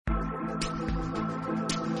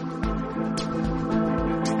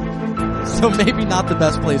So maybe not the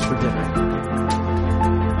best place for dinner.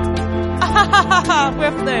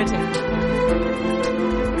 We're flirting.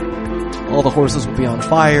 All the horses will be on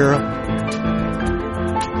fire.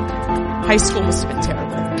 High school must have been terrible.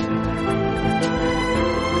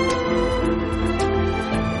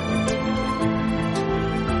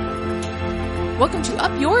 Welcome to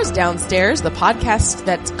Up Yours Downstairs, the podcast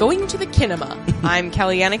that's going to the kinema. I'm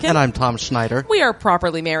Kelly Anakin. And I'm Tom Schneider. We are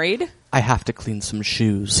properly married. I have to clean some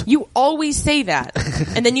shoes. You always say that,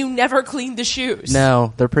 and then you never clean the shoes.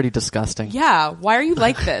 No, they're pretty disgusting. Yeah, why are you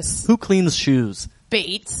like this? Who cleans shoes?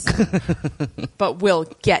 Bates. But we'll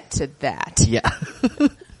get to that. Yeah.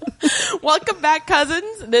 Welcome back,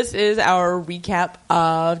 cousins. This is our recap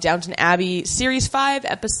of Downton Abbey Series 5,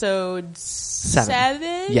 Episode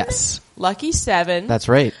 7? Yes. Lucky 7. That's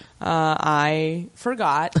right. I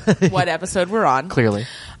forgot what episode we're on. Clearly.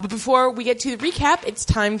 But before we get to the recap, it's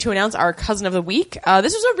time to announce our Cousin of the Week.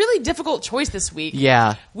 This was a really difficult choice this week.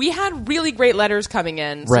 Yeah. We had really great letters coming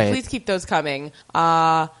in, so right. Please keep those coming.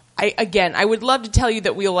 I would love to tell you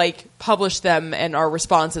that we'll publish them and our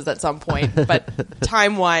responses at some point, but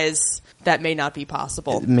time-wise, that may not be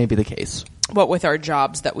possible. It may be the case. What with our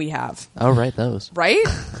jobs that we have. Oh, right, those. Right?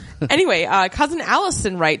 Anyway, Cousin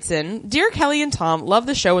Allison writes in, Dear Kelly and Tom, love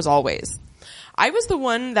the show as always. I was the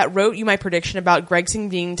one that wrote you my prediction about Gregson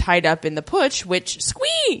being tied up in the putsch, which,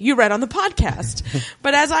 squee, you read on the podcast.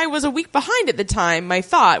 But as I was a week behind at the time, my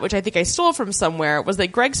thought, which I think I stole from somewhere, was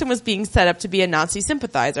that Gregson was being set up to be a Nazi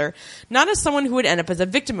sympathizer, not as someone who would end up as a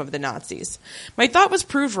victim of the Nazis. My thought was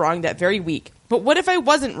proved wrong that very week. But what if I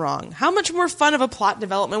wasn't wrong? How much more fun of a plot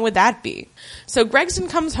development would that be? So Gregson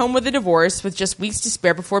comes home with a divorce with just weeks to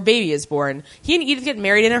spare before baby is born. He and Edith get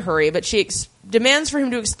married in a hurry, but she demands for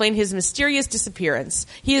him to explain his mysterious disappearance.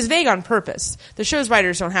 He is vague on purpose. The show's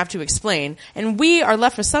writers don't have to explain, and we are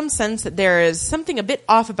left with some sense that there is something a bit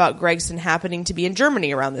off about Gregson happening to be in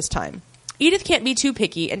Germany around this time. Edith can't be too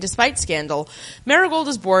picky, and despite scandal, Marigold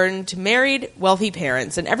is born to married, wealthy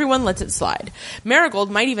parents, and everyone lets it slide. Marigold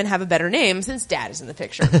might even have a better name since Dad is in the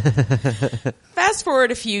picture. Fast forward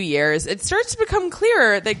a few years, it starts to become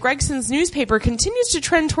clearer that Gregson's newspaper continues to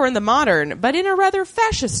trend toward the modern, but in a rather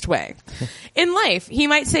fascist way. In life, he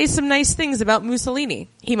might say some nice things about Mussolini.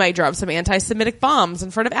 He might drop some anti-Semitic bombs in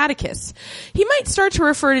front of Atticus. He might start to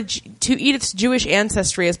refer to Edith's Jewish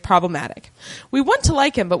ancestry as problematic. We want to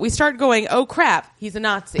like him, but we start going, oh crap, he's a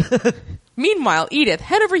Nazi. Meanwhile, Edith,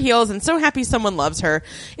 head over heels and so happy someone loves her,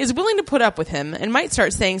 is willing to put up with him and might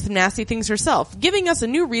start saying some nasty things herself, giving us a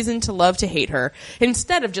new reason to love to hate her,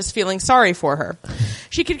 instead of just feeling sorry for her.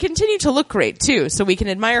 She could continue to look great, too, so we can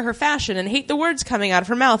admire her fashion and hate the words coming out of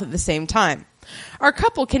her mouth at the same time. Our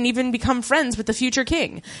couple can even become friends with the future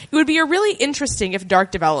king. It would be a really interesting if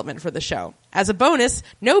dark development for the show. As a bonus,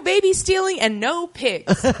 no baby stealing and no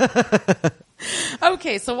pigs.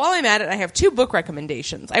 Okay, so while I'm at it, I have 2 book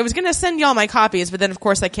recommendations. I was going to send y'all my copies, but then of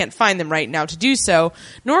course I can't find them right now to do so,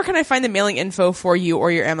 nor can I find the mailing info for you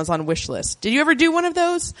or your Amazon wish list. Did you ever do one of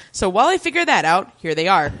those? So while I figure that out, here they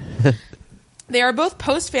are. They are both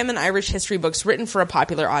post-famine Irish history books written for a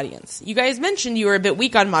popular audience. You guys mentioned you were a bit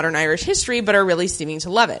weak on modern Irish history, but are really seeming to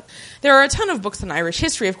love it. There are a ton of books on Irish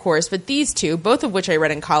history, of course, but these 2, both of which I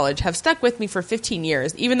read in college, have stuck with me for 15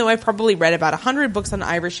 years, even though I've probably read about 100 books on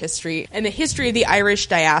Irish history and the history of the Irish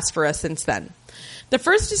diaspora since then. The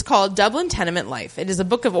first is called Dublin Tenement Life. It is a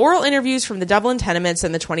book of oral interviews from the Dublin tenements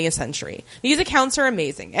in the 20th century. These accounts are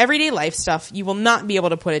amazing. Everyday life stuff. You will not be able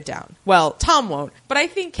to put it down. Well, Tom won't, but I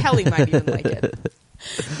think Kelly might even like it.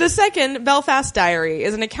 The second, Belfast Diary,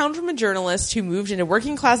 is an account from a journalist who moved into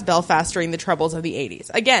working-class Belfast during the Troubles of the 80s.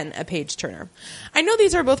 Again, a page-turner. I know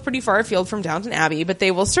these are both pretty far afield from Downton Abbey, but they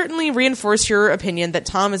will certainly reinforce your opinion that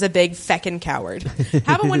Tom is a big feckin' coward.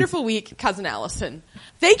 Have a wonderful week, Cousin Allison.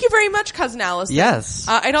 Thank you very much, Cousin Allison. Yes.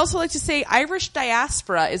 I'd also like to say Irish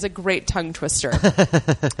diaspora is a great tongue twister,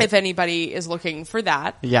 if anybody is looking for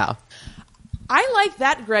that. Yeah. I like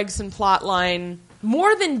that Gregson plot line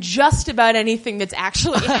more than just about anything that's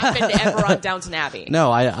actually happened ever on Downton Abbey.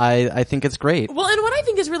 No, I think it's great. Well, and what I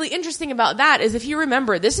think is really interesting about that is if you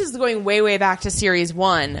remember, this is going way, way back to Series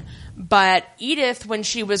 1, but Edith, when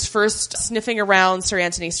she was first sniffing around Sir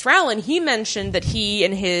Anthony Strallan, he mentioned that he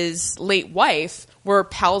and his late wife were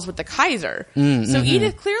pals with the Kaiser. So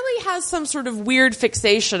Edith clearly has some sort of weird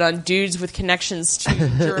fixation on dudes with connections to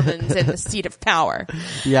Germans in the seat of power.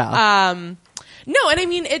 Yeah. No, and I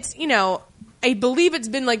mean, it's, you know, I believe it's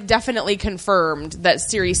been like definitely confirmed that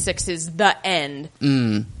Series 6 is the end.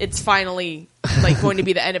 It's finally like going to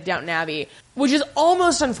be the end of Downton Abbey, which is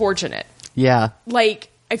almost unfortunate. Yeah.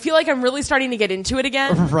 Like, I feel like I'm really starting to get into it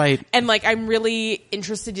again. Right. And like I'm really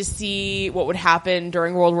interested to see what would happen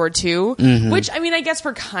during World War II, which I mean I guess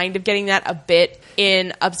we're kind of getting that a bit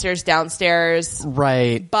in Upstairs Downstairs.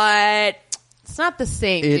 Right. But it's not the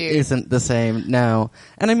same, dude. It isn't the same, no.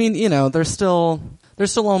 And I mean, they're still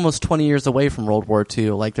almost 20 years away from World War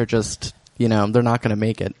II. Like they're just, they're not going to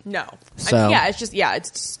make it. No. So, I mean, it's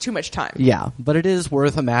just too much time. Yeah, but it is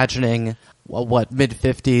worth imagining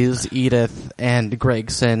mid-50s Edith and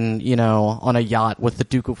Gregson, on a yacht with the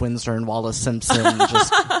Duke of Windsor and Wallace Simpson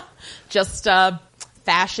just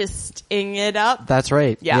fascisting it up. That's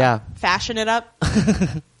right. Yeah. Fashion it up.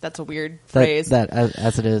 That's a weird phrase. That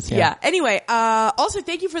as it is. Yeah. Anyway, also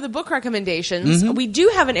thank you for the book recommendations. We do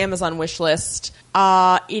have an Amazon wish list.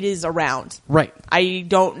 It is around. Right. I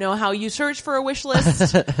don't know how you search for a wish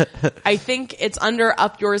list. I think it's under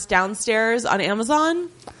Up Yours Downstairs on Amazon.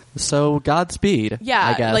 So Godspeed. Yeah,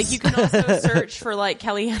 I guess. like you can also search for like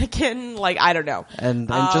Kelly Hannigan, like I don't know, and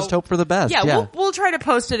just hope for the best. Yeah. We'll try to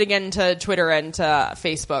post it again to Twitter and to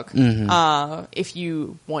Facebook if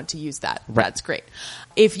you want to use that. Right. That's great.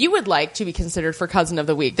 If you would like to be considered for Cousin of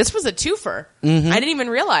the Week, this was a twofer. I didn't even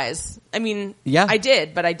realize. I mean, I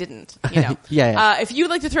did, but I didn't. Yeah. If you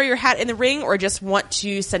would like to throw your hat in the ring or just want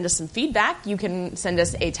to send us some feedback, you can send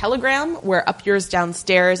us a telegram. We're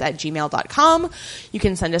upyoursdownstairs@gmail.com. You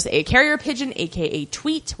can send us a carrier pigeon, aka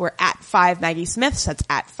tweet. We're at 5 Maggie Smiths. That's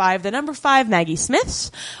at 5 Maggie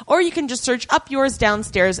Smiths. Or you can just search Up Yours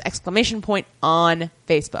Downstairs ! On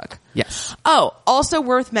Facebook. Yes. Oh, also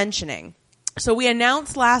worth mentioning. So we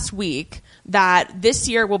announced last week that this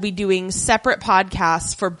year we'll be doing separate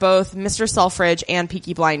podcasts for both Mr. Selfridge and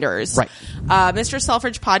Peaky Blinders. Right. Mr.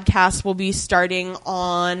 Selfridge podcast will be starting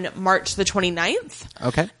on March the 29th.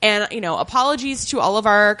 Okay. And, apologies to all of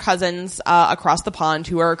our cousins across the pond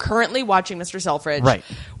who are currently watching Mr. Selfridge. Right.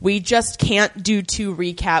 We just can't do 2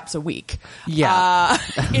 recaps a week. Yeah.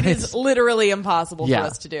 It is literally impossible for Yeah.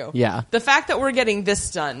 us to do. Yeah. The fact that we're getting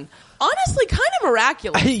this done, honestly, kind of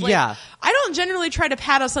miraculous. Like, Yeah. I don't generally try to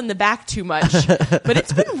pat us on the back too much, but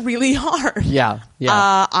it's been really hard. Yeah.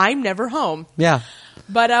 Yeah. I'm never home. Yeah.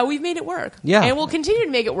 But we've made it work. Yeah. And we'll continue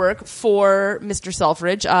to make it work for Mr.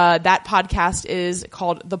 Selfridge. That podcast is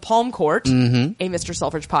called The Palm Court, a Mr.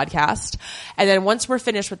 Selfridge podcast. And then once we're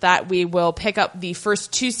finished with that, we will pick up the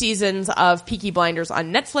first 2 seasons of Peaky Blinders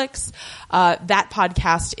on Netflix. That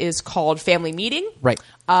podcast is called Family Meeting. Right.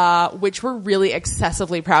 Which we're really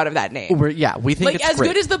excessively proud of that name. We think like it's as great.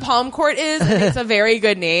 good as the Palm Court is, it's a very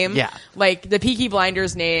good name. Yeah. Like the Peaky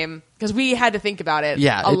Blinders name, because we had to think about it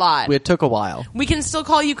a lot. It took a while. We can still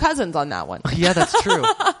call you cousins on that one. Yeah, that's true.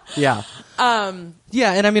 Yeah.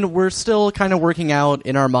 Yeah, and I mean, we're still kind of working out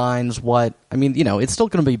in our minds it's still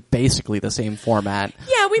going to be basically the same format.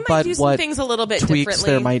 Yeah, we might do some things a little bit tweaks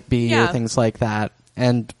differently. There might be or things like that.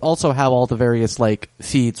 And also how all the various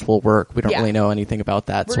feeds will work. We don't really know anything about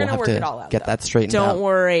that, we're so we'll have work to it all out, get though. that straightened out. Don't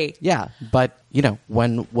worry. Yeah, but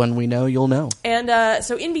when we know, you'll know. And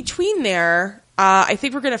so in between there, I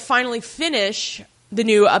think we're going to finally finish the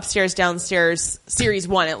new Upstairs Downstairs Series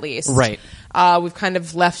 1 at least. Right. We've kind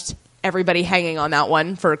of left everybody hanging on that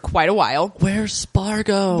one for quite a while. Where's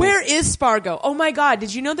Spargo? Where is Spargo? Oh my God.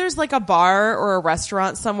 Did you know there's like a bar or a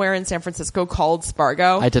restaurant somewhere in San Francisco called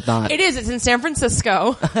Spargo? I did not. It is. It's in San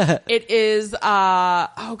Francisco. It is,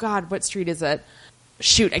 oh God, what street is it?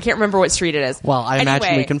 Shoot, I can't remember what street it is. Well, I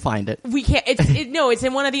imagine we can find it. We can't, it's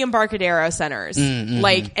in one of the Embarcadero centers.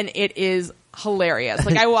 And it is hilarious.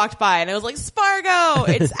 Like I walked by and I was like,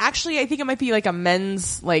 Spargo! It's actually, I think it might be like a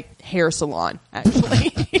men's hair salon,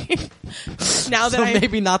 actually. Now that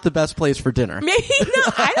maybe not the best place for dinner. Maybe no,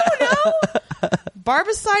 I don't know.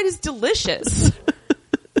 Barbicide is delicious.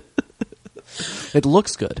 It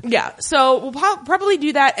looks good. Yeah, so we'll probably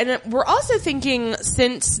do that. And we're also thinking,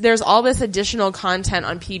 since there's all this additional content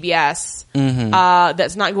on PBS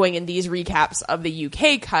that's not going in these recaps of the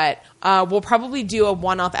UK cut, we'll probably do a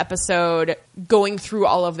one-off episode going through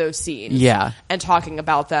all of those scenes. Yeah. And talking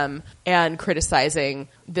about them and criticizing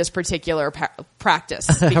this particular practice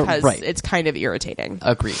because it's kind of irritating.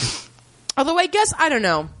 Agreed. Although I guess, I don't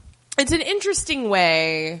know. It's an interesting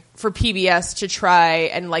way for PBS to try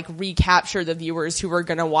and recapture the viewers who are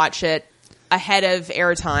going to watch it ahead of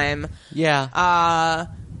airtime. Yeah.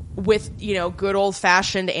 With, good old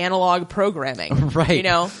fashioned analog programming. Right.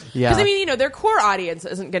 Yeah. Because I mean, their core audience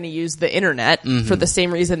isn't going to use the internet for the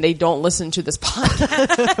same reason they don't listen to this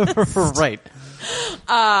podcast. Right.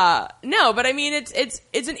 No, but I mean, it's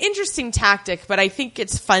an interesting tactic, but I think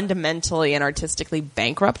it's fundamentally and artistically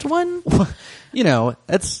bankrupt one.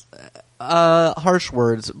 It's Harsh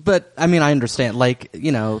words, but I mean, I understand. Like,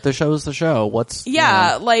 the show's the show. What's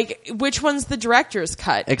like which one's the director's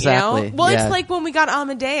cut? Exactly. Well, yeah. it's like when we got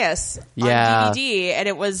Amadeus on Yeah. DVD, and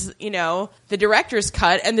it was the director's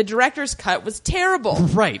cut, and the director's cut was terrible.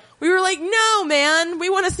 Right. We were like, no, man, we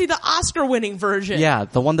want to see the Oscar-winning version. Yeah,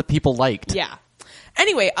 the one that people liked. Yeah.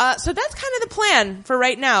 Anyway, so that's kind of the plan for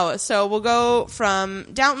right now. So we'll go from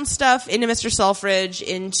Downton stuff into Mr. Selfridge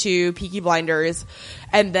into Peaky Blinders,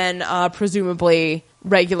 and then presumably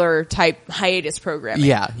regular type hiatus programming.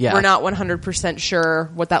 Yeah. We're not 100% sure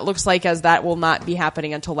what that looks like, as that will not be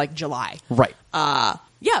happening until like July. Right.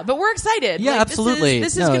 Yeah, but we're excited. Yeah, absolutely.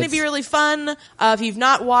 This is going to be really fun. If you've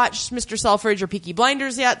not watched Mr. Selfridge or Peaky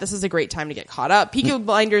Blinders yet, this is a great time to get caught up. Peaky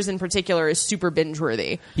Blinders in particular is super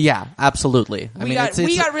binge-worthy. Yeah, absolutely. We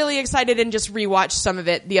got really excited and just rewatched some of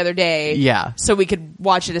it the other day. Yeah. So we could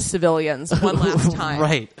watch it as civilians one last time.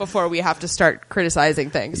 Right. Before we have to start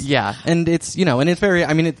criticizing things. Yeah, and it's, and it's very,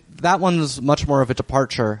 that one's much more of a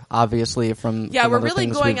departure, obviously, from Yeah, from we're other really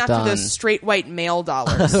things going we've after done. those straight white male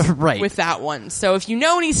dollars Right. with that one. So if you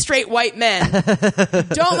know any straight white men who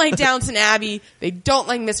don't like Downton Abbey, they don't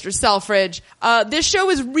like Mr. Selfridge, this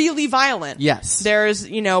show is really violent. Yes. There's,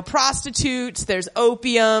 prostitutes, there's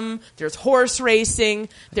opium, there's horse racing,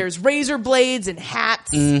 there's razor blades and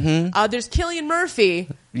hats, there's Cillian Murphy.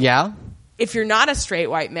 Yeah? If you're not a straight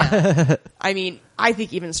white man, I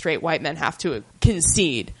think even straight white men have to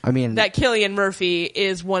concede that Cillian Murphy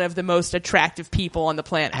is one of the most attractive people on the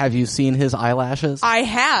planet. Have you seen his eyelashes? I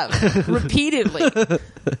have, repeatedly.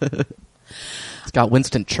 It's got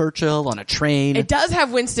Winston Churchill on a train. It does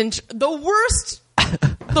have the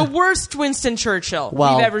worst Winston Churchill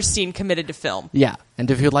Well, we've ever seen committed to film. Yeah, and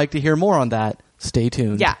if you'd like to hear more on that, stay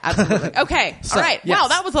tuned. Yeah, absolutely. Okay, So, all right. yes. Wow,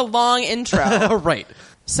 that was a long intro. Right.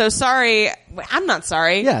 So sorry. I'm not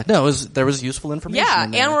sorry. Yeah, no, there was useful information Yeah,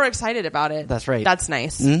 in there. and we're excited about it. That's right. That's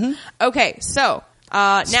nice. Mhm. Okay, so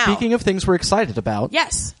now. Speaking of things we're excited about,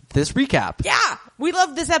 Yes. this recap. Yeah, we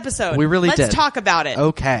love this episode. We really Let's did. talk about it.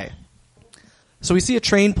 Okay. So we see a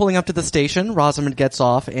train pulling up to the station. Rosamund gets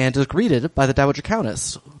off and is greeted by the Dowager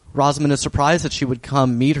Countess. Rosamund is surprised that she would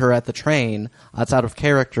come meet her at the train. It's out of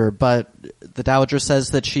character, but the Dowager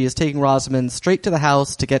says that she is taking Rosamund straight to the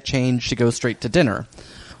house to get changed to go straight to dinner.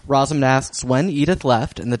 Rosamund asks when Edith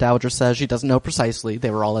left, and the Dowager says she doesn't know precisely. They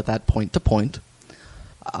were all at that point to point.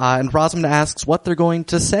 And Rosamund asks what they're going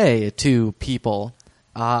to say to people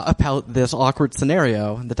about this awkward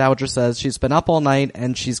scenario. And the Dowager says she's been up all night,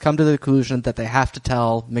 and she's come to the conclusion that they have to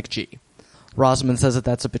tell McGee. Rosamund says that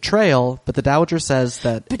that's a betrayal, but the Dowager says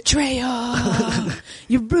that... Betrayal!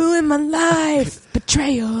 You ruined my life!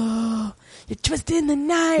 Betrayal! You're twisting the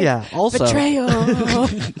knife! Yeah, also... Betrayal!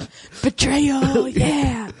 Betrayal,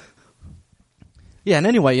 yeah! Yeah, and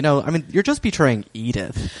anyway, you're just betraying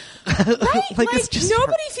Edith. Right? It's just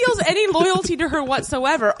nobody feels any loyalty to her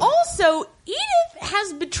whatsoever. Also, Edith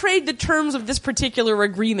has betrayed the terms of this particular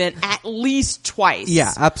agreement at least twice.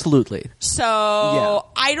 Yeah, absolutely. So, Yeah.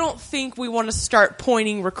 I don't think we want to start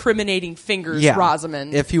pointing recriminating fingers, Yeah.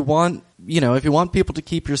 Rosamund. If you want people to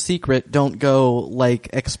keep your secret, don't go,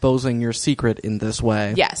 exposing your secret in this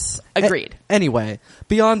way. Yes, agreed. Anyway,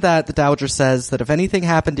 beyond that, the Dowager says that if anything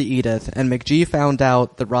happened to Edith and McGee found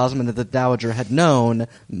out that Rosamund and the Dowager had known,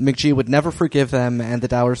 McGee would never forgive them, and the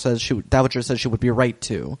Dowager says she would be right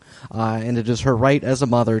to. And it is her right as a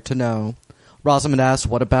mother to know. Rosamund asks,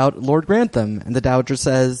 what about Lord Grantham? And the Dowager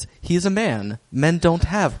says, he's a man. Men don't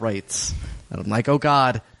have rights. And I'm like, oh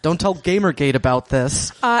God, don't tell Gamergate about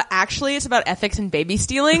this. Actually, it's about ethics and baby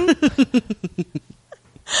stealing.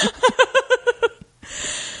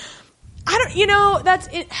 That's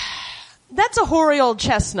it. That's a hoary old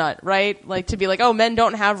chestnut, right? To be like, oh, men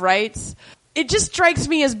don't have rights. It just strikes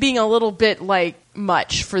me as being a little bit,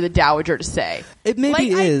 much for the Dowager to say. It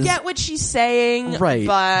maybe is. I get what she's saying, right?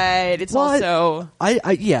 But it's also... But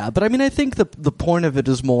I think the point of it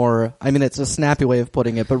is more, it's a snappy way of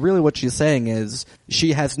putting it, but really what she's saying is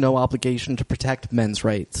she has no obligation to protect men's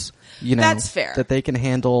rights. That's fair. That they can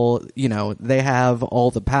handle, they have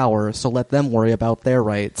all the power, so let them worry about their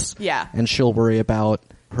rights. Yeah. And she'll worry about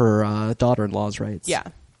her daughter-in-law's rights. Yeah.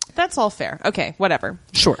 That's all fair. Okay, whatever.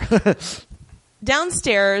 Sure.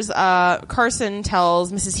 Downstairs, Carson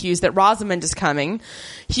tells Mrs. Hughes that Rosamund is coming.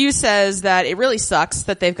 Hughes says that it really sucks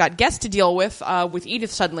that they've got guests to deal with Edith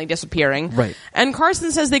suddenly disappearing. Right. And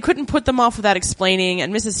Carson says they couldn't put them off without explaining,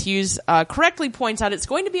 and Mrs. Hughes correctly points out it's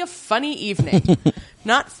going to be a funny evening.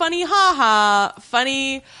 Not funny ha-ha,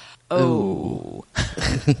 funny oh.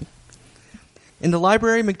 In the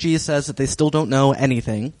library, McGee says that they still don't know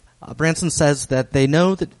anything. Branson says that they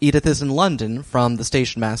know that Edith is in London from the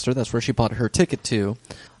station master. That's where she bought her ticket to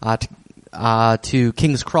to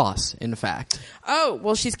King's Cross, in fact. Oh,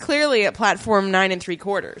 well, she's clearly at platform 9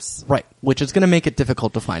 3/4. Right, which is going to make it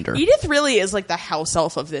difficult to find her. Edith really is like the house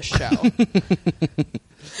elf of this show.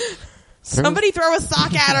 Somebody throw a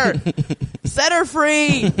sock at her. Set her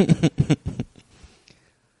free.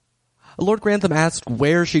 Lord Grantham asks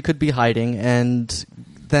where she could be hiding, and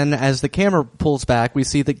then as the camera pulls back, we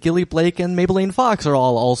see that Gilly Blake and Maybelline Fox are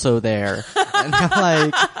all also there. And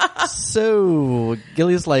I'm like, so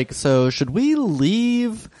Gilly's like, so should we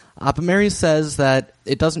leave? But Mary says that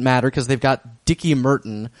it doesn't matter because they've got Dickie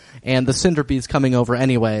Merton and the Cinderbees coming over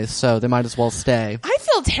anyway, so they might as well stay. I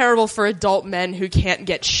feel terrible for adult men who can't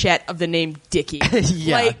get shit of the name Dickie.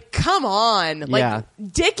 Yeah. Like, come on. Like, Yeah.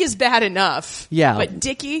 Dick is bad enough. Yeah. But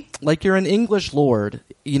Dickie? Like, you're an English lord.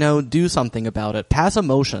 You know, do something about it. Pass a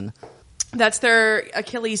motion. That's their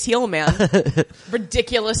Achilles heel, man.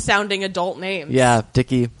 Ridiculous sounding adult names. Yeah,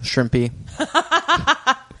 Dickie, Shrimpy.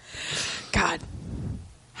 God.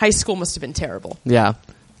 High school must have been terrible. Yeah.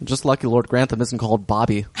 Just lucky Lord Grantham isn't called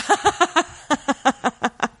Bobby.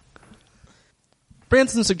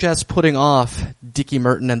 Branson suggests putting off Dickie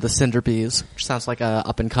Merton and the Cinderbees, which sounds like a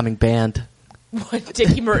up-and-coming band. What,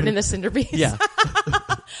 Dickie Merton and the Cinderbees? Yeah.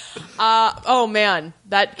 Oh, man.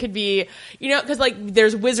 That could be, you know, because, like,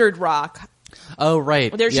 there's Wizard Rock. Oh,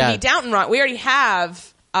 right. There should yeah. be Downton Rock. We already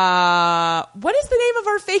have, what is the name of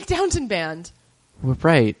our fake Downton band?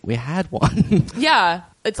 Right. We had one. Yeah.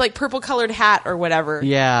 It's like purple colored hat or whatever.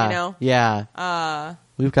 Yeah. You know? Yeah.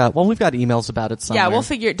 We've got emails about it somewhere. Yeah, we'll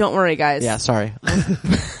figure it. Don't worry, guys. Yeah, sorry.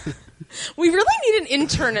 We really need an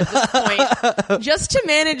intern at this point just to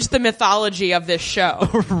manage the mythology of this show.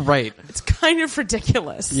 Right. It's kind of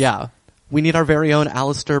ridiculous. Yeah. We need our very own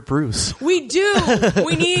Alistair Bruce. We do.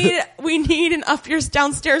 We need an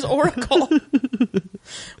downstairs oracle.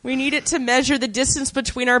 We need it to measure the distance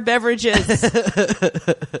between our beverages.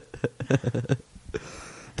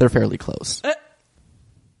 They're fairly close.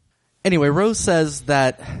 Anyway, Rose says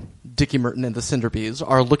that Dickie Merton and the Cinderbees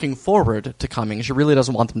are looking forward to coming. She really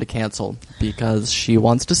doesn't want them to cancel because she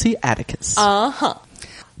wants to see Atticus. Uh-huh.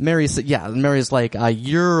 Mary's like,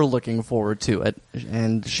 you're looking forward to it.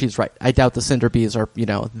 And she's right. I doubt the Cinderbees are,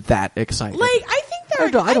 that excited. Like, I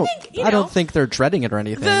think they're... I don't think they're dreading it or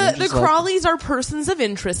anything. The Crawleys are persons of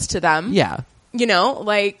interest to them. Yeah.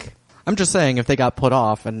 Like... I'm just saying, if they got put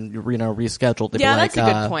off and, rescheduled, they'd be like, that's a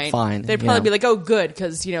good point. Fine. They'd probably be like, oh, good,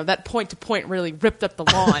 because, that point-to-point really ripped up the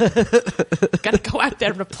lawn. Gotta go out there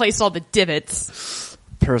and replace all the divots.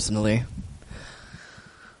 Personally.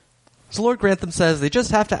 So Lord Grantham says they just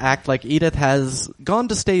have to act like Edith has gone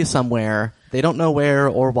to stay somewhere. They don't know where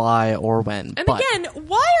or why or when. And again,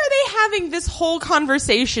 why are they having this whole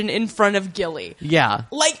conversation in front of Gilly? Yeah.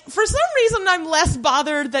 Like, for some reason, I'm less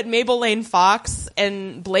bothered that Maybelline Fox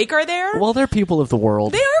and Blake are there. Well, they're people of the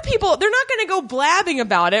world. They are people. They're not going to go blabbing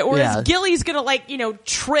about it, whereas Gilly's going to,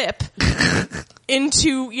 trip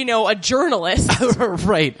into, a journalist.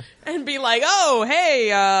 Right. And be like, oh,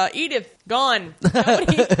 hey, Edith, gone.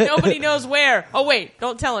 Nobody knows where. Oh, wait,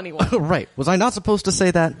 don't tell anyone. Right. Was I not supposed to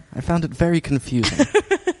say that? I found it very confusing.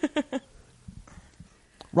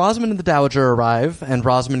 Rosamund and the Dowager arrive, and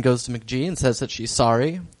Rosamund goes to McGee and says that she's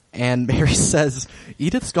sorry. And Mary says,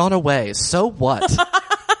 Edith's gone away, so what?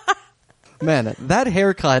 Man, that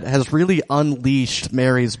haircut has really unleashed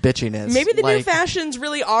Mary's bitchiness. Maybe the new fashions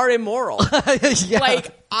really are immoral. Yeah.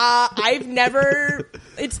 Like,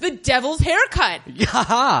 it's the devil's haircut.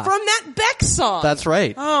 Yeah. From that Beck song. That's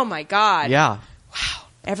right. Oh my God. Yeah. Wow.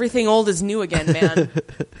 Everything old is new again, man.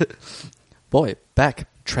 Boy, Beck,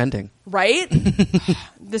 trending. Right?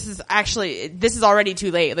 This is already too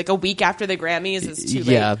late. Like a week after the Grammys is too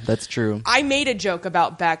late. Yeah, that's true. I made a joke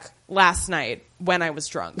about Beck last night when I was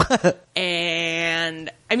drunk. And,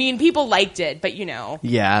 I mean, people liked it, but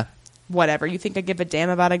Yeah. Whatever. You think I give a damn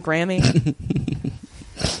about a Grammy?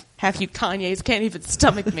 Half you Kanyes can't even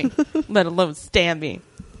stomach me, let alone stand me.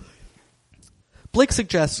 Blake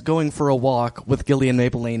suggests going for a walk with Gilly and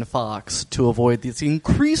Maybelline Fox to avoid this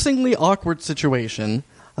increasingly awkward situation.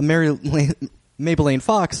 Maybelline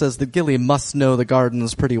Fox says that Gilly must know the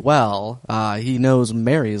gardens pretty well. He knows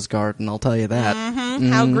Mary's garden, I'll tell you that. Mm-hmm.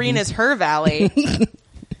 How green is her valley?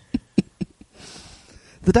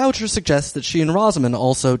 The Dowager suggests that she and Rosamund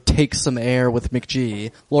also take some air with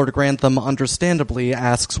McGee. Lord Grantham understandably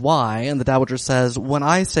asks why, and the Dowager says, when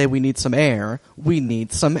I say we need some air, we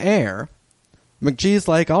need some air. McGee's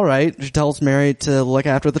like, all right. She tells Mary to look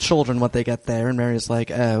after the children when they get there, and Mary's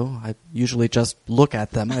like, oh, I usually just look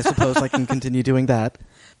at them. I suppose I can continue doing that.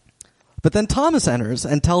 But then Thomas enters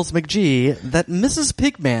and tells McGee that Mrs.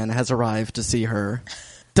 Pigman has arrived to see her.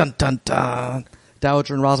 Dun, dun, dun.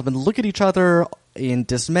 Dowager and Rosamund look at each other in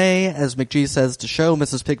dismay as McGee says to show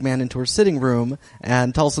Mrs. Pigman into her sitting room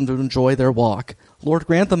and tells them to enjoy their walk. Lord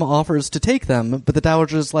Grantham offers to take them, but the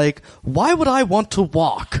Dowager's like, why would I want to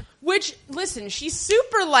walk? Which, listen, she's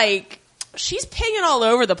super, like, she's pinging all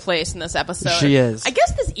over the place in this episode. She is. I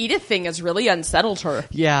guess this Edith thing has really unsettled her.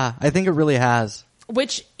 Yeah, I think it really has.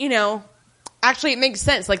 Which, you know, actually it makes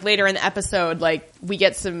sense. Like, later in the episode, like, we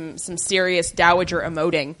get some serious Dowager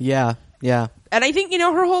emoting. Yeah, yeah. And I think, you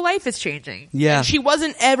know, her whole life is changing. Yeah. And she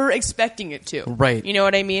wasn't ever expecting it to. Right. You know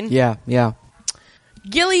what I mean? Yeah, yeah.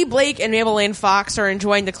 Gilly, Blake, and Mabel Lane Fox are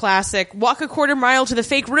enjoying the classic walk a quarter mile to the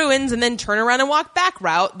fake ruins and then turn around and walk back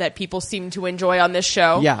route that people seem to enjoy on this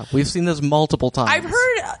show. Yeah, we've seen this multiple times. I've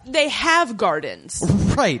heard they have gardens.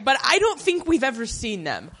 Right. But I don't think we've ever seen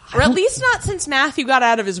them. Or at least not since Matthew got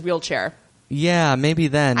out of his wheelchair. Yeah, maybe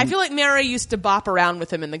then. I feel like Mary used to bop around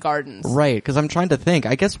with him in the gardens. Right, because I'm trying to think.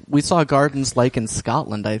 I guess we saw gardens like in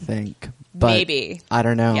Scotland, I think. But Maybe. I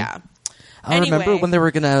don't know. Yeah. I Anyway. remember when they were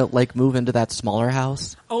going to like move into that smaller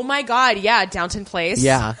house. Oh my god, yeah, Downton Place.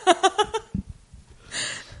 Yeah.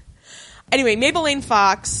 Anyway, Mabel Lane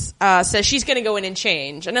Fox says she's going to go in and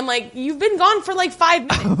change. And I'm like, you've been gone for like 5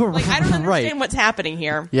 minutes. Like, I don't understand Right. what's happening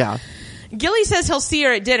here. Yeah. Gilly says he'll see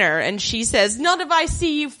her at dinner, and she says, not if I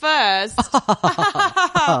see you first.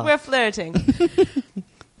 We're flirting.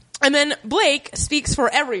 And then Blake speaks for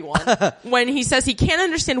everyone when he says he can't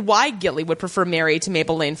understand why Gilly would prefer Mary to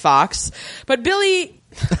Mabel Lane Fox. But Gilly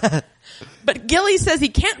says he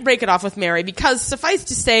can't break it off with Mary because, suffice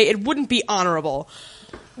to say, it wouldn't be honorable.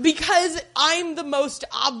 Because I'm the most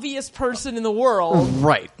obvious person in the world.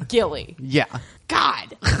 Right. Gilly. Yeah.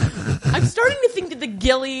 God. I'm starting to think that the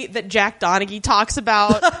Gilly that Jack Donaghy talks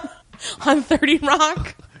about on 30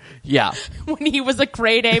 Rock Yeah. when he was a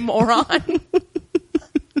grade A moron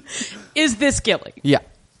is this Gilly. Yeah.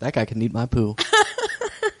 That guy can eat my poo.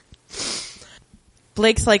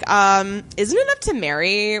 Blake's like, isn't it up to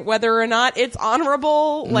Mary whether or not it's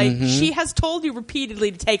honorable? Like, she has told you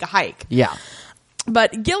repeatedly to take a hike. Yeah.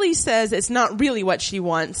 But Gilly says it's not really what she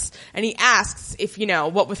wants, and he asks if, you know,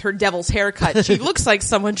 what with her devil's haircut, she looks like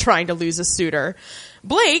someone trying to lose a suitor.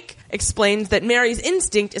 Blake explains that Mary's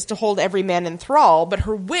instinct is to hold every man in thrall, but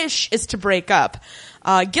her wish is to break up.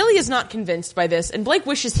 Gilly is not convinced by this, and Blake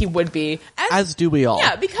wishes he would be. As do we all.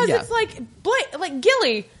 Yeah, because it's like, Blake, like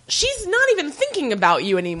Gilly, she's not even thinking about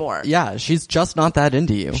you anymore. Yeah, she's just not that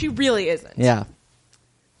into you. She really isn't. Yeah.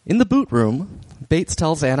 In the boot room, Bates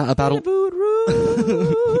tells Anna about In the boot room. In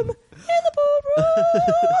the boot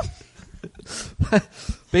room.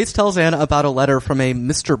 Bates tells Anna about a letter from a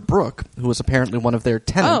Mr. Brooke, who was apparently one of their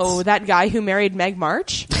tenants. Oh, that guy who married Meg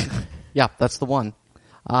March? Yeah, that's the one.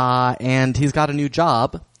 And he's got a new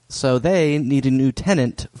job, so they need a new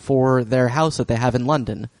tenant for their house that they have in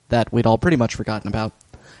London that we'd all pretty much forgotten about.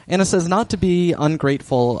 Anna says not to be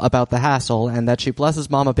ungrateful about the hassle and that she blesses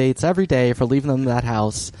Mama Bates every day for leaving them that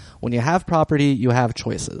house. When you have property, you have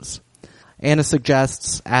choices. Anna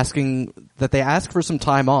suggests asking that they ask for some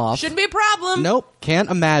time off. Shouldn't be a problem. Nope, can't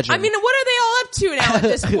imagine. I mean, what are they all up to now at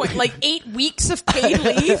this point? Like 8 weeks of paid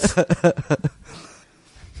leave?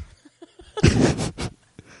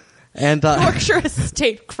 And Yorkshire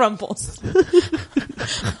estate crumbles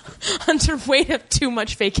under weight of too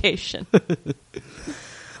much vacation.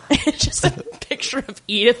 It's just a picture of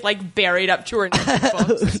Edith like buried up to her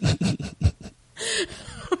notebooks.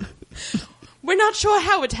 We're not sure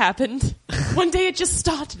how it happened. One day it just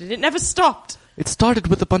started and it never stopped. It started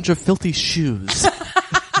with a bunch of filthy shoes.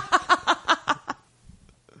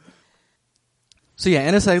 So yeah,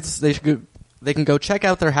 Anna says they can go check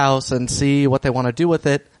out their house and see what they want to do with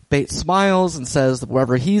it. Bates smiles and says that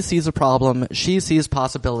wherever he sees a problem, she sees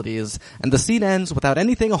possibilities. And the scene ends without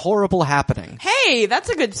anything horrible happening. Hey, that's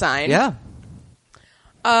a good sign. Yeah.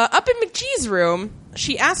 Up in McGee's room,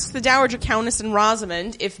 she asks the Dowager Countess and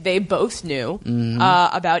Rosamond if they both knew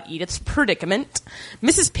about Edith's predicament.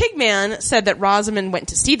 Mrs. Pigman said that Rosamond went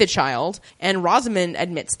to see the child, and Rosamond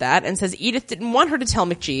admits that and says Edith didn't want her to tell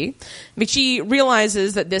McGee. McGee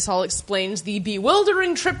realizes that this all explains the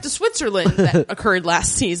bewildering trip to Switzerland that occurred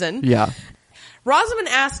last season. Yeah. Rosamond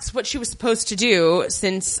asks what she was supposed to do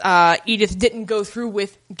since Edith didn't go through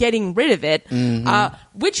with getting rid of it,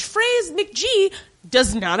 which phrase McGee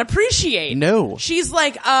does not appreciate. No. She's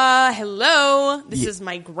like, hello, this is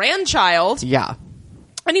my grandchild. Yeah.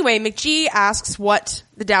 Anyway, McGee asks what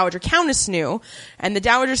the Dowager Countess knew, and the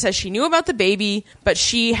Dowager says she knew about the baby, but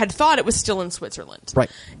she had thought it was still in Switzerland. Right.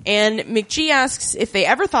 And McGee asks if they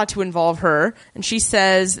ever thought to involve her, and she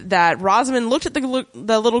says that Rosamond looked at the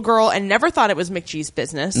little girl and never thought it was McGee's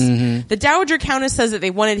business. Mm-hmm. The Dowager Countess says that they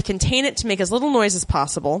wanted to contain it to make as little noise as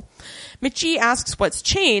possible. McGee asks what's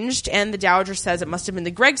changed, and the Dowager says it must have been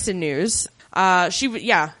the Gregson news.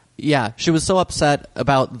 Yeah, she was so upset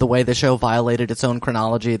about the way the show violated its own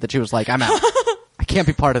chronology that she was like, I'm out. I can't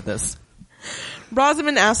be part of this.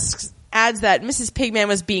 Rosamond adds that Mrs. Pigman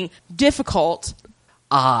was being difficult.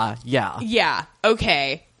 Yeah. Yeah,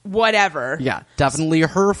 okay, whatever. Yeah, definitely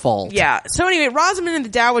her fault. Yeah, so anyway, Rosamond and the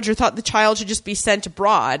Dowager thought the child should just be sent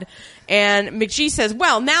abroad, and McGee says,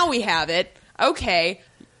 well, now we have it. Okay.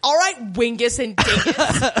 All right, Wingus and Dingus.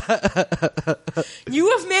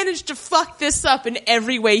 You have managed to fuck this up in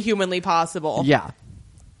every way humanly possible. Yeah.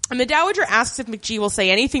 And the Dowager asks if McGee will say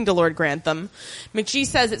anything to Lord Grantham. McGee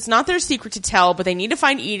says it's not their secret to tell, but they need to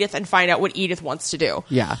find Edith and find out what Edith wants to do.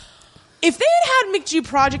 Yeah. If they had McGee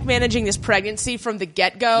project managing this pregnancy from the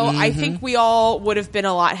get-go, I think we all would have been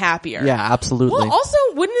a lot happier. Yeah, absolutely. Well, also,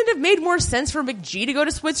 wouldn't it have made more sense for McGee to go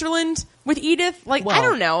to Switzerland with Edith? Like, I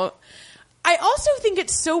don't know. I also think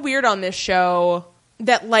it's so weird on this show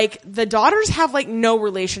that, like, the daughters have, like, no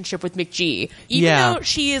relationship with McGee. Even though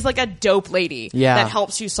she is, like, a dope lady that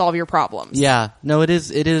helps you solve your problems. Yeah. No, it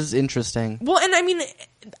is interesting. Well, and I mean,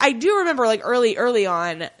 I do remember, like, early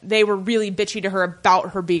on, they were really bitchy to her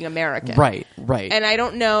about her being American. Right. And I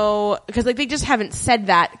don't know, because, like, they just haven't said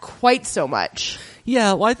that quite so much.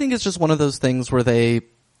 Yeah, well, I think it's just one of those things where they...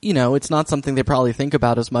 You know, it's not something they probably think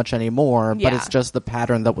about as much anymore, but it's just the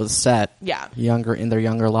pattern that was set in their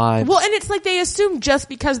younger lives. Well, and it's like they assume just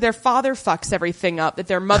because their father fucks everything up, that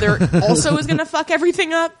their mother also is going to fuck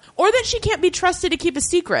everything up, or that she can't be trusted to keep a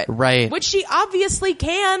secret. Right. Which she obviously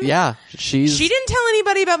can. Yeah. She didn't tell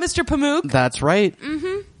anybody about Mr. Pamuk. That's right.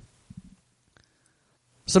 Mm-hmm.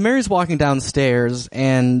 So Mary's walking downstairs,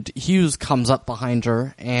 and Hughes comes up behind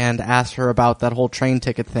her and asks her about that whole train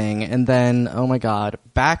ticket thing. And then, oh my god,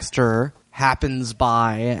 Baxter happens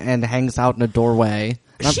by and hangs out in a doorway.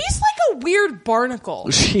 She's like a weird barnacle.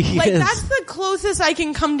 She is. That's the closest I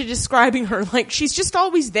can come to describing her. Like, she's just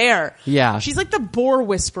always there. Yeah. She's like the boar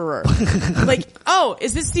whisperer. Like, oh,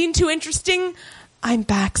 is this scene too interesting? I'm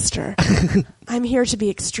Baxter. I'm here to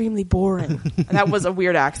be extremely boring. That was a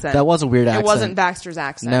weird accent. That was a weird accent. It wasn't Baxter's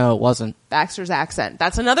accent. No, it wasn't. Baxter's accent.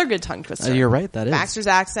 That's another good tongue twister. You're right, that is. Baxter's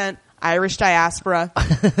accent, Irish diaspora.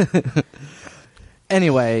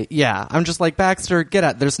 Anyway, yeah, I'm just like, Baxter, get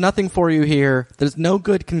out. There's nothing for you here. There's no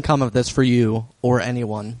good can come of this for you or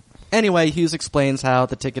anyone. Anyway, Hughes explains how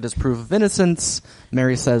the ticket is proof of innocence.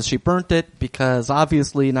 Mary says she burnt it because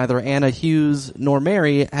obviously neither Anna Hughes nor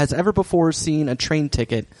Mary has ever before seen a train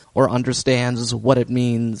ticket or understands what it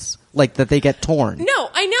means, like that they get torn. No,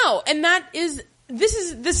 I know. And this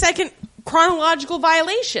is the second chronological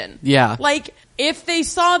violation. Yeah. Like, if they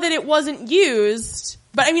saw that it wasn't used,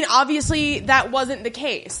 but I mean, obviously that wasn't the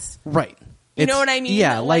case. Right. You know what I mean?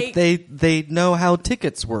 Yeah, like they know how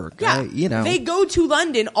tickets work. Yeah, you know. They go to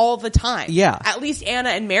London all the time. Yeah. At least Anna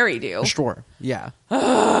and Mary do. Sure, yeah.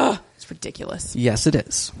 It's ridiculous. Yes, it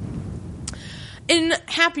is. In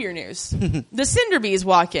happier news, the Cinderbees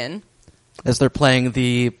walk in. As they're playing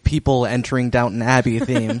the people entering Downton Abbey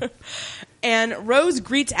theme. And Rose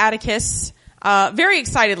greets Atticus very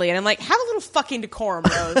excitedly. And I'm like, have a little fucking decorum,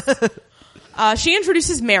 Rose. She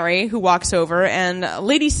introduces Mary, who walks over, and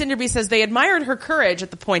Lady Cinderbee says they admired her courage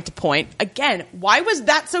at the point-to-point. Again, why was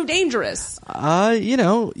that so dangerous? You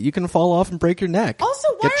know, you can fall off and break your neck. Also,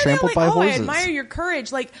 why Get are trampled they by like, horses. I admire your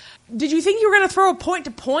courage. Like, did you think you were going to throw a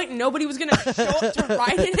point-to-point and nobody was going to show up to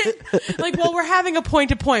ride in it? Like, well, we're having a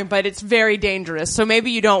point-to-point, but it's very dangerous, so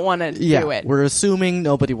maybe you don't want to do it. We're assuming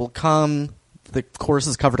nobody will come. The course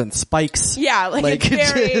is covered in spikes. Yeah, like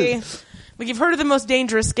it's very... Like, you've heard of the most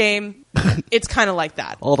dangerous game. It's kind of like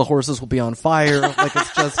that. All the horses will be on fire. Like,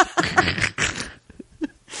 it's just...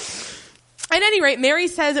 At any rate, Mary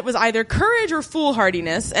says it was either courage or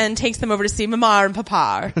foolhardiness and takes them over to see Mama and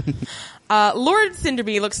Papa. Lord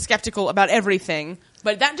Cinderbee looks skeptical about everything,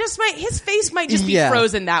 but that just his face might just be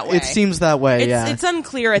frozen that way. It seems that way, It's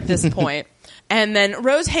unclear at this point. And then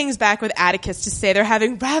Rose hangs back with Atticus to say they're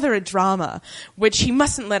having rather a drama, which he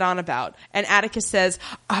mustn't let on about. And Atticus says,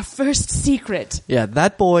 our first secret. Yeah,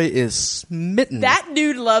 that boy is smitten. That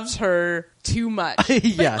dude loves her too much.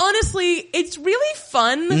 Yeah. But honestly, it's really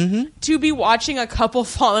fun to be watching a couple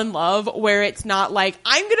fall in love where it's not like,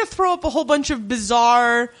 I'm going to throw up a whole bunch of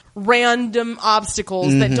bizarre, random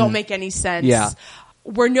obstacles that don't make any sense. Yeah.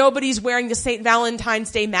 where nobody's wearing the St.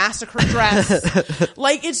 Valentine's Day Massacre dress.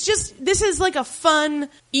 Like, it's just, this is like a fun,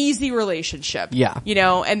 easy relationship. Yeah. You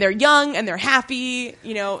know, and they're young and they're happy.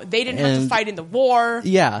 You know, they didn't have to fight in the war.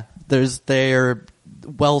 Yeah. They're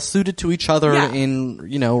well suited to each other Yeah. in,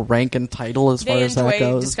 you know, rank and title as far as that They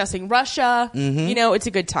enjoy goes. discussing Russia. You know, it's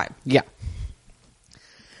a good time. Yeah.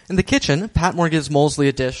 In the kitchen, Patmore gives Molesley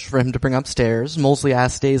a dish for him to bring upstairs. Molesley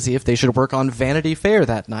asks Daisy if they should work on Vanity Fair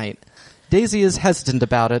that night. Daisy is hesitant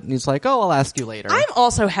about it, and he's like, "Oh, I'll ask you later." I'm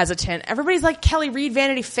also hesitant. Everybody's like, Kelly, read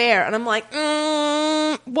Vanity Fair. And I'm like,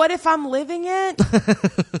 what if I'm living it?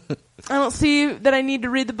 I don't see that I need to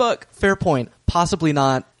read the book. Fair point. Possibly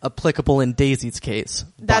not applicable in Daisy's case.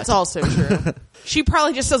 That's but also true. She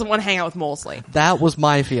probably just doesn't want to hang out with Molesley. that was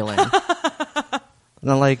my feeling. And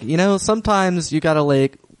I'm like, you know, sometimes you gotta,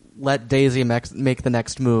 like, let Daisy make the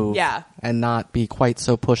next move. Yeah. And not be quite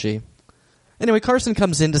so pushy. Anyway, Carson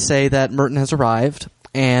comes in to say that Merton has arrived,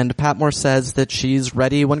 and Patmore says that she's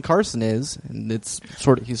ready when Carson is, and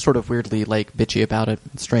he's sort of weirdly, like, bitchy about it.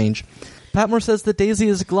 It's strange. Patmore says that Daisy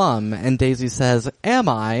is glum, and Daisy says, "Am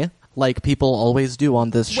I?" Like people always do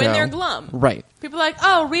on this show. When they're glum. Right. People are like,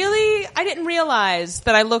 oh, really? I didn't realize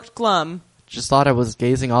that I looked glum. Just thought I was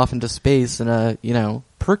gazing off into space in a, you know,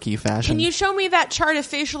 perky fashion. Can you show me that chart of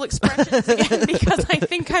facial expressions again? Because I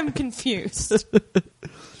think I'm confused.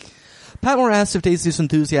 Patmore asks if Daisy's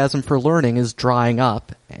enthusiasm for learning is drying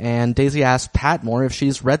up, and Daisy asks Patmore if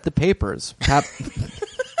she's read the papers.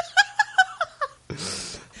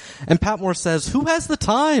 And Patmore says, "Who has the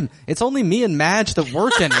time? It's only me and Madge that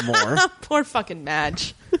work anymore." Poor fucking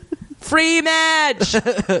Madge. Free Madge!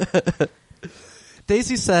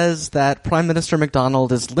 Daisy says that Prime Minister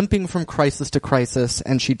MacDonald is limping from crisis to crisis,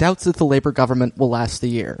 and she doubts that the Labour government will last the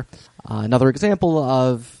year. Another example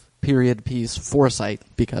of period piece foresight,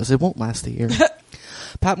 because it won't last the year.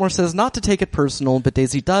 Patmore says not to take it personal, but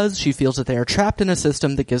Daisy does. She feels that they are trapped in a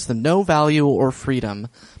system that gives them no value or freedom.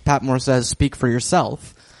 Patmore says, "Speak for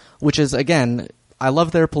yourself," which is, again, I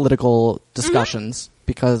love their political discussions.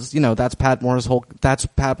 Because, you know, that's Patmore's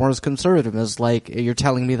conservatism, is like, you're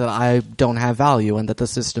telling me that I don't have value and that the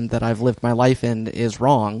system that I've lived my life in is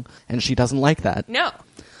wrong, and she doesn't like that. No.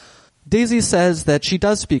 Daisy says that she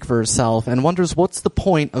does speak for herself and wonders what's the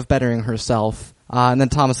point of bettering herself. And then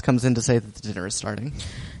Thomas comes in to say that the dinner is starting.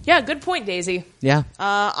 Yeah, good point, Daisy. Yeah.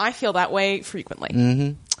 I feel that way frequently.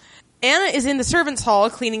 Mm-hmm. Anna is in the servants' hall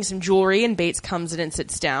cleaning some jewelry, and Bates comes in and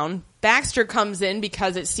sits down. Baxter comes in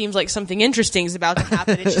because it seems like something interesting is about to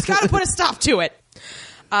happen, and she's got to put a stop to it.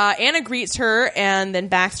 Anna greets her, and then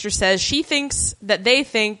Baxter says she thinks that they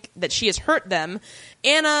think that she has hurt them.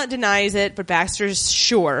 Anna denies it, but Baxter's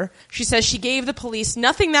sure. She says she gave the police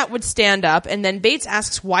nothing that would stand up, and then Bates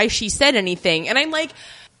asks why she said anything. And I'm like,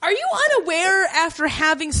 are you unaware, after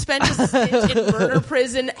having spent a stint in murder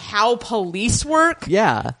prison, how police work?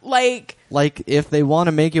 Yeah. Like, if they want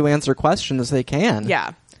to make you answer questions, they can.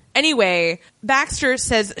 yeah. Anyway, Baxter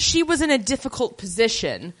says she was in a difficult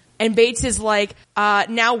position, and Bates is like,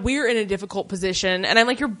 now we're in a difficult position. And I'm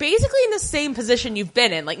like, you're basically in the same position you've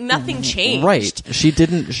been in. Like, nothing changed. Right. She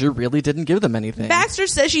really didn't give them anything. Baxter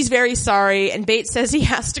says she's very sorry, and Bates says he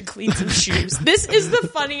has to clean some shoes. This is the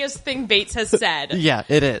funniest thing Bates has said. Yeah,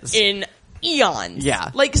 it is. In eons.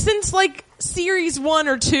 Yeah. Like, since, like, series 1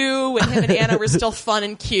 or 2, when him and Anna were still fun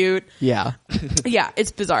and cute. Yeah. Yeah,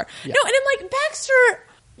 it's bizarre. Yeah. No, and I'm like, Baxter,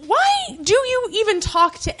 why do you even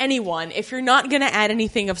talk to anyone if you're not going to add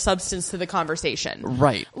anything of substance to the conversation?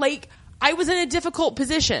 Right. Like, I was in a difficult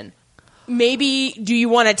position. Maybe, do you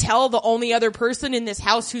want to tell the only other person in this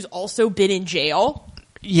house who's also been in jail?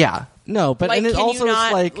 Yeah. No, but Like, and it can also you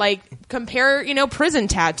not, is like, compare, you know, prison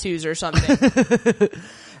tattoos or something?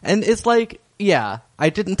 And it's like, yeah, I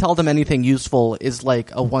didn't tell them anything useful is like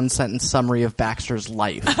a one-sentence summary of Baxter's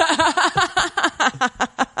life.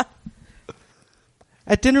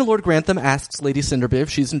 At dinner, Lord Grantham asks Lady Cinderby if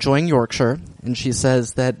she's enjoying Yorkshire, and she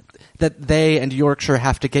says that they and Yorkshire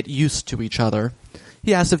have to get used to each other.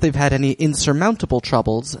 He asks if they've had any insurmountable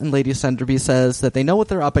troubles, and Lady Cinderby says that they know what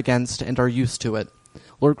they're up against and are used to it.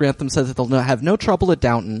 Lord Grantham says that they'll have no trouble at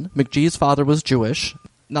Downton. McGee's father was Jewish.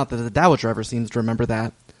 Not that the Dowager ever seems to remember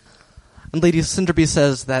that. And Lady Cinderby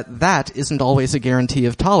says that isn't always a guarantee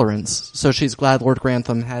of tolerance, so she's glad Lord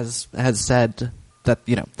Grantham has said that,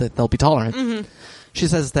 you know, that they'll be tolerant. Mm-hmm. She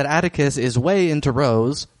says that Atticus is way into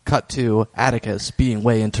Rose. Cut to Atticus being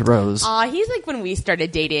way into Rose. He's like when we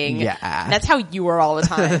started dating. Yeah. That's how you were all the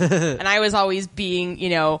time. And I was always being, you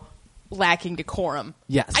know, lacking decorum.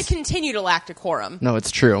 Yes. I continue to lack decorum. No,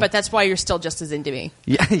 it's true. But that's why you're still just as into me.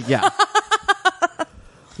 Yeah, yeah.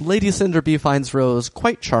 Lady Cinderby finds Rose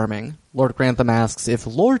quite charming. Lord Grantham asks if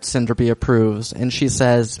Lord Cinderby approves, and she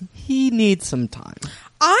says he needs some time.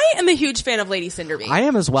 I am a huge fan of Lady Cinderby. I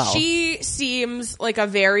am as well. She seems like a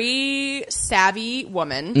very savvy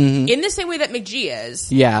woman in the same way that McGee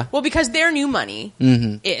is. Yeah. Well, because they're new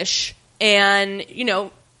money-ish. And, you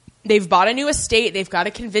know, they've bought a new estate. They've got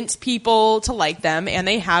to convince people to like them. And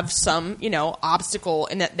they have some, you know, obstacle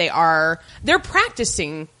in that they're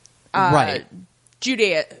practicing right.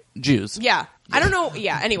 Yeah. Jews. I don't know.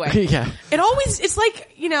 Yeah. Anyway. Yeah. It's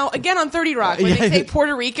like, you know, again on 30 Rock, when they say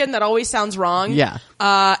Puerto Rican, that always sounds wrong. Yeah.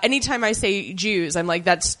 Anytime I say Jews, I'm like,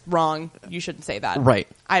 that's wrong. You shouldn't say that. Right.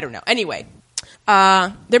 I don't know. Anyway.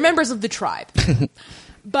 They're members of the tribe.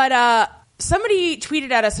 But, somebody tweeted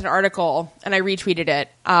at us an article, and I retweeted it,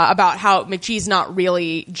 about how McGee's not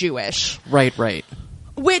really Jewish. Right.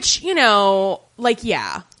 Which, you know, like,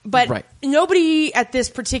 yeah. But right. nobody at this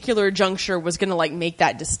particular juncture was going to, like, make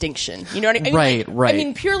that distinction. You know what I mean? Right. I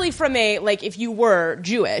mean, purely from like, if you were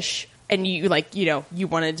Jewish and you, like, you know, you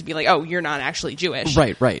wanted to be like, oh, you're not actually Jewish.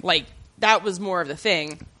 Right. Like, that was more of the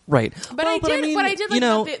thing. Right. But I did like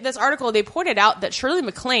about this article, they pointed out that Shirley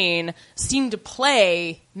MacLaine seemed to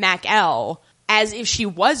play Mac-Elle as if she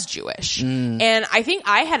was Jewish. And I think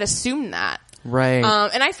I had assumed that. Right.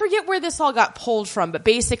 And I forget where this all got pulled from, but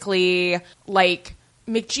basically, like,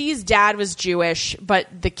 McGee's dad was Jewish, but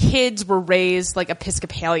the kids were raised like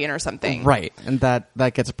Episcopalian or something. Right. And that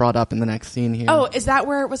gets brought up in the next scene here. Oh, is that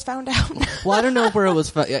where it was found out? Well, I don't know where it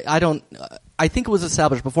was. I think it was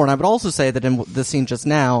established before, and I would also say that in the scene just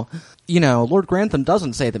now, you know, Lord Grantham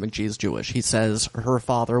doesn't say that McGee's Jewish. He says her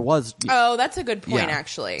father was. Oh, that's a good point,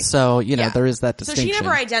 actually. So, you know, there is that distinction. So she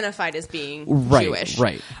never identified as being Jewish.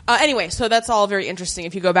 Right. Anyway, so that's all very interesting.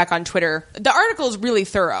 If you go back on Twitter, the article is really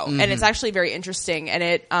thorough, and it's actually very interesting, and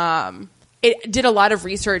it did a lot of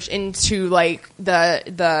research into, like,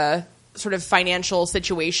 the sort of financial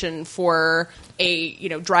situation for a, you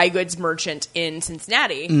know, dry goods merchant in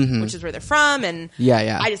Cincinnati, which is where they're from, and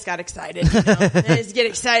I just got excited. You know? I just get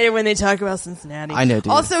excited when they talk about Cincinnati. I know,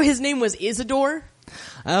 dude. Also, his name was Isidore.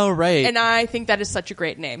 Oh, right. And I think that is such a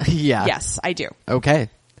great name. Yeah. Yes, I do. Okay.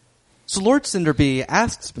 So Lord Cinderby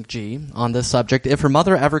asks McGee on this subject if her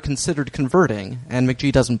mother ever considered converting, and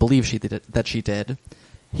McGee doesn't believe that she did.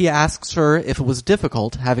 He asks her if it was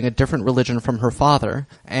difficult having a different religion from her father,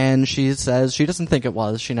 and she says she doesn't think it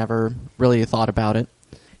was. She never really thought about it.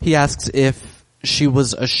 He asks if she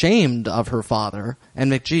was ashamed of her father,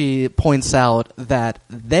 and McGee points out that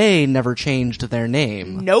they never changed their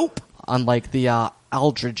name. Nope. Unlike the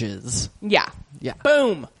Aldridges. Yeah.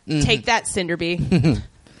 Boom. Take that, Cinderby.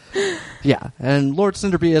 Yeah, and Lord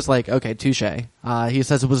Cinderby is like, okay, touche. He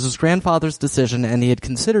says it was his grandfather's decision, and he had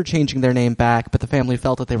considered changing their name back, but the family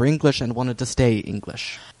felt that they were English and wanted to stay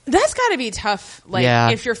English. That's gotta be tough. Like,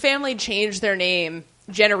 if your family changed their name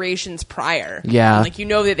generations prior. Yeah. Like, you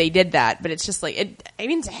know that they did that, but it's just like,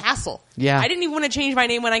 it's a hassle. Yeah. I didn't even want to change my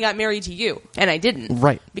name when I got married to you, and I didn't.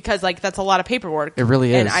 Right. Because, like, that's a lot of paperwork. It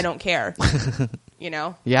really is. And I don't care. You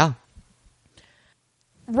know? Yeah.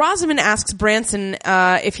 Rosamund asks Branson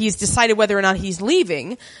if he's decided whether or not he's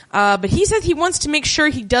leaving, but he says he wants to make sure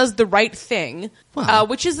he does the right thing,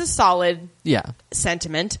 which is a solid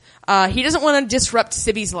sentiment. He doesn't want to disrupt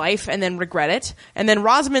Sibby's life and then regret it. And then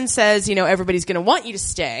Rosamund says, you know, everybody's going to want you to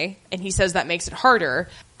stay, and he says that makes it harder.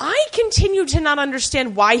 I continue to not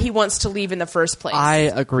understand why he wants to leave in the first place. I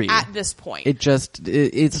agree. At this point.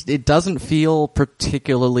 It doesn't feel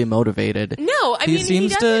particularly motivated. No, I mean, he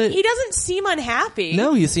doesn't seem unhappy.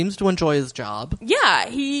 No, he seems to enjoy his job. Yeah,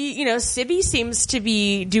 Sibby seems to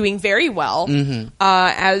be doing very well,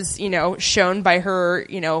 as, you know, shown by her,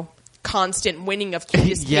 you know, constant winning of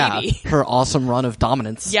cutest baby. Her awesome run of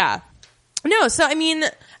dominance. Yeah. No, so, I mean,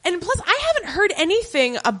 and plus, I haven't heard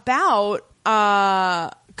anything about,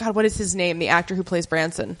 God, what is his name? The actor who plays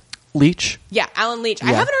Branson. Leach? Yeah, Alan Leach. Yeah.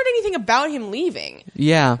 I haven't heard anything about him leaving.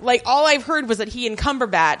 Yeah. Like, all I've heard was that he and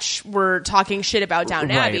Cumberbatch were talking shit about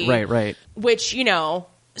Downton Abbey. Right. Which, you know,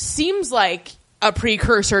 seems like a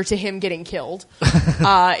precursor to him getting killed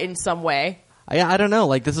in some way. I don't know.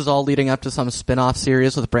 Like, this is all leading up to some spin-off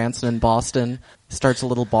series with Branson in Boston. Starts a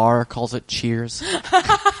little bar, calls it Cheers.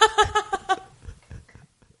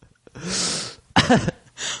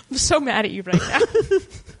 I'm so mad at you right now.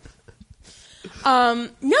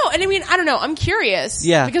 No, and I mean, I don't know. I'm curious.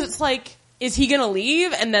 Yeah. Because it's like, is he going to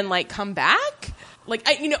leave and then, like, come back? Like,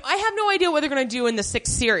 I have no idea what they're going to do in the 6th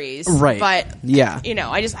series. Right. But, yeah. You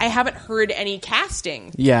know, I haven't heard any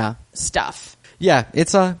casting stuff. Yeah,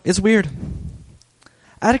 it's weird.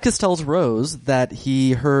 Atticus tells Rose that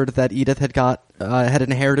he heard that Edith had got had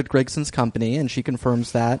inherited Gregson's company, and she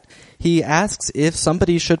confirms that. He asks if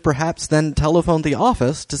somebody should perhaps then telephone the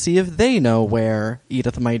office to see if they know where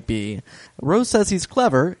Edith might be. Rose says he's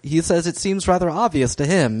clever. He says it seems rather obvious to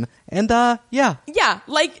him. And, yeah. Yeah,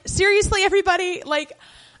 like, seriously, everybody, like,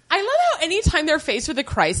 I love how anytime they're faced with a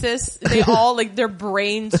crisis, they all, like, their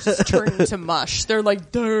brains just turn to mush. They're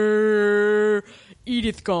like, durr,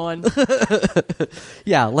 Edith gone.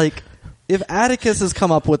 Yeah, like, if Atticus has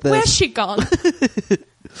come up with this... Where's she gone?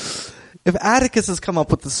 If Atticus has come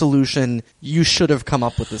up with the solution, you should have come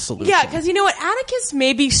up with the solution. Yeah, because you know what? Atticus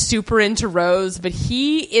may be super into Rose, but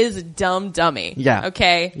he is a dumb dummy. Yeah.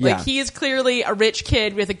 Okay? Yeah. Like, he is clearly a rich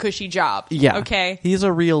kid with a cushy job. Yeah. Okay? He's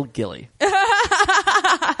a real Gilly.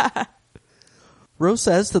 Rose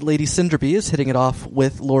says that Lady Cinderby is hitting it off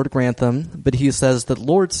with Lord Grantham, but he says that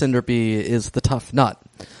Lord Cinderby is the tough nut.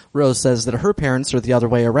 Rose says that her parents are the other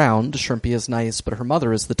way around. Shrimpy is nice, but her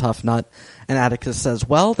mother is the tough nut. And Atticus says,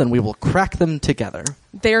 well, then we will crack them together.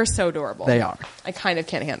 They are so adorable. They are. I kind of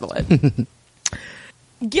can't handle it.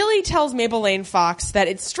 Gilly tells Mabel Lane Fox that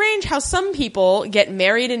it's strange how some people get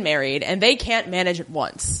married and they can't manage at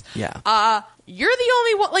once. Yeah. You're the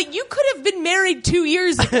only one. Like, you could have been married 2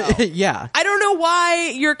 years ago. Yeah. I don't know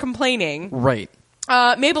why you're complaining. Right.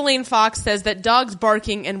 Mabel Lane Fox says that dogs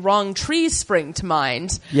barking and wrong trees spring to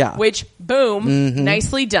mind. Yeah. Which, boom,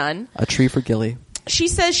 nicely done. A tree for Gilly. She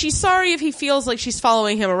says she's sorry if he feels like she's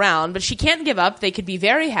following him around, but she can't give up. They could be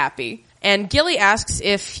very happy. And Gilly asks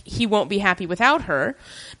if he won't be happy without her.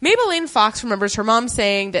 Mabel Lane Fox remembers her mom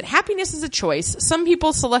saying that happiness is a choice. Some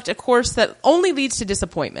people select a course that only leads to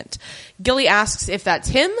disappointment. Gilly asks if that's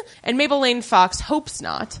him, and Mabel Lane Fox hopes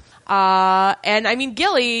not. And I mean,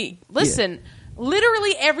 Gilly, listen... Yeah.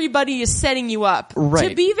 Literally everybody is setting you up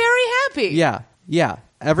to be very happy. Yeah, yeah.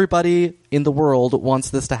 Everybody in the world wants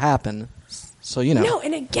this to happen. So, you know. No,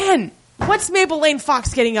 and again, what's Mabel Lane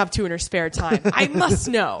Fox getting up to in her spare time? I must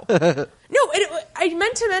know. I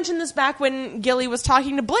meant to mention this back when Gilly was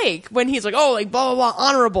talking to Blake, when he's like, oh, like, blah, blah, blah,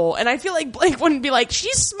 honorable. And I feel like Blake wouldn't be like,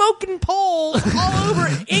 she's smoking poles all over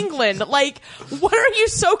England. Like, what are you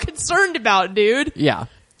so concerned about, dude? Yeah.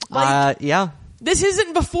 Like, yeah. This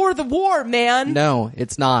isn't before the war, man. No,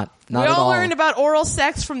 it's not. Not at all. We all learned about oral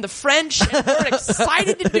sex from the French, and we're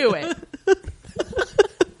excited to do it.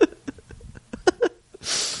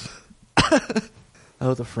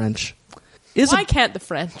 Oh, the French. Why can't the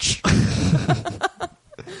French?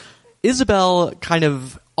 Isabel kind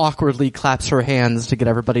of awkwardly claps her hands to get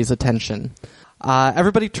everybody's attention.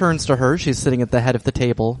 Everybody turns to her. She's sitting at the head of the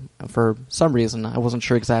table for some reason. I wasn't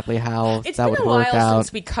sure exactly how that would work out. It's been a while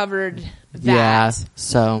since we covered that. Yeah,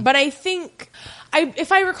 so. But I think,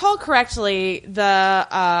 if I recall correctly,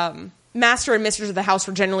 the master and mistress of the house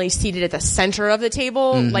were generally seated at the center of the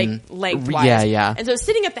table, like lengthwise. Yeah, yeah. And so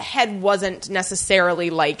sitting at the head wasn't necessarily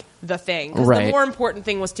like the thing. Because the more important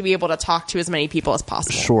thing was to be able to talk to as many people as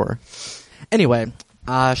possible. Sure. Anyway.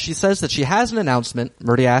 She says that she has an announcement.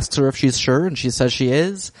 Murdy asks her if she's sure, and she says she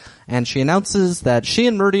is. And she announces that she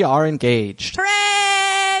and Murdy are engaged.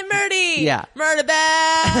 Hooray, Murdy! Yeah.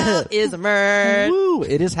 Murderbell is a murd. Woo!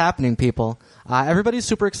 It is happening, people. Everybody's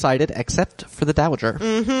super excited, except for the Dowager.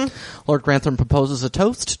 Lord Grantham proposes a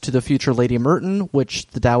toast to the future Lady Merton, which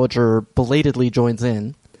the Dowager belatedly joins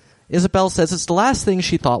in. Isabel says it's the last thing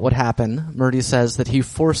she thought would happen. Murdy says that he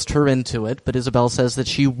forced her into it, but Isabel says that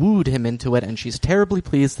she wooed him into it, and she's terribly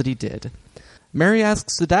pleased that he did. Mary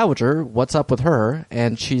asks the Dowager what's up with her,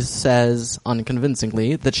 and she says,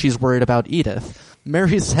 unconvincingly, that she's worried about Edith.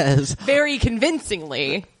 Mary says... Very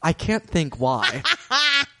convincingly. I can't think why.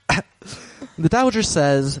 The Dowager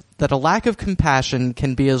says that a lack of compassion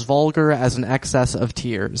can be as vulgar as an excess of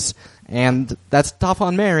tears. And that's tough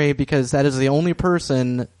on Mary, because that is the only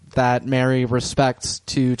person that Mary respects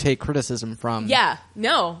to take criticism from. Yeah,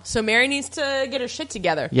 no. So Mary needs to get her shit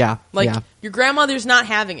together. Yeah. Like, your grandmother's not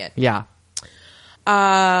having it. Yeah.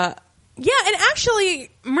 Yeah, and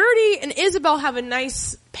actually, Murdy and Isabel have a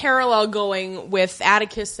nice parallel going with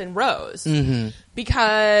Atticus and Rose.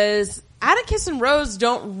 Because Atticus and Rose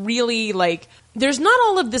don't really, like, there's not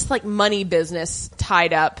all of this, like, money business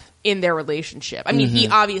tied up in their relationship. I mean, he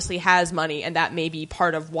obviously has money, and that may be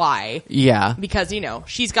part of why. Yeah. Because, you know,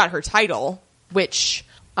 she's got her title, which,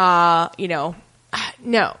 you know,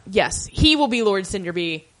 no, yes, he will be Lord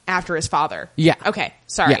Cinderby after his father. Yeah. Okay,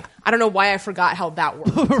 sorry. Yeah. I don't know why I forgot how that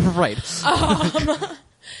worked. Right.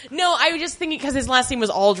 No, I was just thinking because his last name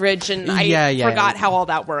was Aldridge, and I forgot how all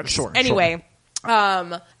that works. Sure. Anyway,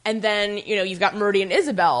 and then, you know, you've got Murdy and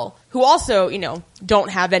Isabel, who also, you know,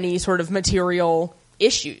 don't have any sort of material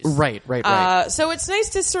issues. Right. So it's nice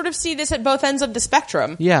to sort of see this at both ends of the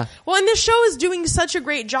spectrum. Yeah. Well, and this show is doing such a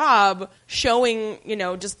great job showing,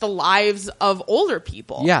 just the lives of older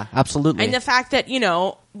people. Yeah, absolutely. And the fact that,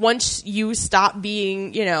 once you stop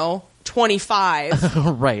being,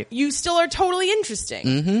 25, right. you still are totally interesting.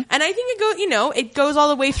 Mm-hmm. And I think it goes all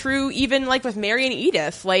the way through, even like with Mary and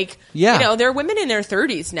Edith. Like, yeah. They're women in their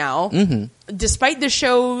 30s now. Mm-hmm. Despite the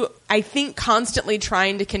show, I think, constantly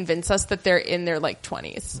trying to convince us that they're in their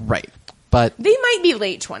 20s. Right. But they might be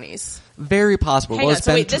late 20s. Very possible. Hang well,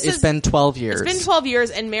 on, it's been 12 years. It's been 12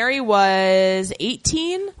 years, and Mary was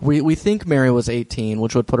 18? We think Mary was 18,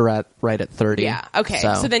 which would put her right at 30. Yeah, okay.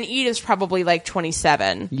 So then Edith's probably like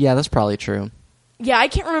 27. Yeah, that's probably true. Yeah, I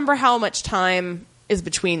can't remember how much time is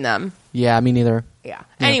between them. Yeah, me neither. Yeah.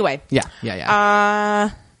 Anyway.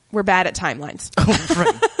 Yeah. We're bad at timelines.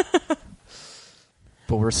 Right.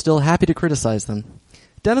 But we're still happy to criticize them.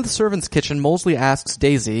 Down in the servants' kitchen, Molesley asks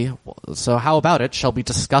Daisy, so how about it? Shall we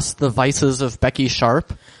discuss the vices of Becky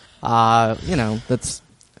Sharp? That's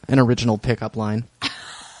an original pickup line.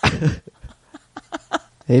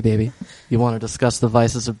 Hey, baby, you want to discuss the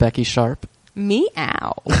vices of Becky Sharp?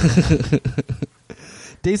 Meow.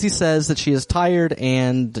 Daisy says that she is tired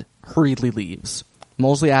and hurriedly leaves.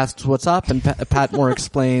 Molesley asks what's up, and Patmore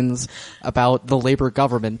explains about the Labour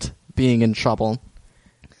government being in trouble.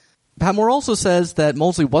 Patmore also says that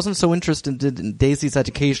Molesley wasn't so interested in Daisy's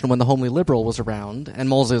education when the Homely Liberal was around, and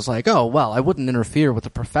Molesley's like, oh, well, I wouldn't interfere with a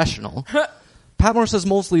professional. Patmore says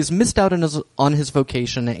Molesley's missed out on his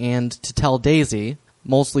vocation, and to tell Daisy,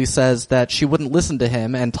 Molesley says that she wouldn't listen to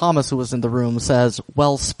him, and Thomas, who was in the room, says,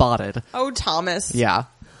 well spotted. Oh, Thomas. Yeah.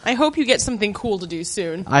 I hope you get something cool to do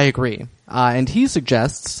soon. I agree. And he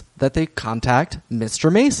suggests that they contact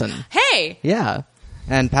Mr. Mason. Hey! Yeah.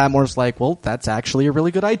 And Patmore's like, well, that's actually a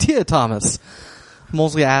really good idea, Thomas.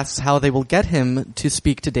 Molesley asks how they will get him to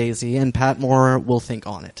speak to Daisy, and Patmore will think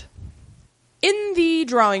on it. In the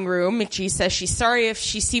drawing room, McGee says she's sorry if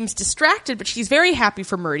she seems distracted, but she's very happy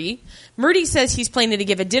for Murdy. Murdy says he's planning to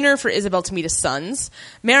give a dinner for Isabel to meet his sons.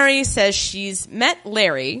 Mary says she's met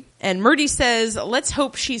Larry, and Murdy says, let's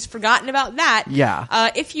hope she's forgotten about that. Yeah.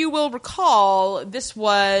 If you will recall, this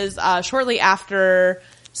was shortly after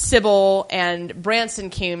Sybil and Branson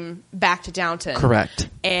came back to Downton. Correct.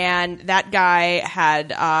 And that guy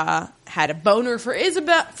had a boner for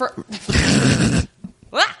Isabel.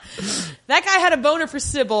 That guy had a boner for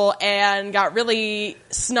Sybil and got really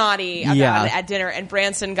snotty about it at dinner, and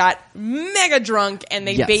Branson got mega drunk, and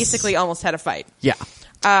they basically almost had a fight. Yeah.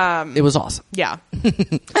 It was awesome. Yeah.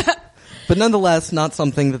 But nonetheless, not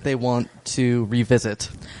something that they want to revisit.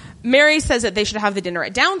 Mary says that they should have the dinner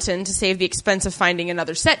at Downton to save the expense of finding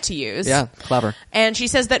another set to use. Yeah, clever. And she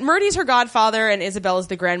says that Murdy's her godfather and Isabel is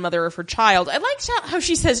the grandmother of her child. I like how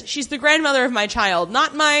she says she's the grandmother of my child,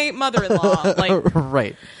 not my mother-in-law.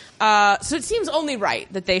 Right. So it seems only right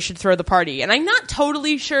that they should throw the party. And I'm not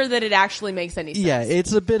totally sure that it actually makes any sense. Yeah,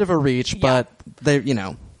 it's a bit of a reach, but they,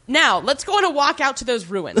 Now, let's go on a walk out to those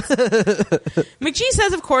ruins. McGee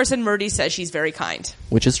says, of course, and Murdy says she's very kind.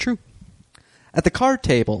 Which is true. At the card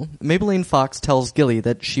table, Maybelline Fox tells Gilly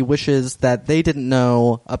that she wishes that they didn't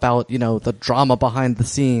know about, the drama behind the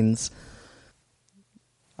scenes.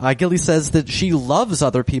 Gilly says that she loves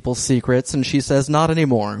other people's secrets, and she says not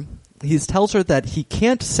anymore. He tells her that he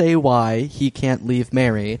can't say why he can't leave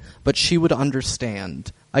Mary, but she would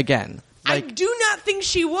understand. Again. I do not think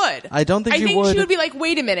she would. I don't think she would. I think she would be like,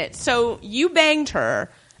 wait a minute, so you banged her,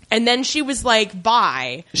 and then she was like,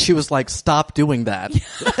 bye. She was like, stop doing that.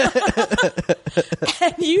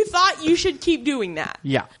 And you thought you should keep doing that.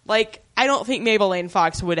 Yeah. I don't think Maybelline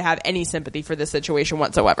Fox would have any sympathy for this situation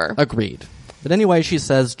whatsoever. Agreed. But anyway, she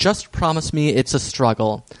says, just promise me it's a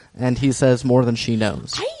struggle. And he says more than she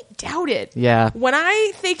knows. I doubt it. Yeah. When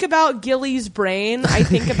I think about Gilly's brain, I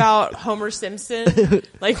think about Homer Simpson.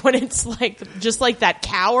 When it's just that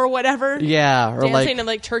cow or whatever. Yeah. Or dancing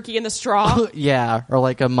to turkey in the straw. Yeah. Or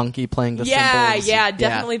a monkey playing the cymbals. Yeah,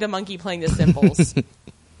 definitely the monkey playing the cymbals.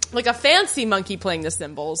 A fancy monkey playing the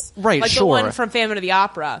cymbals. Right, the one from Phantom of the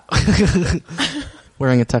Opera.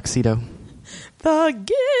 Wearing a tuxedo. The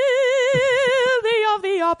Gilly of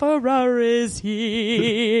the Opera is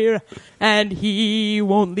here, and he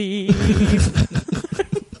won't leave.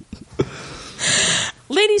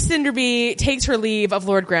 Lady Cinderby takes her leave of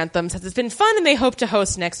Lord Grantham, says it's been fun and they hope to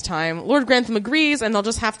host next time. Lord Grantham agrees, and they'll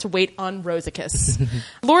just have to wait on Rosicus.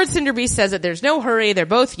 Lord Cinderby says that there's no hurry, they're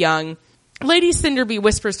both young. Lady Cinderby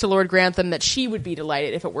whispers to Lord Grantham that she would be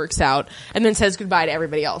delighted if it works out, and then says goodbye to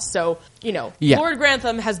everybody else. So, Lord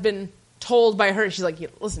Grantham has been told by her, she's like,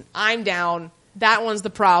 listen, I'm down. That one's the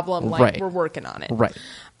problem. Right. We're working on it. Right.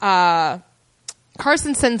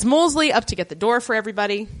 Carson sends Molesley up to get the door for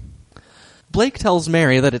everybody. Blake tells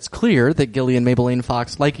Mary that it's clear that Gilly and Maybelline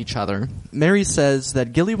Fox like each other. Mary says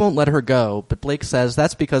that Gilly won't let her go, but Blake says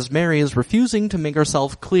that's because Mary is refusing to make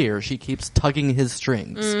herself clear. She keeps tugging his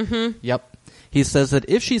strings. Mm-hmm. Yep. He says that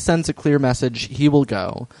if she sends a clear message, he will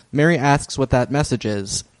go. Mary asks what that message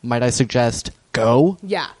is. Might I suggest, go?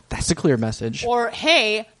 Yeah. That's a clear message. Or,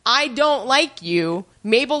 hey, I don't like you.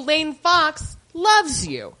 Maybelline Fox loves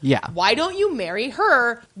you. Yeah. Why don't you marry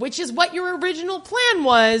her, which is what your original plan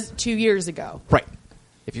was 2 years ago. Right.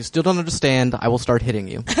 If you still don't understand, I will start hitting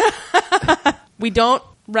you. We don't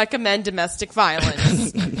recommend domestic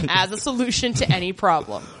violence as a solution to any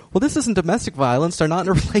problem. Well, this isn't domestic violence. They're not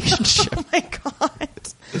in a relationship. Oh my God.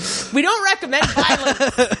 We don't recommend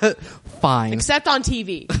violence. Fine. Except on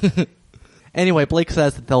TV. Anyway, Blake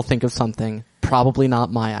says that they'll think of something. Probably not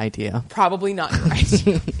my idea. Probably not your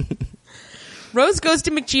idea. Rose goes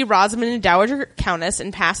to McGee, Rosamond, and Dowager Countess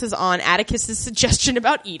and passes on Atticus's suggestion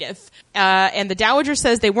about Edith. And the Dowager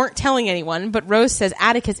says they weren't telling anyone, but Rose says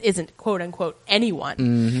Atticus isn't, quote-unquote, anyone.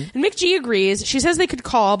 Mm-hmm. And McGee agrees. She says they could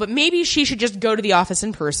call, but maybe she should just go to the office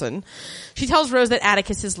in person. She tells Rose that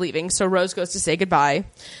Atticus is leaving, so Rose goes to say goodbye.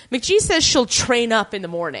 McGee says she'll train up in the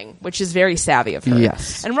morning, which is very savvy of her.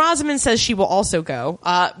 Yes. And Rosamond says she will also go,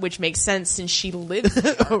 which makes sense since she lives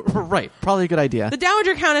there. Right. Probably a good idea. The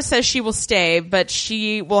Dowager Countess says she will stay, but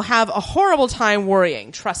she will have a horrible time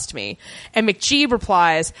worrying, trust me. And McGee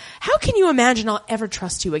replies, how can you imagine I'll ever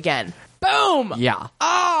trust you again? Boom! Yeah.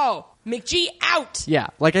 Oh! McGee out! Yeah.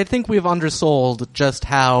 Like, I think we've undersold just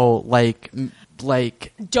how, like...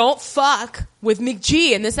 Don't fuck with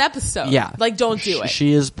McGee in this episode. Yeah. Like, don't do it.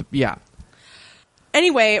 She is... Yeah.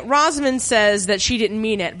 Anyway, Rosamond says that she didn't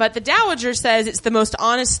mean it, but the Dowager says it's the most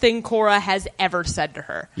honest thing Cora has ever said to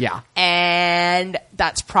her. Yeah. And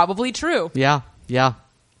that's probably true. Yeah. Yeah.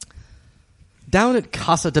 Down at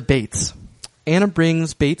Casa de Bates, Anna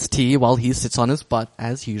brings Bates tea while he sits on his butt,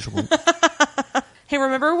 as usual. Hey,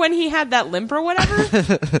 remember when he had that limp or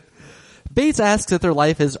whatever? Bates asks if their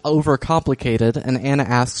life is overcomplicated, and Anna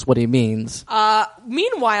asks what he means.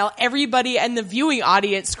 Meanwhile, everybody in the viewing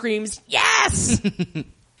audience screams, yes!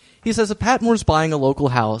 He says that Patmore's buying a local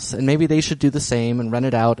house, and maybe they should do the same and rent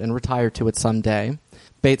it out and retire to it someday.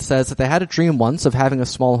 Bates says that they had a dream once of having a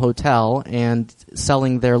small hotel, and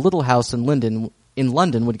selling their little house in London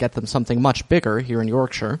would get them something much bigger here in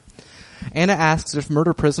Yorkshire. Anna asks if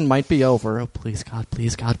murder prison might be over. Oh, please God,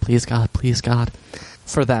 please God, please God, please God.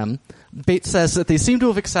 For them. Bates says that they seem to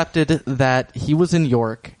have accepted that he was in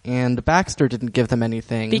York, and Baxter didn't give them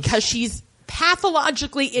anything. Because she's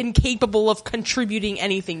pathologically incapable of contributing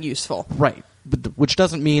anything useful. Right. Which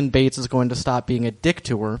doesn't mean Bates is going to stop being a dick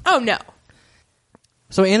to her. Oh, no.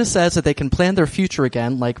 So Anna says that they can plan their future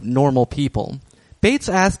again like normal people. Bates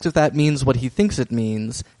asks if that means what he thinks it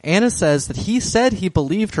means. Anna says that he said he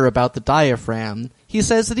believed her about the diaphragm. He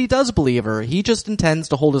says that he does believe her. He just intends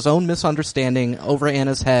to hold his own misunderstanding over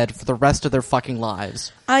Anna's head for the rest of their fucking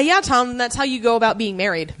lives. Yeah, Tom, that's how you go about being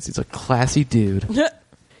married. He's a classy dude.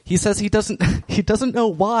 He says he doesn't know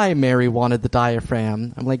why Mary wanted the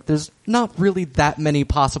diaphragm. I'm like, there's not really that many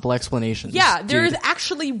possible explanations. Yeah, there dude. is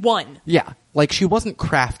actually one. Yeah, like she wasn't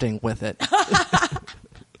crafting with it.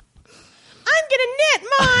 I'm gonna knit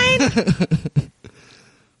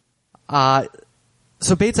mine!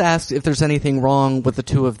 So Bates asks if there's anything wrong with the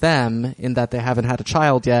two of them in that they haven't had a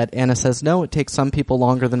child yet. Anna says no, it takes some people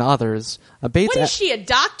longer than others. Bates what is she, a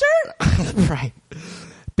doctor? Right.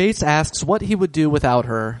 Bates asks what he would do without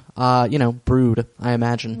her. Brood, I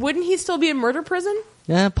imagine. Wouldn't he still be in murder prison?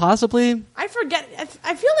 Yeah, possibly. I forget.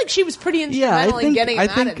 I feel like she was pretty instrumental in getting him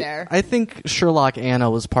out of there. I think Sherlock Anna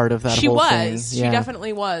was part of that whole thing. She Yeah.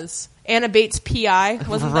 definitely was. Anna Bates PI,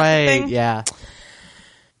 wasn't right, that the thing? Yeah.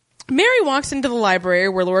 Mary walks into the library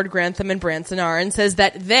where Lord Grantham and Branson are and says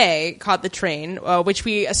that they caught the train, which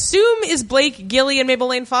we assume is Blake, Gilly, and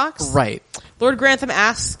Maybelline Fox. Right. Lord Grantham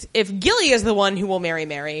asks if Gilly is the one who will marry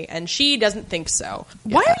Mary, and she doesn't think so.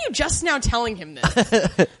 Yeah. Why are you just now telling him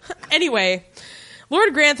this? Anyway,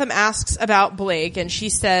 Lord Grantham asks about Blake, and she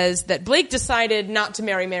says that Blake decided not to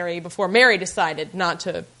marry Mary before Mary decided not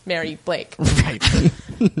to marry Blake. Right.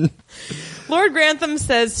 Lord Grantham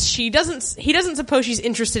says he doesn't suppose she's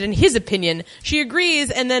interested in his opinion. She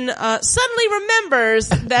agrees and then suddenly remembers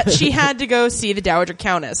that she had to go see the Dowager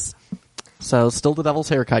Countess. So still the devil's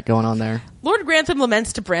haircut going on there. Lord Grantham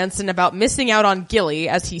laments to Branson about missing out on Gilly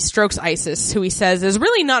as he strokes Isis, who he says is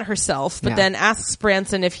really not herself, but then asks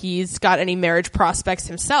Branson if he's got any marriage prospects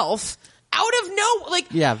himself. Out of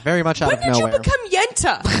yeah, very much out of nowhere. When did you become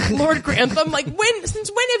Yenta, Lord Grantham? Since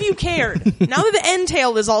when have you cared? Now that the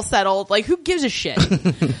entail is all settled, who gives a shit?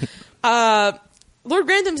 Lord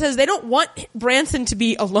Grantham says they don't want Branson to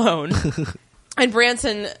be alone. And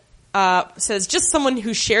Branson says just someone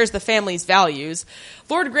who shares the family's values.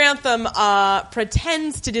 Lord Grantham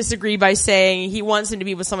pretends to disagree by saying he wants him to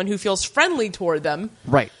be with someone who feels friendly toward them.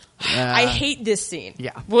 Right. I hate this scene.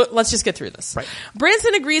 Yeah. Well, let's just get through this. Right.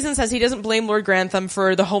 Branson agrees and says he doesn't blame Lord Grantham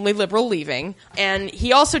for the homely liberal leaving. And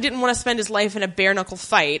he also didn't want to spend his life in a bare-knuckle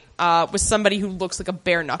fight with somebody who looks like a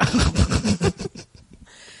bare-knuckle.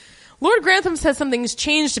 Lord Grantham says something's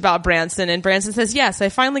changed about Branson, and Branson says, yes, I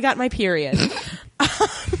finally got my period.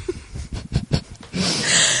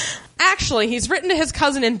 Actually, he's written to his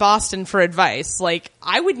cousin in Boston for advice. Like,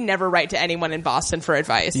 I would never write to anyone in Boston for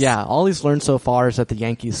advice. Yeah, all he's learned so far is that the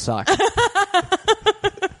Yankees suck.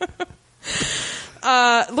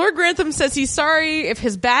 Lord Grantham says he's sorry if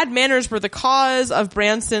his bad manners were the cause of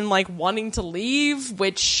Branson, like, wanting to leave,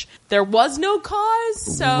 which there was no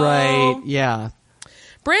cause, so... Right, yeah.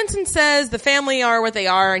 Branson says the family are what they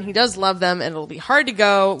are, and he does love them, and it'll be hard to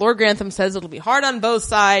go. Lord Grantham says it'll be hard on both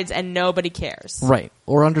sides, and nobody cares. Right.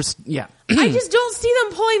 Or yeah. I just don't see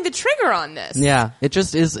them pulling the trigger on this. Yeah. It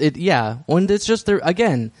just is, yeah. And it's just,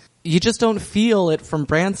 again, you just don't feel it from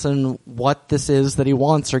Branson what this is that he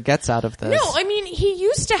wants or gets out of this. No, I mean, he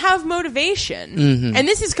used to have motivation, and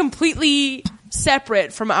this is completely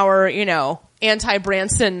separate from our,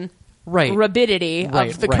 anti-Branson rabidity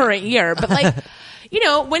of the current year. But, like...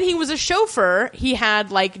 when he was a chauffeur, he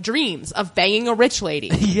had, like, dreams of banging a rich lady.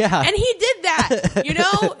 Yeah. And he did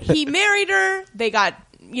that, He married her. They got,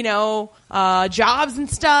 jobs and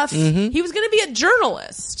stuff. Mm-hmm. He was going to be a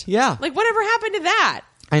journalist. Yeah. Like, whatever happened to that?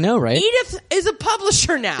 I know, right? Edith is a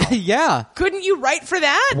publisher now. Yeah. Couldn't you write for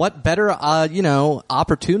that? What better,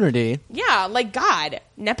 opportunity? Yeah, like, God,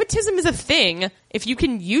 nepotism is a thing. If you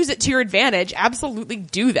can use it to your advantage, absolutely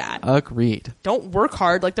do that. Agreed. Don't work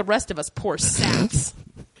hard like the rest of us poor saps.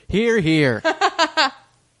 Hear, hear.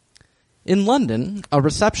 In London, a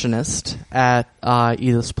receptionist at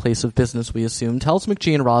Edith's place of business, we assume, tells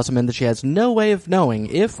McGee and Rosamond that she has no way of knowing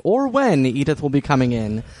if or when Edith will be coming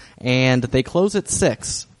in, and they close at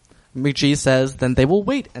 6. McGee says then they will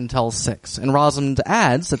wait until 6, and Rosamond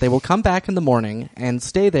adds that they will come back in the morning and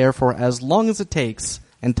stay there for as long as it takes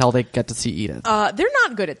until they get to see Edith. They're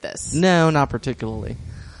not good at this. No, not particularly.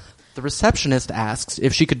 The receptionist asks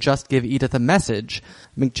if she could just give Edith a message.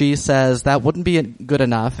 McGee says that wouldn't be good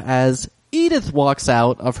enough, as Edith walks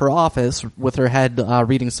out of her office with her head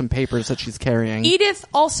reading some papers that she's carrying. Edith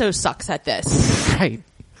also sucks at this. Right.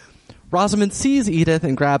 Rosamond sees Edith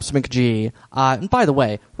and grabs McGee. And by the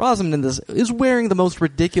way, Rosamond in this is wearing the most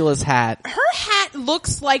ridiculous hat. Her hat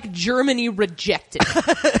looks like Germany rejected.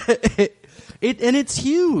 And it's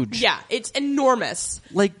huge. Yeah, it's enormous.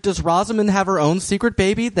 Like, does Rosamond have her own secret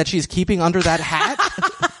baby that she's keeping under that hat?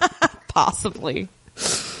 Possibly.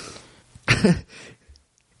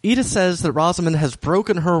 Edith says that Rosamond has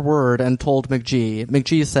broken her word and told McGee.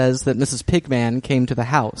 McGee says that Mrs. Pigman came to the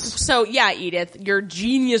house. So, yeah, Edith, your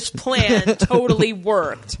genius plan totally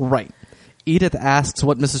worked. Right. Edith asks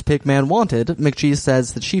what Mrs. Pigman wanted. McGee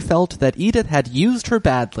says that she felt that Edith had used her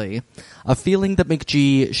badly, a feeling that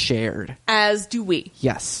McGee shared. As do we.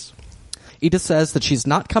 Yes. Edith says that she's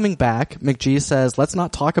not coming back. McGee says, let's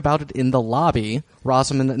not talk about it in the lobby.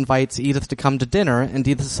 Rosamond invites Edith to come to dinner, and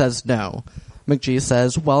Edith says no. McGee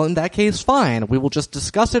says, well, in that case, fine. We will just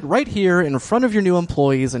discuss it right here in front of your new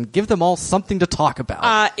employees and give them all something to talk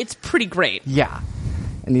about. It's pretty great. Yeah.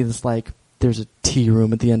 And Edith's like, there's a tea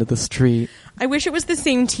room at the end of the street. I wish it was the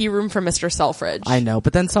same tea room for Mr. Selfridge. I know,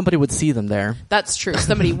 but then somebody would see them there. That's true.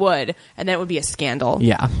 Somebody would, and that would be a scandal.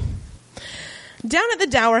 Yeah. Down at the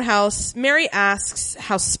Dower House, Mary asks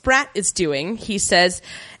how Spratt is doing. He says,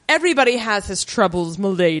 everybody has his troubles,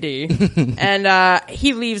 m'lady. And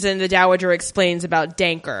he leaves and the Dowager explains about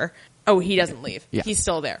Danker. Oh, he doesn't leave. Yeah. He's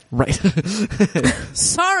still there. Right.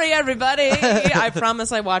 Sorry, everybody. I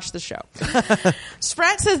promise I watched the show.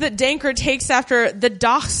 Spratt says that Danker takes after the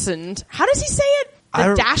Dachshund. How does he say it?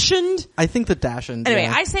 The Dachshund? I think the Dachshund. Anyway,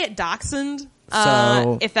 yeah. I say it Dachshund.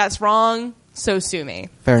 So if that's wrong, so sue me.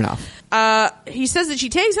 Fair enough. He says that she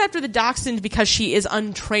takes after the Dachshund because she is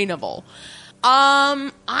untrainable.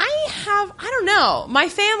 I don't know. My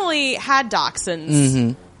family had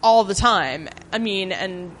Dachshunds all the time. I mean,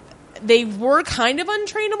 and they were kind of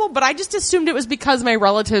untrainable, but I just assumed it was because my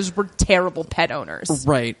relatives were terrible pet owners.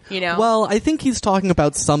 Right. You know? Well, I think he's talking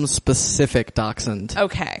about some specific Dachshund.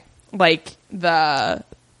 Okay. Like the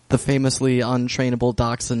famously untrainable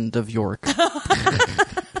Dachshund of York.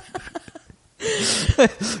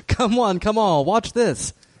 Come on, watch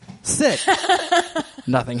this. Sit.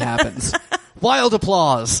 Nothing happens. Wild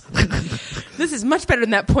applause. This is much better than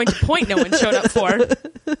that point-to-point no one showed up for.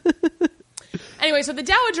 Anyway, so the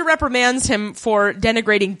Dowager reprimands him for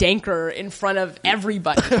denigrating Danker in front of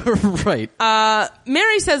everybody. Right.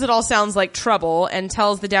 Mary says it all sounds like trouble and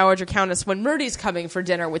tells the Dowager Countess when Murdy's coming for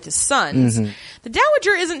dinner with his sons. The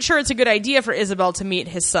Dowager isn't sure it's a good idea for Isabel to meet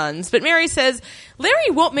his sons, but Mary says, Larry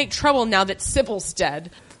won't make trouble now that Sybil's dead.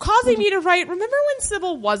 Causing me to write, remember when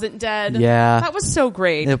Sybil wasn't dead? Yeah. That was so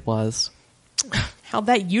great. It was. How'd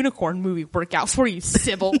that unicorn movie work out for you,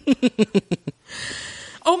 Sybil?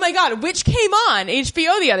 Oh my god, which came on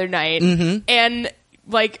HBO the other night, and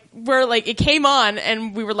it came on,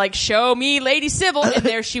 and we were like, show me Lady Sybil, and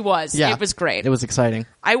there she was. Yeah. It was great. It was exciting.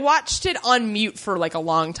 I watched it on mute for like a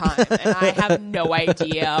long time, and I have no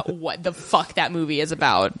idea what the fuck that movie is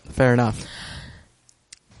about. Fair enough.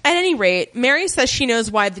 At any rate, Mary says she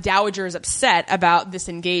knows why the Dowager is upset about this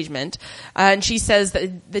engagement. And she says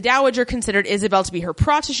that the Dowager considered Isabel to be her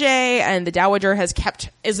protege, and the Dowager has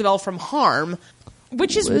kept Isabel from harm.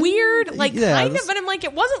 Which is weird, kind of, but I'm like,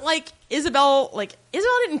 it wasn't like Isabel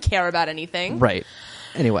didn't care about anything. Right.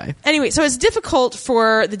 Anyway, so it's difficult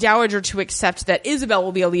for the Dowager to accept that Isabel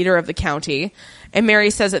will be a leader of the county, and Mary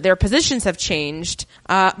says that their positions have changed,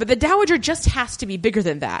 but the Dowager just has to be bigger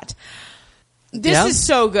than that. This is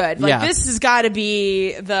so good. This has got to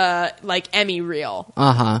be the, Emmy reel.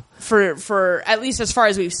 For at least as far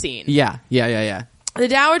as we've seen. Yeah. The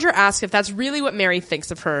Dowager asks if that's really what Mary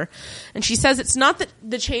thinks of her, and she says it's not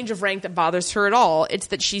the change of rank that bothers her at all, it's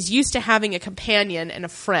that she's used to having a companion and a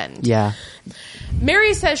friend. Yeah.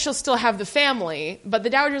 Mary says she'll still have the family, but the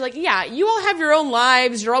Dowager's like, yeah, you all have your own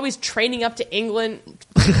lives, you're always training up to England,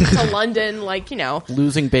 to London,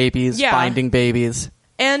 Losing babies, finding babies.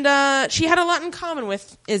 And she had a lot in common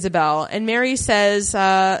with Isabel. And Mary says,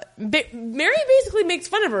 Mary basically makes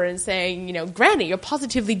fun of her and saying, Granny, you're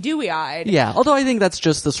positively dewy-eyed. Yeah, although I think that's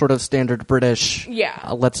just the sort of standard British,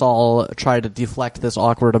 let's all try to deflect this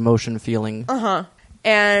awkward emotion feeling.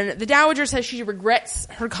 And the Dowager says she regrets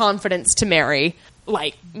her confidence to Mary.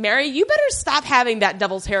 Mary, you better stop having that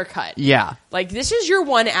devil's haircut. Yeah. This is your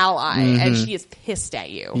one ally, and she is pissed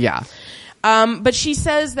at you. Yeah. But she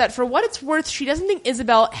says that for what it's worth, she doesn't think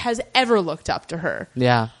Isabel has ever looked up to her.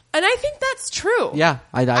 Yeah. And I think that's true. Yeah,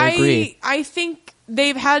 I agree. I think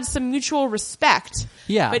they've had some mutual respect.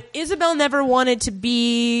 Yeah. But Isabel never wanted to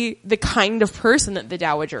be the kind of person that the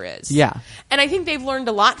Dowager is. Yeah. And I think they've learned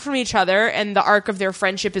a lot from each other, and the arc of their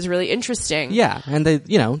friendship is really interesting. Yeah, and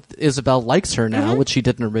Isabel likes her now, which she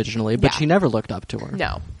didn't originally, but she never looked up to her.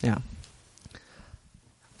 No. Yeah.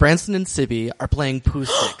 Branson and Sibby are playing Pooh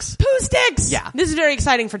Sticks. Pooh Sticks! Yeah. This is very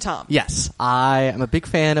exciting for Tom. Yes, I am a big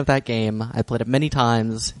fan of that game. I played it many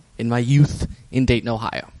times in my youth in Dayton,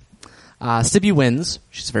 Ohio. Sibby wins.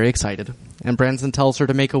 She's very excited. And Branson tells her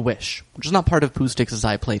to make a wish, which is not part of Pooh Sticks as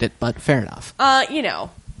I played it, but fair enough.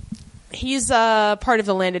 He's part of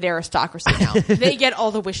the landed aristocracy now. They get all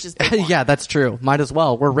the wishes they want. Yeah, that's true. Might as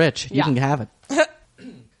well. We're rich. You can have it.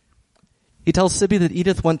 He tells Sibby that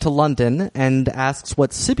Edith went to London and asks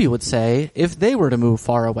what Sibby would say if they were to move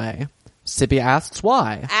far away. Sibby asks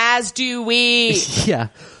why. As do we. Yeah.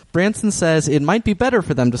 Branson says it might be better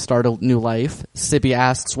for them to start a new life. Sibby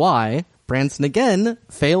asks why. Branson again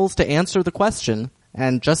fails to answer the question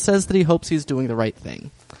and just says that he hopes he's doing the right thing.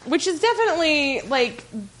 Which is definitely,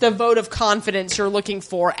 the vote of confidence you're looking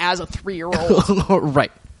for as a 3-year-old.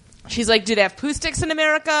 Right. She's like, do they have Pooh Sticks in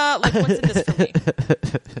America? What's in this for me?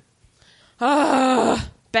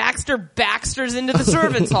 Baxter's into the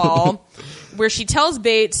servants' hall, where she tells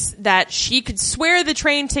Bates that she could swear the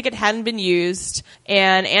train ticket hadn't been used,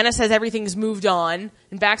 and Anna says everything's moved on,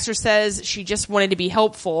 and Baxter says she just wanted to be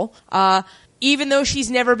helpful, even though she's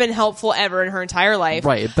never been helpful ever in her entire life.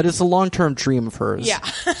 Right, but it's a long-term dream of hers. Yeah.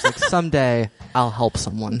 It's someday I'll help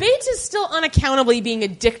someone. Bates is still unaccountably being a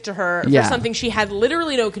dick to her for something she had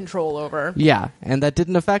literally no control over. Yeah, and that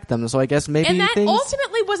didn't affect them, so I guess maybe And that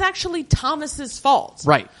ultimately was actually Thomas's fault.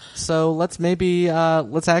 Right. So let's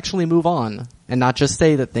actually move on and not just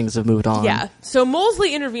say that things have moved on. Yeah. So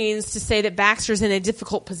Molesley intervenes to say that Baxter's in a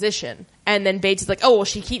difficult position. And then Bates is like, oh, well,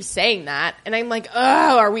 she keeps saying that. And I'm like,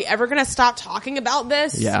 oh, are we ever going to stop talking about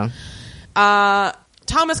this? Yeah.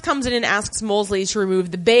 Thomas comes in and asks Molesley to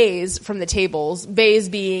remove the bays from the tables. Bays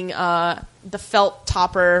being the felt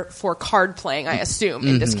topper for card playing, I assume,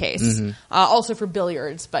 in this case. Also for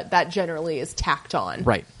billiards, but that generally is tacked on.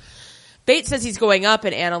 Right. Bates says he's going up,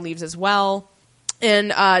 and Anna leaves as well.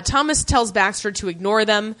 And Thomas tells Baxter to ignore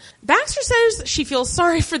them. Baxter says she feels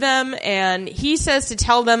sorry for them, and he says to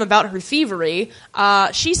tell them about her thievery.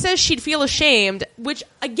 She says she'd feel ashamed, which,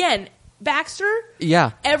 again, Baxter.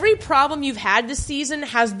 Yeah. Every problem you've had this season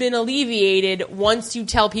has been alleviated once you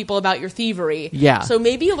tell people about your thievery. Yeah. So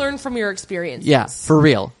maybe learn from your experiences. Yeah, for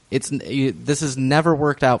real. This has never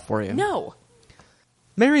worked out for you. No.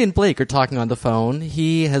 Mary and Blake are talking on the phone.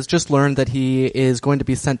 He has just learned that he is going to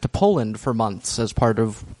be sent to Poland for months as part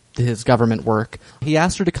of his government work. He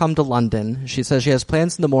asked her to come to London. She says she has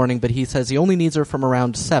plans in the morning, but he says he only needs her from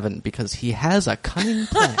around 7 because he has a cunning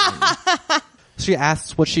plan. She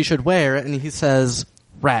asks what she should wear, and he says,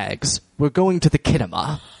 rags. We're going to the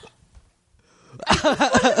kinema.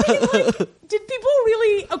 Did people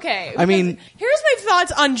really... Okay. I mean... Here's my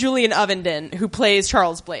thoughts on Julian Ovenden, who plays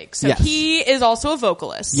Charles Blake. So yes. he is also a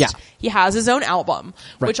vocalist. Yeah. He has his own album,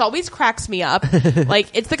 right. which always cracks me up. Like,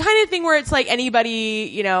 it's the kind of thing where it's like anybody,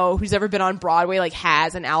 you know, who's ever been on Broadway, like,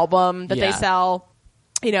 has an album that they sell,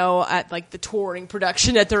 you know, at, like, the touring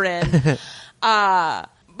production that they're in.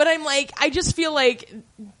 But I'm like, I just feel like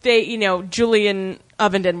they, you know, Julian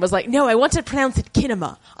Ovenden was like, no, I want to pronounce it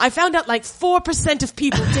kinema. I found out like 4% of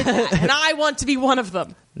people did that, and I want to be one of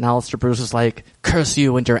them. And Alistair Bruce is like, curse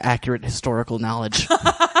you and your accurate historical knowledge.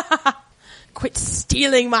 Quit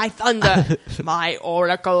stealing my thunder, my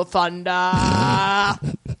oracle thunder.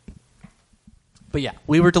 But yeah,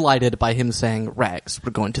 we were delighted by him saying, rags,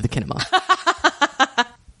 we're going to the kinema.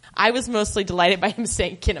 I was mostly delighted by him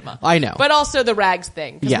saying kinema. I know. But also the rags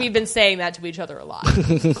thing, because Yeah. we've been saying that to each other a lot.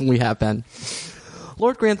 We have been.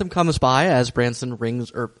 Lord Grantham comes by as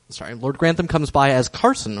Lord Grantham comes by as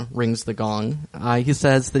Carson rings the gong. He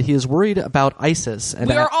says that he is worried about ISIS. And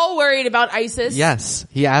We are all worried about ISIS. Yes.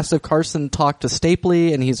 He asks if Carson talked to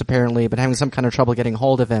Stapley, and he's apparently been having some kind of trouble getting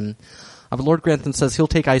hold of him. But Lord Grantham says he'll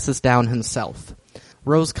take ISIS down himself.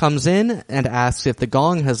 Rose comes in and asks if the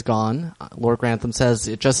gong has gone. Lord Grantham says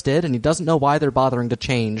it just did, and he doesn't know why they're bothering to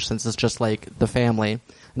change, since it's just like the family.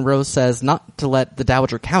 And Rose says not to let the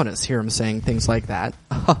Dowager Countess hear him saying things like that.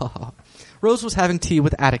 Rose was having tea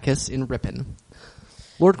with Atticus in Ripon.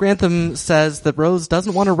 Lord Grantham says that Rose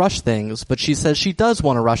doesn't want to rush things, but she says she does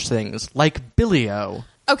want to rush things, like Billy-O.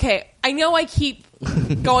 Okay, I know I keep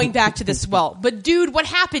going back to this but dude, what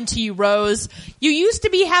happened to you, Rose? You used to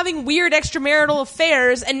be having weird extramarital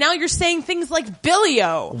affairs, and now you're saying things like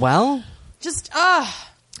Billy-O. Well, Just,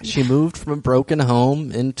 she moved from a broken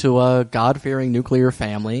home into a God-fearing nuclear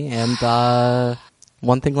family, and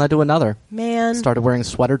one thing led to another. Man. Started wearing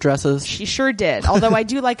sweater dresses. She sure did, although I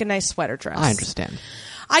do like a nice sweater dress. I understand.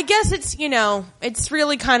 I guess it's, you know, it's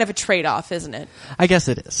really kind of a trade-off, isn't it? I guess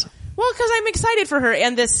it is. Well, because I'm excited for her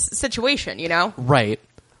and this situation, you know? Right.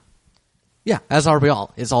 Yeah, as are we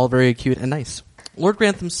all. It's all very cute and nice. Lord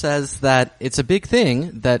Grantham says that it's a big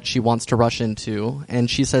thing that she wants to rush into, and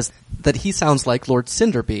she says that he sounds like Lord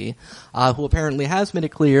Cinderby, who apparently has made it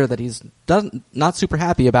clear that he's not super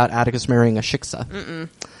happy about Atticus marrying a Shiksa.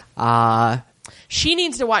 She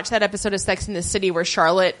needs to watch that episode of Sex and the City where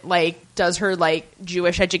Charlotte, like, does her, like,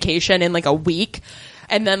 Jewish education in, like, a week,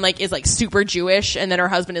 and then, like, is, like, super Jewish, and then her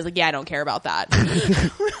husband is like, yeah, I don't care about that.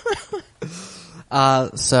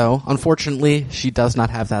 So, unfortunately, she does not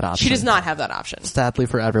have that option. She does not have that option. Sadly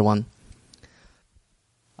for everyone.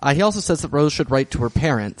 He also says that Rose should write to her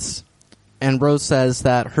parents. And Rose says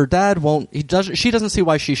that her dad won't... She doesn't see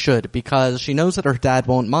why she should, because she knows that her dad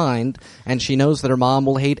won't mind, and she knows that her mom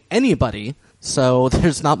will hate anybody. So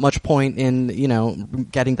there's not much point in, you know,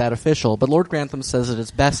 getting that official. But Lord Grantham says it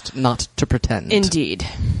is best not to pretend. Indeed.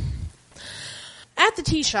 At the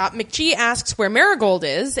tea shop, McGee asks where Marigold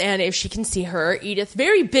is and if she can see her. Edith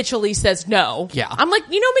very bitchily says no. Yeah. I'm like,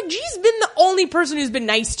 you know, McGee's been the only person who's been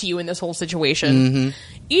nice to you in this whole situation. Mm-hmm.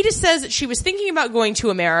 Edith says that she was thinking about going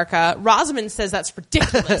to America. Rosamund says that's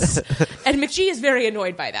ridiculous. And McGee is very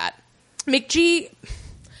annoyed by that.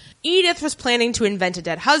 Edith was planning to invent a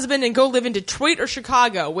dead husband and go live in Detroit or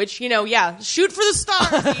Chicago, which, you know, yeah, shoot for the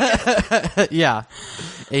stars, Edith. Yeah.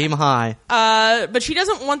 Aim high. But she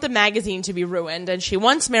doesn't want the magazine to be ruined, and she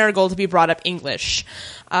wants Marigold to be brought up English.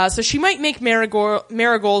 So she might make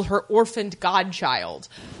Marigold her orphaned godchild.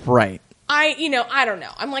 Right. I don't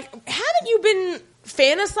know. I'm like, haven't you been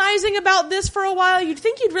fantasizing about this for a while? You'd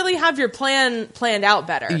think you'd really have your plan planned out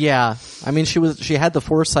better. Yeah. I mean, she had the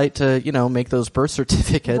foresight to, you know, make those birth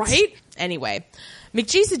certificates. Right? Anyway,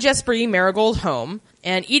 McGee suggests bringing Marigold home,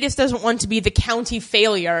 and Edith doesn't want to be the county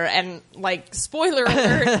failure, and, like, spoiler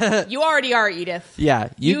alert, you already are, Edith. Yeah.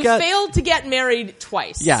 You failed to get married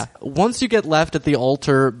twice. Yeah. Once you get left at the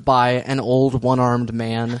altar by an old one-armed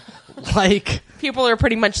man, like... People are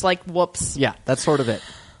pretty much like, whoops. Yeah, that's sort of it.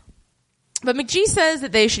 But McGee says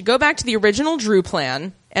that they should go back to the original Drew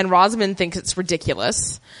plan, and Rosamund thinks it's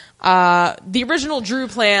ridiculous. The original Drew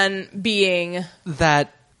plan being...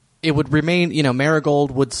 That it would remain,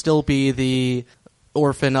 Marigold would still be the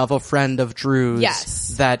orphan of a friend of Drew's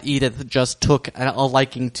Yes. that Edith just took a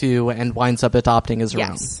liking to and winds up adopting as her own.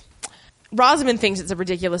 Yes. Rosamond thinks it's a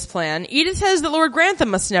ridiculous plan. Edith says that Lord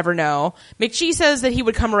Grantham must never know. McGee says that he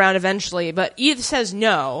would come around eventually, but Edith says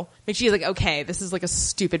no. McGee's like, okay, this is like a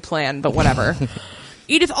stupid plan, but whatever.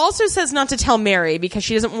 Edith also says not to tell Mary because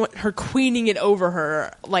she doesn't want her queening it over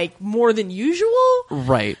her, like, more than usual.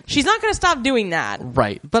 Right. She's not going to stop doing that.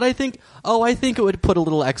 Right. But I think it would put a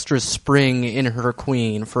little extra spring in her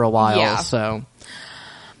queen for a while, Yeah. so.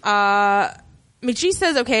 McGee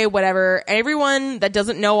says, okay, whatever. Everyone that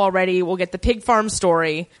doesn't know already will get the pig farm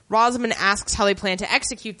story. Rosamond asks how they plan to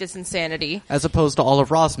execute this insanity. As opposed to all of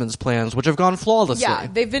Rosamond's plans, which have gone flawlessly. Yeah,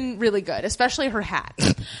 they've been really good, especially her hat.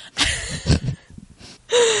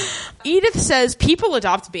 Edith says people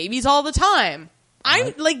adopt babies all the time.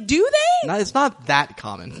 I'm like, do they? No, it's not that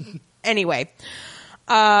common. Anyway,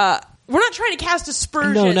 we're not trying to cast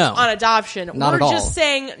aspersions No. on adoption. Not we're at all. just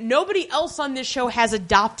saying nobody else on this show has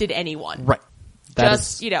adopted anyone. Right.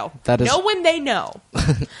 Just, that is know when they know.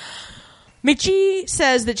 McGee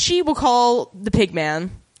says that she will call the Pigman,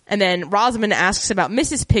 and then Rosamond asks about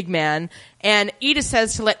Mrs. Pigman, and Edith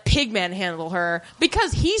says to let Pigman handle her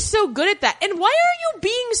because he's so good at that. And why are you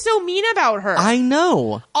being so mean about her? I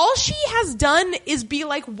know. All she has done is be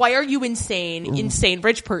like, why are you insane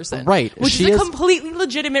rich person? Right. Which She is a is- completely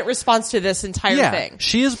legitimate response to this entire thing.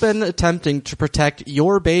 She has been attempting to protect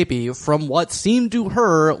your baby from what seemed to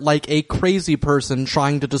her like a crazy person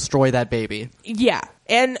trying to destroy that baby. Yeah.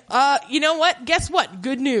 And, you know what? Guess what?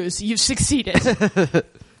 Good news. You've succeeded.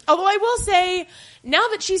 Although I will say, now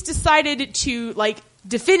that she's decided to, like,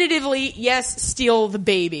 definitively, yes, steal the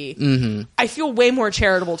baby, I feel way more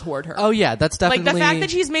charitable toward her. Oh yeah, that's definitely Like, the fact that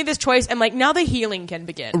she's made this choice, and, like, now the healing can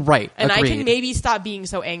begin. Right, And I agreed. can maybe stop being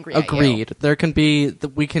so angry at you. agreed. There can be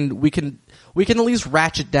we can at least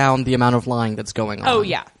ratchet down the amount of lying that's going on. Oh,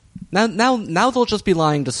 yeah. Now they'll just be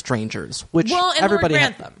lying to strangers, which Well, and everybody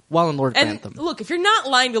Lord Grantham. and Lord And Grantham. look, if you're not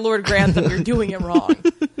lying to Lord Grantham, you're doing it wrong.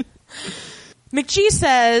 McGee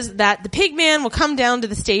says that the pigman will come down to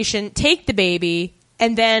the station, take the baby,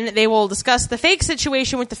 and then they will discuss the fake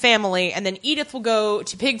situation with the family, and then Edith will go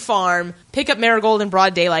to Pig Farm, pick up Marigold in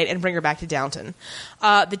broad daylight, and bring her back to Downton.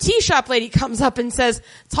 The tea shop lady comes up and says,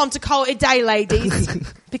 time to call it day, ladies,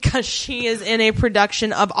 because she is in a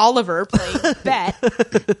production of Oliver playing Bet.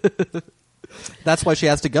 That's why she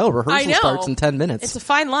has to go. I Rehearsal know. starts in 10 minutes. It's a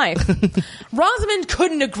fine life. Rosamond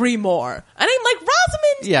couldn't agree more. And I'm like,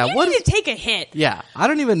 Rosamond, Yeah, you what need is- to take a hit. Yeah, I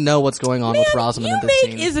don't even know what's going on Man, with Rosamund you in this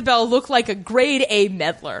make scene. Isabel look like a grade A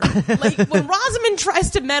meddler. Like, when Rosamond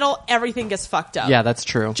tries to meddle, everything gets fucked up. Yeah, that's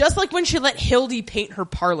true. Just like when she let Hildy paint her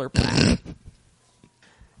parlor black.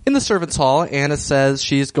 In the servants' hall, Anna says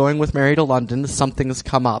she's going with Mary to London. Something's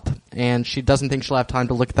come up, and she doesn't think she'll have time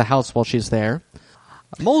to look at the house while she's there.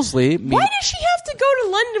 Molesley, Why does she have to go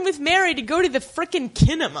to London with Mary to go to the frickin'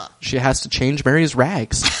 kinema? she has to change Mary's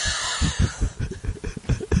rags.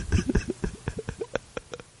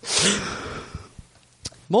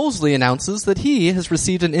 Molesley announces that he has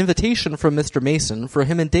received an invitation from Mr. Mason for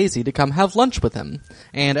him and Daisy to come have lunch with him,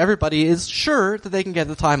 and everybody is sure that they can get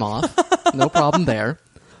the time off. No problem there.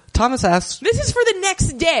 Thomas asks, This is for the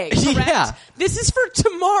next day, correct? Yeah. This is for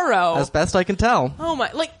tomorrow. as best I can tell. Oh my,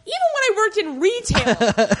 like, even when I worked in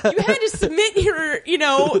retail, you had to submit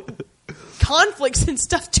your, conflicts and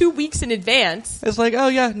stuff 2 weeks in advance. It's like, oh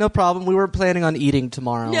yeah, no problem. We were planning on eating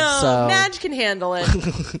tomorrow. No, so Madge can handle it.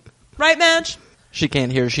 Right, Madge? she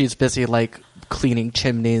can't hear. She's busy, like, cleaning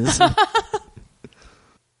chimneys.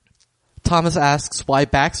 Thomas asks why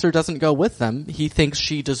Baxter doesn't go with them. He thinks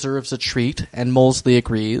she deserves a treat, and Molesley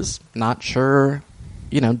agrees. Not sure,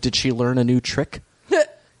 did she learn a new trick?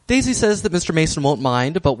 Daisy says that Mr. Mason won't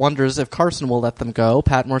mind, but wonders if Carson will let them go.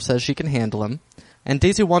 Patmore says she can handle him. And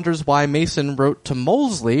Daisy wonders why Mason wrote to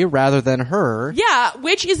Molesley rather than her. Yeah,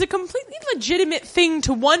 which is a completely legitimate thing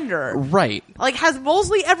to wonder. Right. Like, has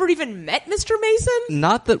Molesley ever even met Mr. Mason?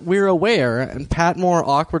 Not that we're aware, and Patmore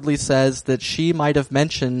awkwardly says that she might have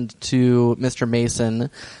mentioned to Mr.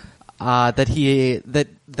 Mason that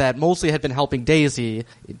Molesley had been helping Daisy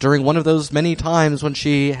during one of those many times when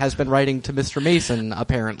she has been writing to Mr. Mason,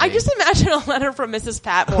 apparently. I just imagine a letter from Mrs.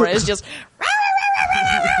 Patmore is just...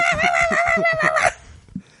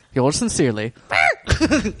 Yours sincerely.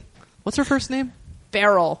 What's her first name?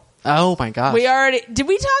 Beryl. Oh my gosh. Did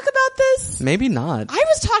we talk about this? Maybe not. I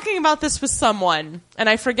was talking about this with someone, and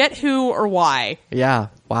I forget who or why. Yeah.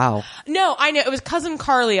 Wow. No, I know. It was Cousin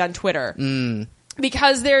Carly on Twitter.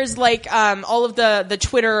 Because there's, like, all of the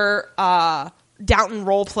Twitter Downton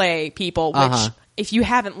roleplay people, which, if you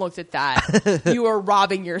haven't looked at that, you are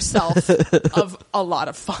robbing yourself of a lot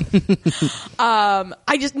of fun.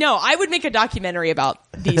 I would make a documentary about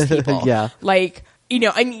these people. Yeah. Like,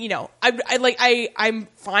 I'm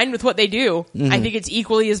fine with what they do. I think it's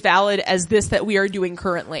equally as valid as this that we are doing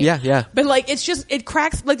currently. Yeah. But like, it's just, it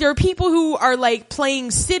cracks, like there are people who are like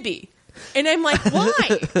playing Sibby. And I'm like,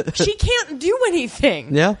 why? She can't do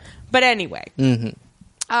anything. Yeah. But anyway.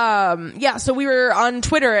 So we were on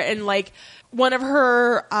Twitter and like one of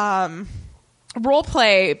her, role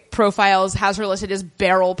play profiles has her listed as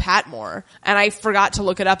Beryl Patmore, and I forgot to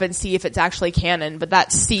look it up and see if it's actually canon, but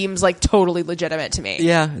that seems like totally legitimate to me.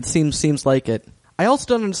 Yeah, it seems like it. I also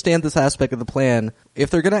don't understand this aspect of the plan. If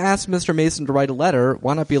they're going to ask Mr. Mason to write a letter,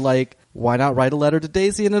 why not write a letter to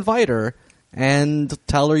Daisy and invite her and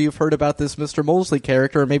tell her you've heard about this Mr. Molesley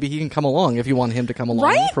character, and maybe he can come along if you want him to come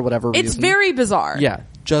along for whatever reason. It's very bizarre. Yeah,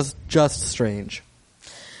 just strange.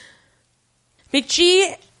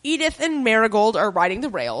 McGee, Edith, and Marigold are riding the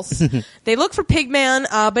rails. They look for Pigman,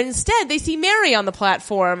 but instead they see Mary on the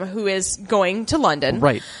platform, who is going to London.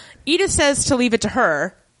 Right. Edith says to leave it to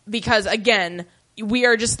her because, again, we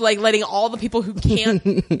are just like letting all the people who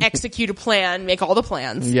can't execute a plan make all the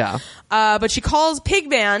plans. Yeah. But she calls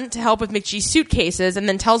Pigman to help with McGee's suitcases and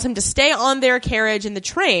then tells him to stay on their carriage in the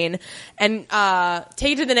train and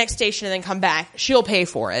take it to the next station and then come back. She'll pay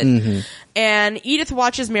for it. And Edith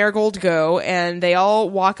watches Marigold go, and they all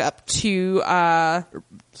walk up to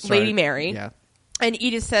Lady Mary. Yeah. And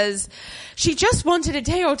Edith says, she just wanted a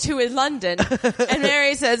day or two in London. And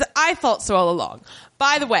Mary says, I thought so all along.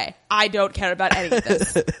 By the way, I don't care about any of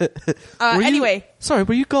this. Anyway. Sorry,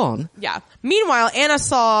 were you gone? Yeah. Meanwhile, Anna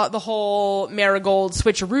saw the whole Marigold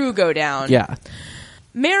switcheroo go down. Yeah.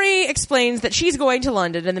 Mary explains that she's going to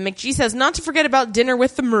London, and then McGee says not to forget about dinner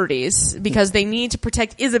with the Murdys because they need to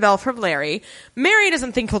protect Isabel from Larry. Mary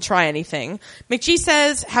doesn't think he'll try anything. McGee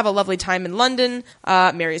says, have a lovely time in London.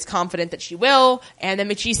 Mary's confident that she will, and then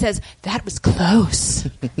McGee says, that was close.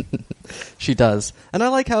 She does. And I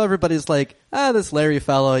like how everybody's like, this Larry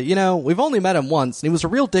fellow, we've only met him once, and he was a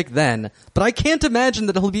real dick then, but I can't imagine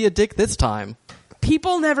that he'll be a dick this time.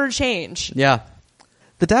 People never change. Yeah.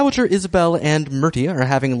 The Dowager, Isabel, and Murty are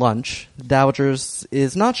having lunch. The Dowager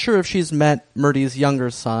is not sure if she's met Murty's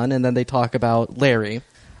younger son, and then they talk about Larry.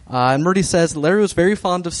 And Murty says that Larry was very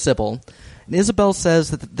fond of Sybil. And Isabel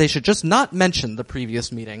says that they should just not mention the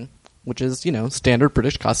previous meeting, which is, standard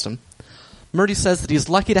British custom. Murty says that he's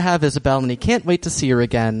lucky to have Isabel, and he can't wait to see her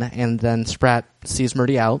again, and then Spratt sees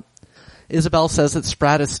Murty out. Isabel says that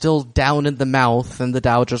Spratt is still down in the mouth, and the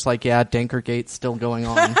Dowager's like, yeah, Dankergate's still going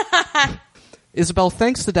on. Isabel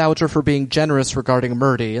thanks the Dowager for being generous regarding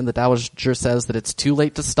Murty, and the Dowager says that it's too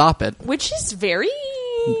late to stop it. Which is very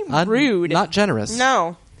rude. Not generous.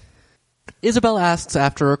 No. Isabel asks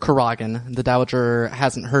after Corrigan. The Dowager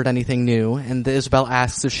hasn't heard anything new, and Isabel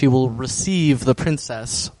asks if she will receive the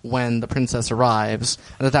princess when the princess arrives.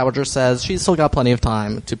 And the Dowager says she's still got plenty of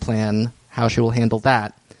time to plan how she will handle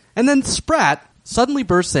that. And then Spratt suddenly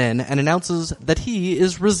bursts in and announces that he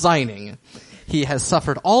is resigning. He has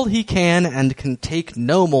suffered all he can and can take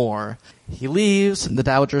no more. He leaves, and the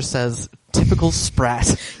Dowager says, typical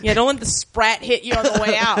Spratt. Yeah, don't let the Spratt hit you on the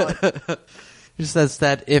way out. He says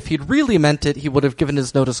that if he'd really meant it, he would have given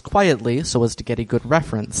his notice quietly so as to get a good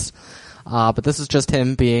reference. But this is just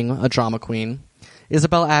him being a drama queen.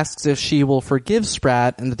 Isabel asks if she will forgive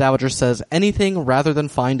Spratt, and the Dowager says anything rather than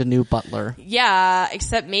find a new butler. Yeah,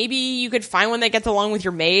 except maybe you could find one that gets along with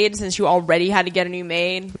your maid since you already had to get a new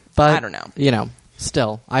maid. But, I don't know.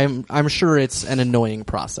 Still, I'm sure it's an annoying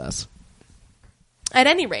process. At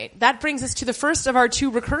any rate, that brings us to the first of our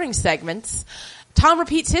two recurring segments, Tom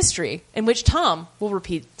Repeats History, in which Tom will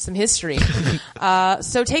repeat some history.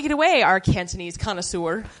 So take it away, our Cantonese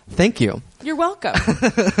connoisseur. Thank you. You're welcome.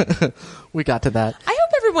 We got to that. I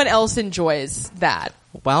hope everyone else enjoys that.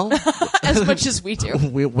 Well, as much as we do.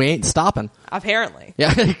 We ain't stopping. Apparently.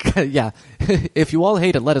 Yeah, yeah. If you all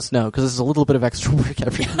hate it, let us know, because this is a little bit of extra work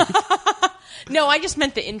every week. No, I just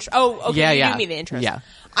meant the intro. Oh, okay, you do mean the intro. Yeah.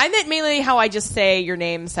 I meant mainly how I just say your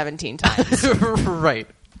name 17 times. Right.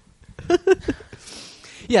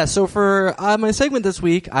 Yeah, so for my segment this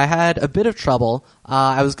week, I had a bit of trouble.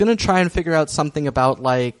 I was going to try and figure out something about,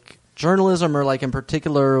 journalism or, in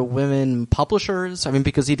particular, women publishers. I mean,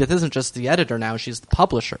 because Edith isn't just the editor now, she's the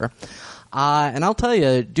publisher. And I'll tell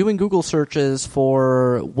you, doing Google searches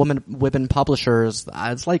for women publishers,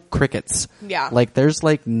 it's like crickets. Yeah. There's,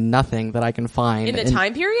 nothing that I can find. In the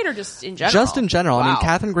time period or just in general? Just in general. Wow. I mean,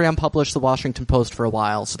 Katharine Graham published the Washington Post for a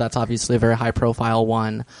while, so that's obviously a very high-profile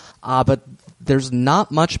one. But there's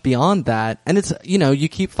not much beyond that. And it's, you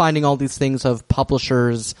keep finding all these things of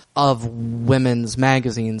publishers of women's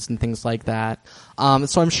magazines and things like that.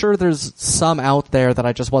 So I'm sure there's some out there that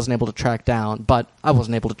I just wasn't able to track down, but I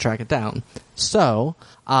wasn't able to track it down. So,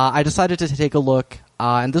 I decided to take a look,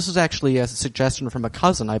 and this was actually a suggestion from a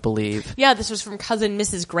cousin, I believe. Yeah, this was from cousin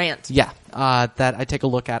Mrs. Grant. Yeah, that I take a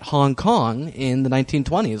look at Hong Kong in the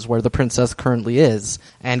 1920s, where the princess currently is,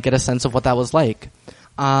 and get a sense of what that was like.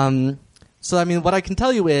 So, I mean, what I can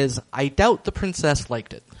tell you is, I doubt the princess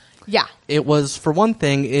liked it. Yeah. It was, for one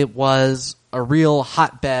thing, it was a real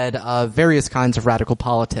hotbed of various kinds of radical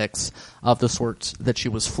politics of the sort that she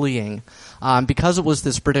was fleeing. Because it was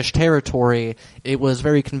this British territory, it was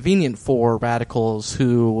very convenient for radicals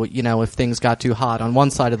who, if things got too hot on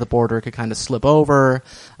one side of the border, could kind of slip over,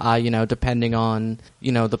 depending on,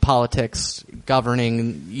 the politics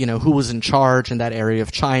governing, who was in charge in that area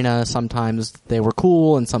of China. Sometimes they were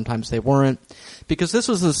cool and sometimes they weren't. Because this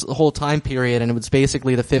was this whole time period, and it was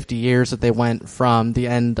basically the 50 years that they went from the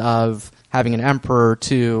end of having an emperor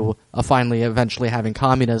to finally eventually having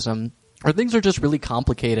communism, where things are just really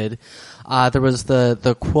complicated. There was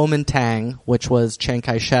the Kuomintang, which was Chiang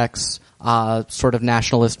Kai-shek's sort of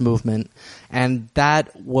nationalist movement, and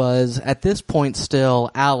that was at this point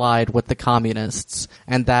still allied with the communists,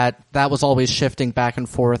 and that was always shifting back and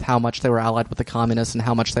forth how much they were allied with the communists and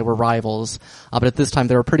how much they were rivals. But at this time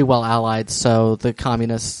they were pretty well allied, so the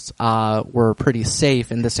communists were pretty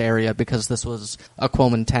safe in this area because this was a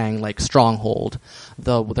Kuomintang stronghold.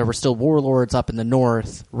 Though there were still warlords up in the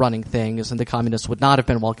north running things, and the communists would not have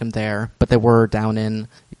been welcome there, but they were down in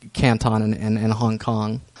Canton and Hong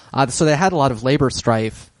Kong. So they had a lot of labor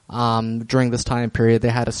strife during this time period. They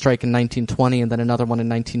had a strike in 1920 and then another one in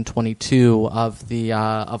 1922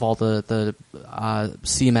 of all the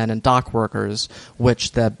seamen and dock workers,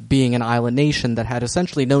 which, being an island nation that had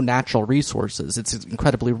essentially no natural resources, it's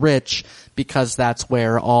incredibly rich because that's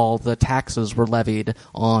where all the taxes were levied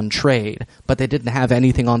on trade. But they didn't have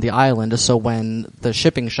anything on the island, so when the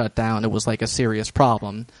shipping shut down, it was like a serious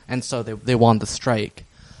problem. And so they won the strike.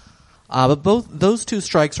 But both those two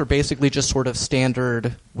strikes were basically just sort of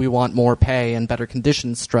standard, we want more pay and better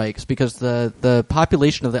conditions strikes, because the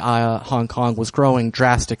population of the Hong Kong was growing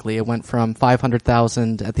drastically. It went from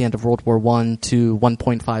 500,000 at the end of World War I to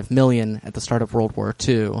 1.5 million at the start of World War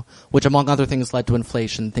II, which among other things led to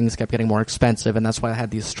inflation. Things kept getting more expensive, and that's why I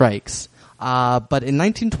had these strikes. But in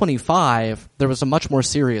 1925, there was a much more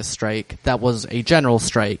serious strike that was a general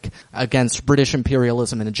strike against British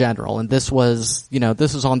imperialism in general. And this was,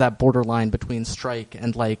 this was on that borderline between strike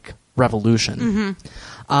and, revolution.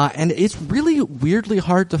 Mm-hmm. And it's really weirdly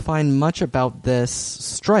hard to find much about this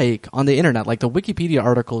strike on the internet. The Wikipedia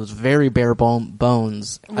article is very bare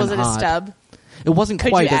bones. Was it odd. A stub? It wasn't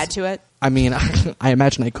Could quite. Could you add to it? I mean, I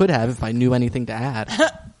imagine I could have if I knew anything to add.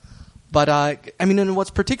 But, and what's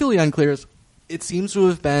particularly unclear is it seems to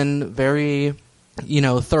have been very,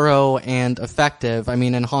 thorough and effective. I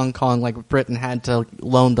mean, in Hong Kong, Britain had to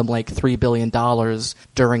loan them $3 billion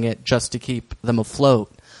during it just to keep them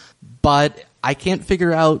afloat. But I can't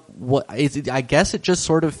figure out I guess it just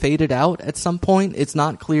sort of faded out at some point. It's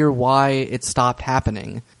not clear why it stopped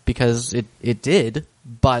happening, because it did,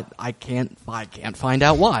 but I can't find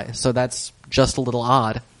out why. So that's just a little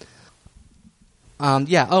odd.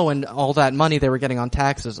 and all that money they were getting on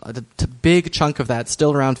taxes, a big chunk of that,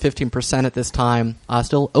 still around 15% at this time,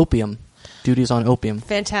 still opium, duties on opium.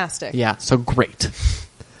 Fantastic. Yeah, so great.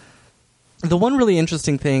 The one really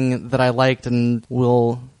interesting thing that I liked, and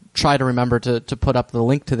we'll try to remember to put up the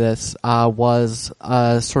link to this, was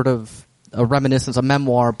sort of a reminiscence, a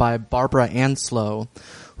memoir by Barbara Anslow,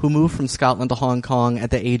 who moved from Scotland to Hong Kong at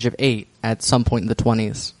the age of 8 at some point in the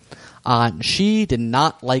 20s. She did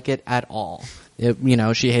not like it at all.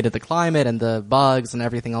 She hated the climate and the bugs and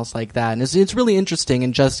everything else like that. And it's really interesting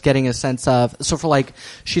in just getting a sense of,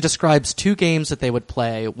 she describes 2 games that they would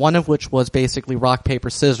play, one of which was basically rock, paper,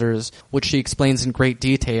 scissors, which she explains in great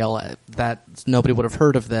detail that nobody would have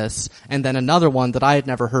heard of this. And then another one that I had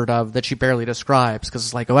never heard of that she barely describes,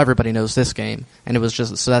 because it's everybody knows this game. And it was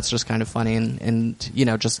so that's just kind of funny and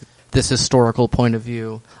just this historical point of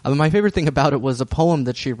view. My favorite thing about it was a poem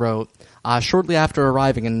that she wrote shortly after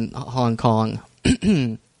arriving in Hong Kong.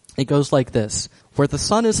 It goes like this: "Where the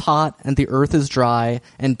sun is hot and the earth is dry,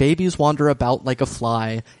 and babies wander about like a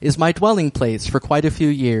fly, is my dwelling place for quite a few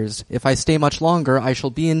years. If I stay much longer, I shall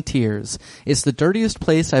be in tears. It's the dirtiest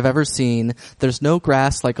place I've ever seen. There's no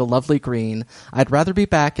grass like a lovely green. I'd rather be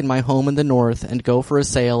back in my home in the north and go for a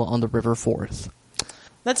sail on the River Forth."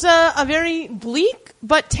 That's a very bleak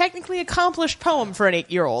but technically accomplished poem for an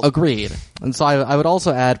 8-year-old. Agreed. And so I would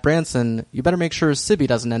also add, Branson, you better make sure Sibby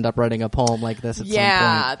doesn't end up writing a poem like this at some point.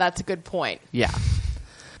 Yeah, that's a good point. Yeah.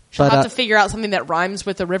 She'll have to figure out something that rhymes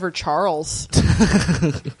with the River Charles.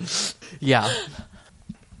 Yeah.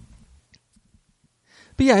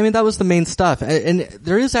 But yeah, I mean, that was the main stuff. And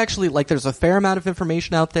there is actually, like, there's a fair amount of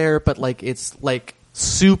information out there, but, like, it's, like,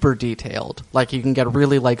 super detailed. Like, you can get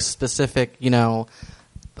really, like, specific, you know,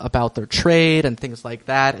 about their trade and things like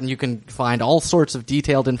that, and you can find all sorts of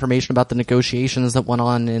detailed information about the negotiations that went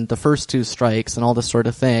on in the first 2 strikes and all this sort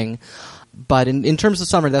of thing. But in terms of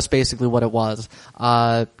Summer, that's basically what it was.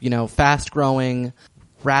 You know, fast-growing,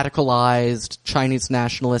 radicalized Chinese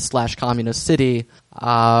nationalist / communist city,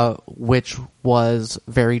 which was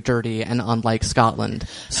very dirty and unlike Scotland.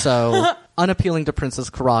 So, unappealing to Princess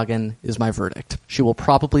Karagan is my verdict. She will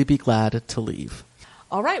probably be glad to leave.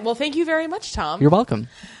 All right. Well, thank you very much, Tom. You're welcome.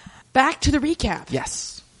 Back to the recap.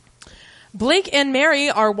 Yes. Blake and Mary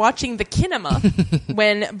are watching the kinema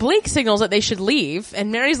when Blake signals that they should leave,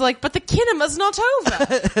 and Mary's like, but the kinema's not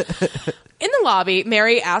over. In the lobby,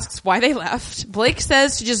 Mary asks why they left. Blake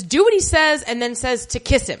says to just do what he says, and then says to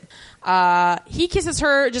kiss him. He kisses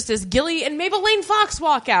her just as Gilly and Mabel Lane Fox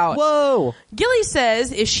walk out. Whoa! Gilly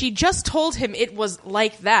says if she just told him it was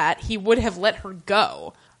like that, he would have let her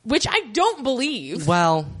go. Which I don't believe.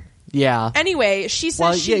 Well, yeah. Anyway, she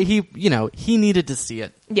says well, yeah, he needed to see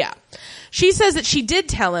it. Yeah. She says that she did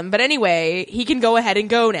tell him, but anyway, he can go ahead and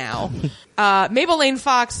go now. Mabel Lane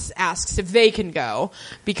Fox asks if they can go,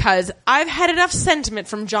 because I've had enough sentiment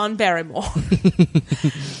from John Barrymore.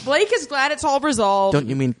 Blake is glad it's all resolved. Don't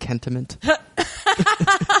you mean Kentiment?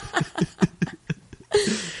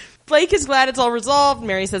 Blake is glad it's all resolved.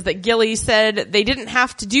 Mary says that Gilly said they didn't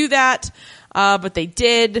have to do that, but they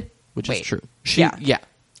did. Which is true. Yeah.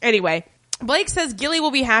 Anyway, Blake says Gilly will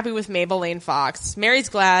be happy with Mabel Lane Fox. Mary's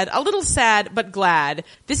glad, a little sad, but glad.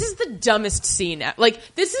 This is the dumbest scene. Like,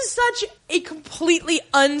 this is such a completely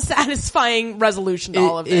unsatisfying resolution to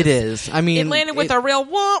all of this. It is. I mean, it landed with a real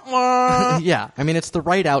wah-wah. Yeah. I mean, it's the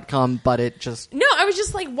right outcome, but it just... No, I was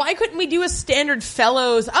just like, why couldn't we do a standard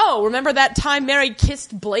Fellows, oh, remember that time Mary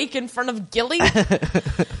kissed Blake in front of Gilly?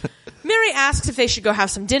 Mary asks if they should go have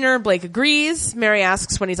some dinner. Blake agrees. Mary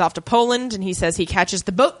asks when he's off to Poland, and he says he catches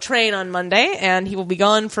the boat train on Monday, and he will be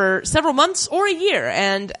gone for several months or a year,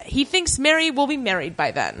 and he thinks Mary will be married by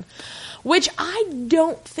then. Which I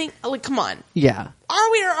don't think... Like, come on. Yeah.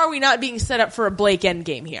 Are we or are we not being set up for a Blake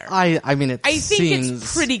endgame here? I mean, I think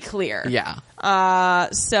it's pretty clear. Yeah.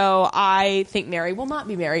 So I think Mary will not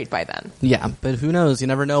be married by then. Yeah, but who knows? You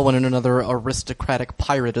never know when another aristocratic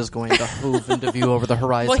pirate is going to hove into view over the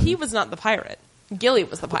horizon. Well, he was not the pirate. Gilly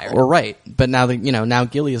was the pirate. Or right. But now that, now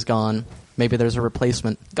Gilly is gone, maybe there's a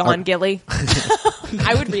replacement. Gone, Gilly.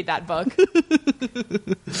 I would read that book.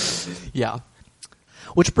 Yeah.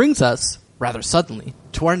 Which brings us, rather suddenly,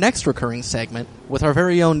 to our next recurring segment with our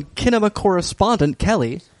very own kinema correspondent,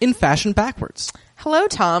 Kelly, in Fashion Backwards. Hello,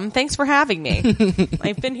 Tom. Thanks for having me.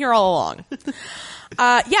 I've been here all along.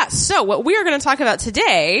 So what we are going to talk about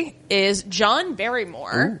today is John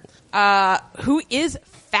Barrymore, who is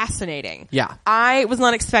fascinating. Yeah. I was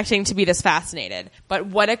not expecting to be this fascinated, but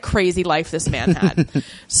what a crazy life this man had.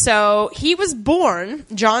 So he was born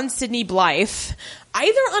John Sidney Blythe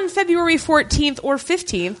either on February 14th or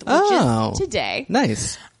 15th, which is today.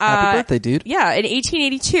 Nice. Happy birthday, dude. Yeah, in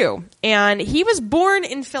 1882. And he was born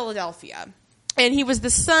in Philadelphia. And he was the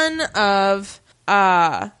son of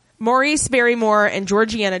Maurice Barrymore and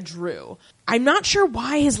Georgiana Drew. I'm not sure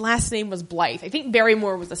why his last name was Blythe. I think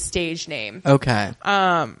Barrymore was a stage name. Okay.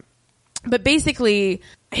 But basically,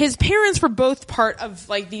 his parents were both part of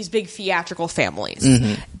like these big theatrical families.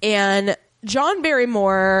 Mm-hmm. And John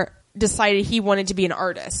Barrymore decided he wanted to be an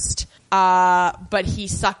artist. But he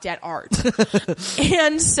sucked at art.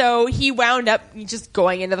 And so he wound up just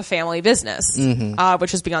going into the family business,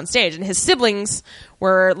 which was being on stage. And his siblings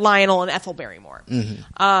were Lionel and Ethel Barrymore.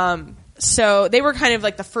 Mm-hmm. So they were kind of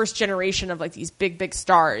like the first generation of like these big, big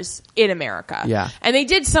stars in America. Yeah. And they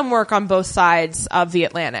did some work on both sides of the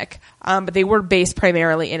Atlantic, but they were based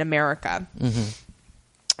primarily in America. Mm-hmm.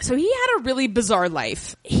 So he had a really bizarre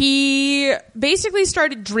life. He basically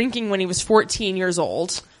started drinking when he was 14 years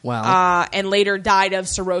old. Wow. And later died of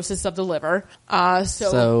cirrhosis of the liver.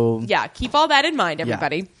 So yeah, keep all that in mind,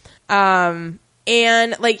 everybody. Yeah.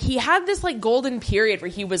 And like he had this like golden period where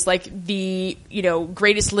he was like the,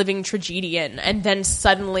 greatest living tragedian, and then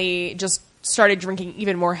suddenly just started drinking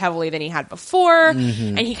even more heavily than he had before.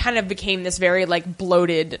 Mm-hmm. And he kind of became this very like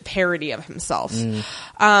bloated parody of himself.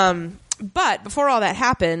 But before all that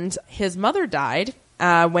happened, his mother died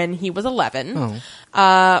when he was 11.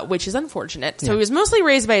 which is unfortunate. So he was mostly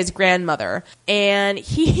raised by his grandmother, and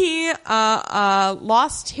he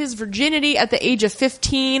lost his virginity at the age of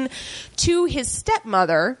 15 to his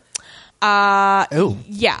stepmother.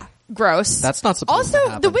 Yeah. Gross. That's not supposed to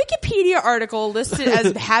happen. Also, the Wikipedia article listed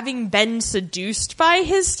as having been seduced by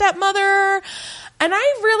his stepmother, and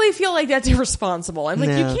I really feel like that's irresponsible. I'm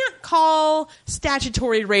like, you can't call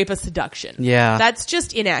statutory rape a seduction. Yeah. That's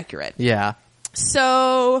just inaccurate. Yeah.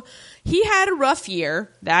 So he had a rough year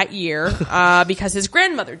that year because his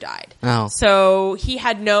grandmother died. Oh. So he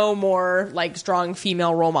had no more like strong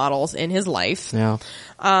female role models in his life. Yeah.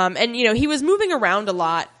 And you know, he was moving around a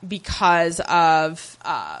lot because of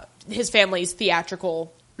his family's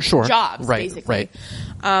theatrical jobs, basically.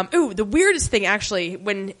 Right. The weirdest thing, actually,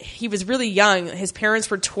 when he was really young, his parents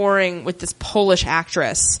were touring with this Polish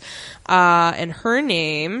actress, and her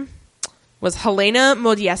name was Helena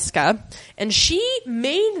Modjeska, and she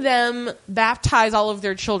made them baptize all of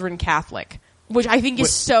their children Catholic, which I think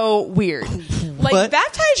is so weird. Like, what?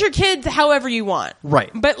 Baptize your kids however you want. Right.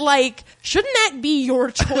 But, like, shouldn't that be your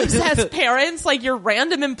choice as parents? Like, your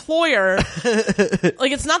random employer.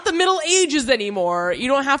 Like, it's not the Middle Ages anymore. You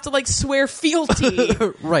don't have to, like, swear fealty.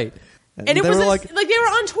 Right. And it was like they were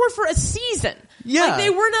on tour for a season. Yeah. Like, they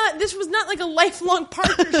were not, this was not like a lifelong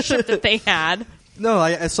partnership that they had. No,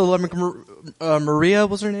 Maria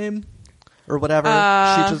was her name? Or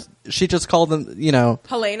whatever. She just called them, you know.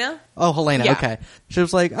 Helena? Oh, Helena, Yeah. okay. She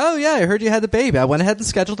was like, oh yeah, I heard you had the baby. I went ahead and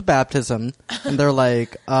scheduled the baptism. And they're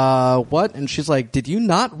like, what? And she's like, did you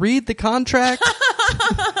not read the contract?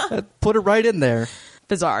 Put it right in there.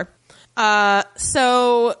 Bizarre.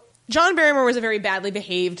 So John Barrymore was a very badly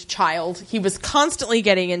behaved child. He was constantly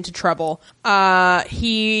getting into trouble.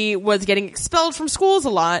 He was getting expelled from schools a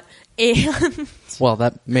lot. And Well,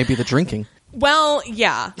 that may be the drinking. well,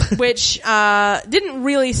 yeah, which didn't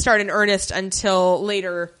really start in earnest until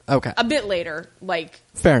later. Okay. A bit later, like.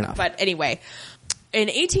 Fair enough. But anyway, in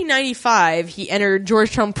 1895, he entered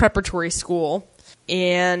Georgetown Preparatory School,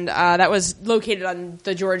 and that was located on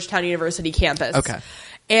the Georgetown University campus. Okay.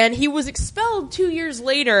 And he was expelled 2 years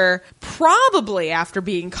later, probably after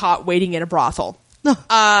being caught waiting in a brothel.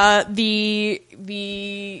 The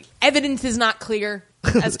evidence is not clear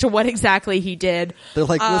as to what exactly he did. They're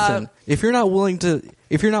like, listen, if you're not willing to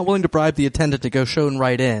bribe the attendant to go shown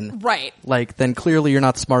right in, Right. like, then clearly you're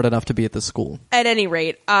not smart enough to be at the school. At any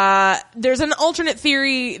rate, there's an alternate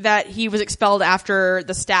theory that he was expelled after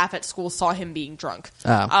the staff at school saw him being drunk,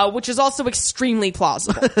 which is also extremely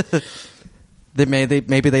plausible.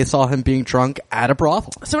 Maybe they saw him being drunk at a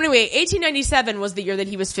brothel. So anyway, 1897 was the year that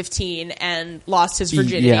he was 15 and lost his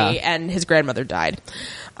virginity, and his grandmother died.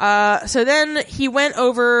 So then he went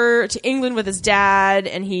over to England with his dad,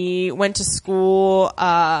 and he went to school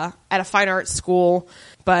at a fine arts school,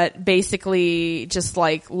 but basically just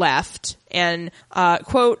like left and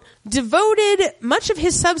quote, devoted much of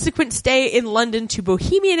his subsequent stay in London to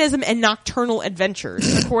bohemianism and nocturnal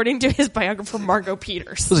adventures, according to his biographer Margot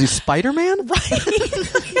Peters. Was he Spider-Man? Right?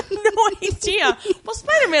 I have no idea. Well,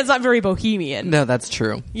 Spider-Man's not very bohemian. No, that's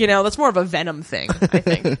true. You know, that's more of a Venom thing, I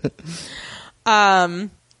think.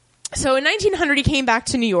 So in 1900, he came back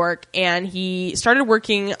to New York, and he started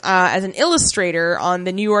working as an illustrator on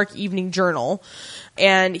the New York Evening Journal.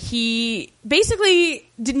 And he basically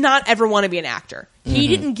did not ever want to be an actor. He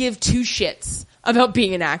didn't give two shits about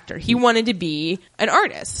being an actor. He wanted to be an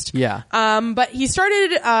artist. Yeah. But he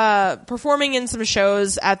started performing in some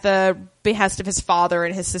shows at the behest of his father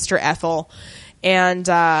and his sister Ethel. And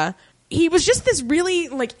he was just this really,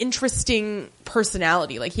 like, interesting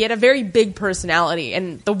personality. Like, he had a very big personality.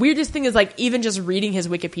 And the weirdest thing is, like, even just reading his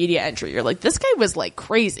Wikipedia entry, you're like, this guy was, like,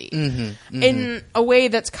 crazy. In a way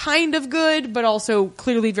that's kind of good, but also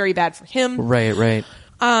clearly very bad for him. Right.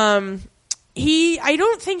 He, I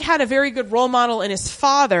don't think, had a very good role model in his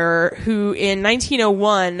father, who in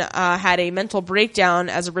 1901 had a mental breakdown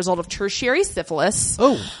as a result of tertiary syphilis.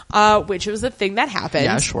 Which was a thing that happened.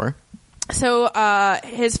 Yeah, sure. So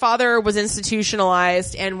his father was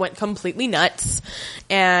institutionalized and went completely nuts,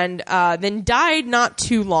 and then died not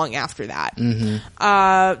too long after that.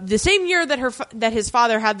 The same year that his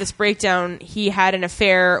father had this breakdown, he had an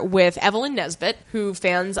affair with Evelyn Nesbit, who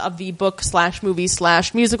fans of the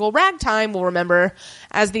book/movie/musical Ragtime will remember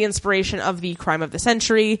as the inspiration of the crime of the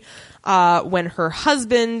century, when her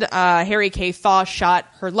husband, Harry K. Thaw, shot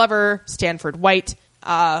her lover, Stanford White,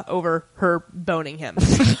 over her boning him.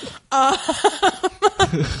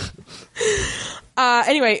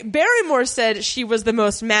 Anyway, Barrymore said she was the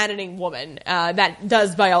most maddening woman. That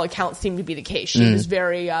does, by all accounts, seem to be the case. She was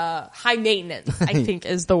very high maintenance, I think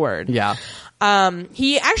is the word. Yeah.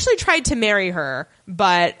 He actually tried to marry her,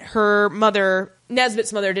 but her mother,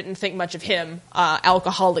 Nesbitt's mother, didn't think much of him,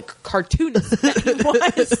 alcoholic cartoonist that he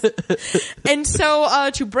was. And so,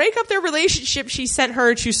 to break up their relationship, she sent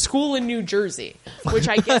her to school in New Jersey, which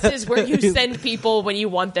I guess is where you send people when you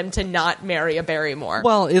want them to not marry a Barrymore.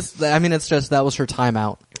 Well, it's just that was her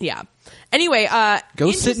timeout. Yeah. Anyway,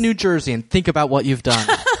 go sit in New Jersey and think about what you've done.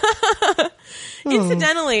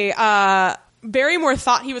 Incidentally, Barrymore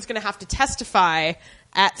thought he was going to have to testify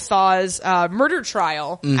at Thaw's murder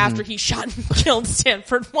trial after he shot and killed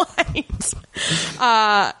Stanford White.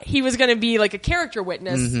 He was going to be like a character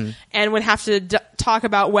witness and would have to talk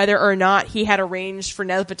about whether or not he had arranged for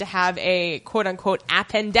Nesbitt to have a quote-unquote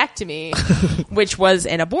appendectomy, which was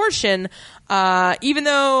an abortion, even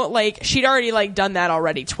though like she'd already like done that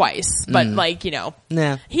already twice. But like, you know,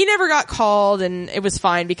 he never got called and it was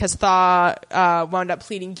fine because Thaw wound up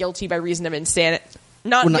pleading guilty by reason of insanity.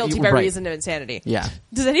 Not guilty by reason of insanity. Yeah.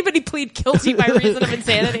 Does anybody plead guilty by reason of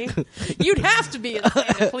insanity? You'd have to be insane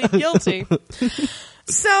to plead guilty.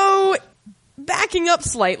 So, backing up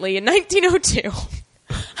slightly, in 1902,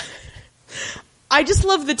 I just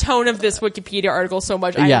love the tone of this Wikipedia article so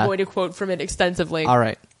much, I'm going to quote from it extensively. All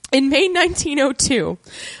right. In May 1902,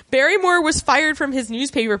 Barrymore was fired from his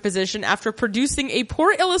newspaper position after producing a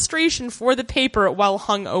poor illustration for the paper while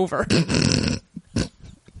hungover.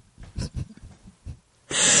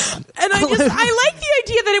 And I like the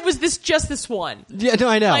idea that it was just this one. Yeah, no,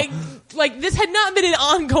 I know. Like this had not been an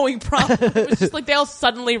ongoing problem. It was just like they all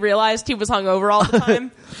suddenly realized he was hungover all the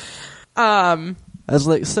time. I was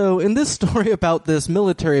like, so in this story about this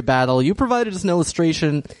military battle, you provided us an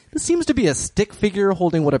illustration. This seems to be a stick figure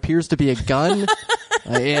holding what appears to be a gun.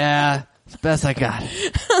 Yeah, it's the best I got.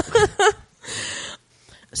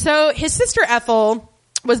 So his sister Ethel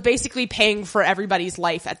was basically paying for everybody's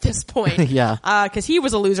life at this point. Yeah. Cause he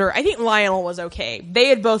was a loser. I think Lionel was okay. They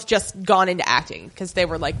had both just gone into acting because they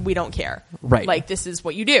were like, we don't care. Right. Like, this is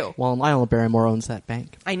what you do. Well, Lionel Barrymore owns that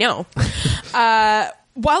bank. I know.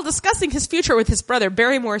 While discussing his future with his brother,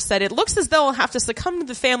 Barrymore said, "It looks as though I'll have to succumb to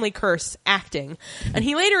the family curse, acting." And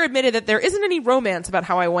he later admitted that there isn't any romance about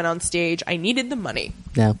how I went on stage. I needed the money.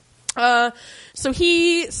 Yeah. So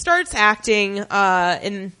he starts acting,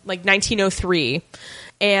 in like 1903.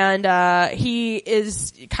 And he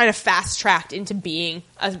is kind of fast-tracked into being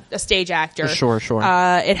a stage actor. Sure.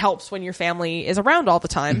 It helps when your family is around all the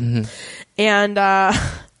time. And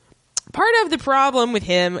part of the problem with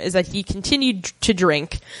him is that he continued to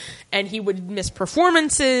drink, and he would miss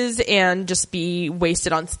performances and just be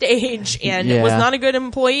wasted on stage, and was not a good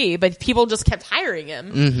employee, but people just kept hiring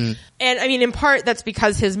him. And I mean, in part, that's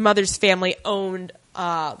because his mother's family owned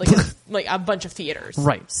like a bunch of theaters.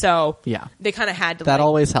 Right. So yeah, they kind of had to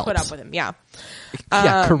always helps. put up with him. Yeah.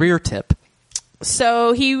 Career tip.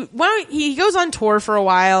 So he goes on tour for a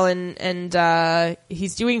while and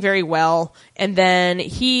he's doing very well. And then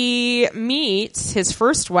he meets his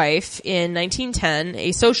first wife in 1910,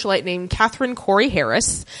 a socialite named Catherine Corey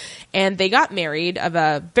Harris. And they got married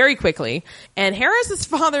very quickly. And Harris's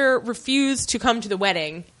father refused to come to the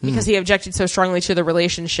wedding because he objected so strongly to the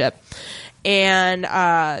relationship. And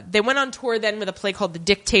they went on tour then with a play called The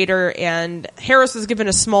Dictator, and Harris was given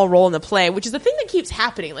a small role in the play, which is the thing that keeps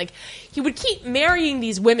happening. Like, he would keep marrying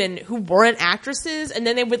these women who weren't actresses, and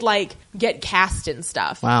then they would, like, get cast in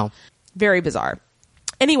stuff. Wow. Very bizarre.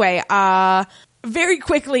 Anyway, very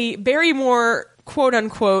quickly, Barrymore,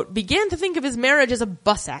 quote-unquote, began to think of his marriage as a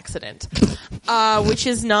bus accident, which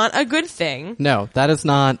is not a good thing. No, that is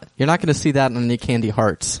not. You're not going to see that on any Candy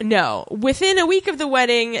Hearts. No. Within a week of the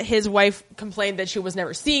wedding, his wife complained that she was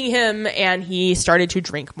never seeing him, and he started to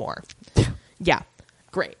drink more. Yeah.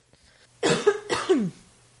 Great.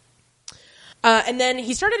 And then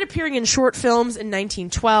he started appearing in short films in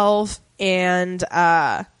 1912, and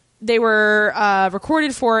they were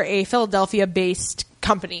recorded for a Philadelphia-based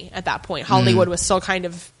company at that point. Hollywood was still kind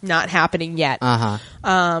of not happening yet.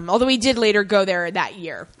 Although he did later go there that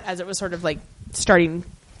year, as it was sort of like starting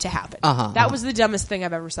to happen. That was the dumbest thing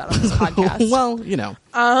I've ever said on this podcast. Well, you know.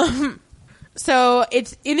 So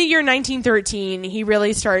it's in the year 1913, he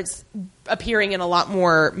really starts appearing in a lot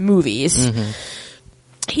more movies.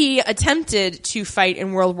 He attempted to fight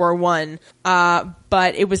in World War I,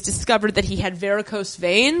 but it was discovered that he had varicose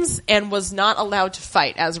veins and was not allowed to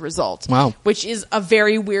fight as a result. Wow. Which is a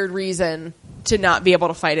very weird reason to not be able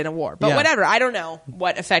to fight in a war. But whatever, I don't know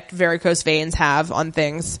what effect varicose veins have on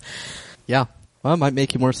things. Yeah. Well, it might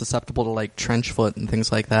make you more susceptible to, like, trench foot and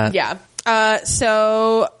things like that. Yeah.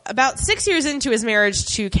 So about 6 years into his marriage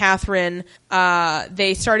to Catherine,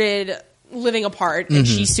 they started living apart, and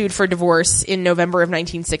she sued for divorce in November of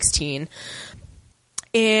 1916.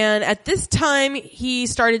 And at this time, he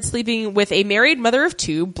started sleeping with a married mother of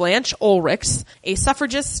two, Blanche Ulrichs, a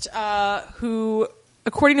suffragist who,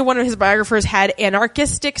 according to one of his biographers, had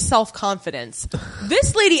anarchistic self-confidence.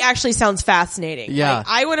 This lady actually sounds fascinating. Yeah. Like,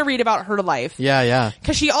 I want to read about her life. Yeah.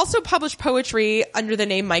 Because she also published poetry under the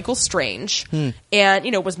name Michael Strange,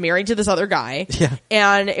 and, was married to this other guy. Yeah.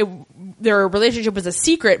 And their relationship was a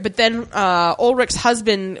secret, but then Ulrich's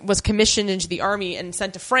husband was commissioned into the army and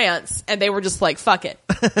sent to France, and they were just like, fuck it.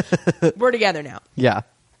 We're together now. Yeah.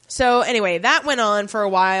 So anyway, that went on for a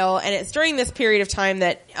while, and it's during this period of time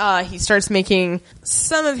that he starts making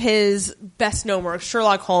some of his best-known work,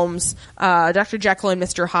 Sherlock Holmes, Dr. Jekyll and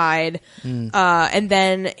Mr. Hyde, and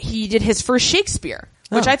then he did his first Shakespeare,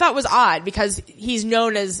 which I thought was odd because he's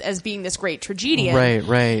known as being this great tragedian.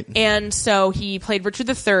 Right. And so he played Richard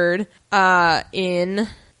III in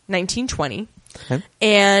 1920. Okay.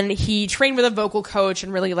 And he trained with a vocal coach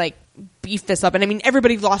and really beefed this up. And I mean,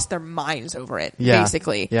 everybody lost their minds over it,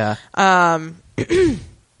 basically. Yeah.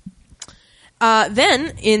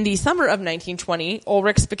 Then in the summer of 1920,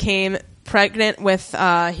 Ulrichs became pregnant with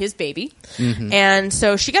his baby. And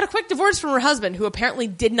so she got a quick divorce from her husband, who apparently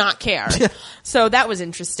did not care. So that was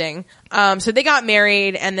interesting. So they got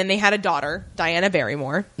married, and then they had a daughter, Diana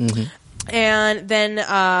Barrymore. And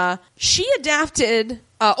then she adapted,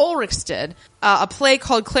 Ulrichs did, a play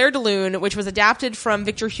called Claire de Lune, which was adapted from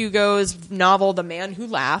Victor Hugo's novel The Man Who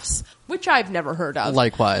Laughs, which I've never heard of.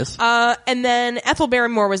 Likewise. And then Ethel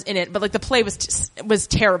Barrymore was in it, but the play was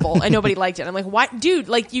terrible and nobody liked it. I'm like, why, dude?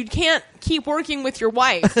 You can't keep working with your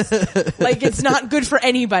wife. It's not good for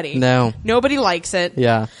anybody. No. Nobody likes it.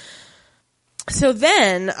 Yeah. So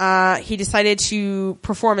then he decided to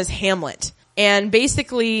perform as Hamlet. And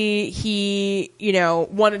basically, he,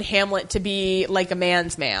 wanted Hamlet to be like a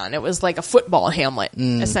man's man. It was like a football Hamlet,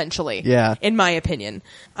 essentially. Yeah. In my opinion.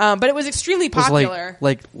 But it was extremely popular. It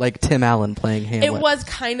was like Tim Allen playing Hamlet. It was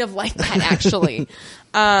kind of like that, actually.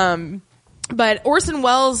 But Orson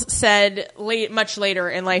Welles said much later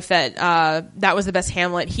in life that that was the best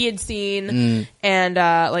Hamlet he had seen, and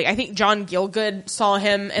I think John Gielgud saw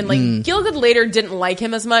him, and Gielgud later didn't like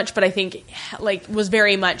him as much, but I think was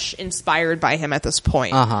very much inspired by him at this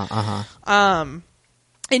point. In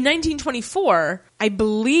 1924, I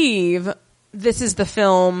believe this is the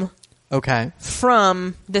film. Okay.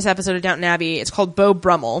 From this episode of Downton Abbey, it's called Beau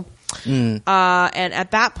Brummel, and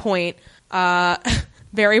at that point,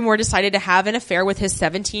 Barrymore decided to have an affair with his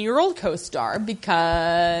 17-year-old co-star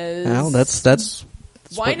because... Well, that's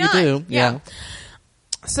why what not? You do. Yeah.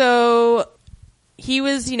 So he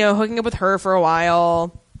was, hooking up with her for a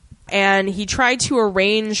while, and he tried to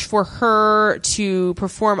arrange for her to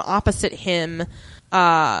perform opposite him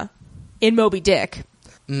in Moby Dick.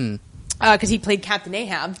 Because he played Captain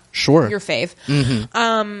Ahab. Sure. Your fave.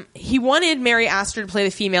 He wanted Mary Astor to play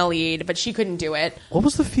the female lead, but she couldn't do it. What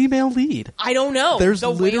was the female lead? I don't know. There's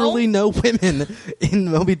The literally Whale? no women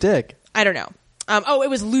in Moby Dick. I don't know. It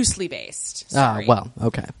was loosely based. Sorry. Well,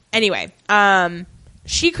 okay. Anyway,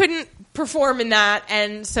 she couldn't perform in that,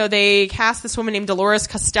 and so they cast this woman named Dolores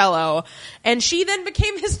Costello, and she then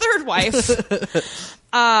became his third wife.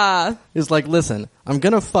 Is like, listen, I'm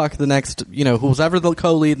gonna fuck the next, who's ever the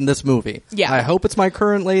co-lead in this movie. Yeah. I hope it's my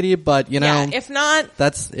current lady, but if not,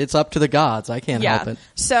 it's up to the gods. I can't help it.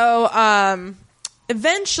 So,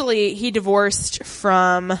 eventually he divorced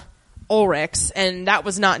from Ulrichs, and that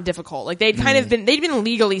was not difficult. They'd been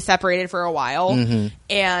legally separated for a while,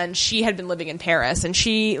 and she had been living in Paris, and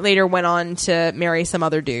she later went on to marry some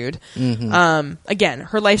other dude. Again,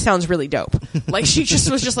 her life sounds really dope. She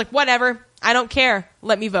just was just like, whatever, I don't care,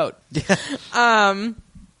 let me vote. And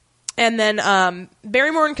then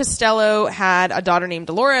Barrymore and Costello had a daughter named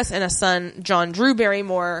Dolores and a son, John Drew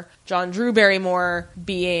Barrymore. John Drew Barrymore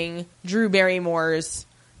being Drew Barrymore's...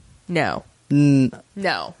 No,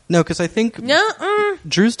 because I think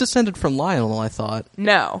Drew's descended from Lionel, I thought.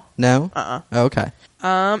 No. Oh, okay.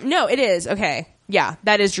 No, it is. Okay. Yeah,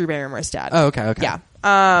 that is Drew Barrymore's dad. Oh, okay. Yeah.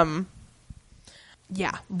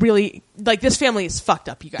 Yeah, really, this family is fucked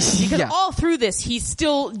up, you guys. Because all through this, he's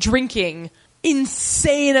still drinking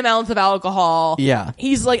insane amounts of alcohol. Yeah.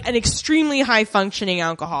 He's an extremely high-functioning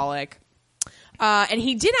alcoholic. And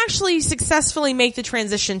he did actually successfully make the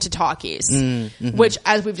transition to talkies, which,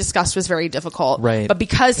 as we've discussed, was very difficult. Right. But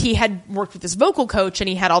because he had worked with this vocal coach and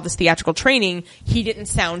he had all this theatrical training, he didn't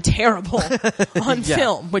sound terrible on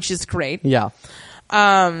film, which is great. Yeah.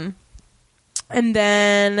 And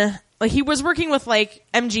then, he was working with,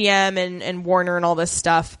 MGM and Warner and all this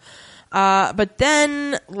stuff. But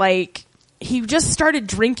then, he just started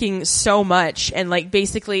drinking so much, and like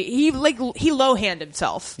basically he low-handed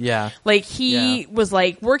himself. Yeah. Like he was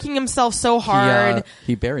like working himself so hard.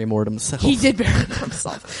 He Barrymore'd himself. He did Barrymore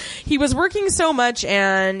himself. He was working so much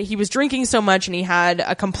and he was drinking so much, and he had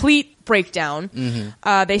a complete breakdown.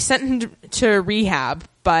 They sent him to rehab,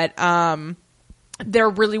 but there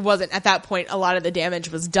really wasn't, at that point, a lot of the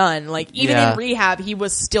damage was done. Like, even in rehab, he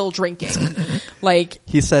was still drinking. Like,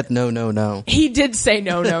 he said no. He did say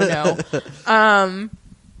no.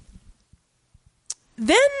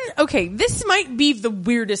 Then, okay, this might be the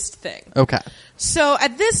weirdest thing. Okay. So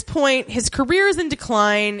at this point, his career is in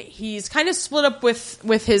decline. He's kind of split up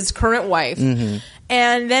with his current wife.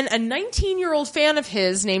 And then a 19-year-old fan of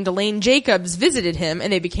his named Elaine Jacobs visited him,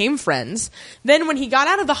 and they became friends. Then when he got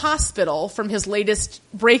out of the hospital from his latest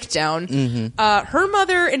breakdown, her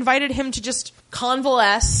mother invited him to just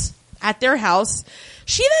convalesce at their house.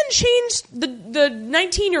 She then changed, the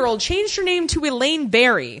 19-year-old changed her name to Elaine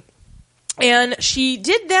Barry. And she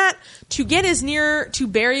did that to get as near to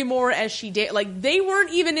Barrymore as she did. Like, they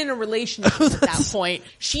weren't even in a relationship at that point.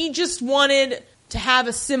 She just wanted to have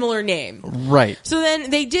a similar name. Right. So then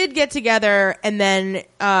they did get together, and then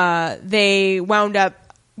they wound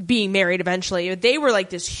up being married eventually. They were like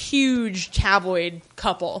this huge tabloid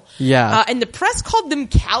couple. Yeah. And the press called them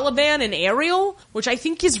Caliban and Ariel, which I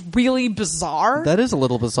think is really bizarre. That is a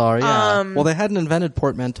little bizarre, yeah. Well, they hadn't invented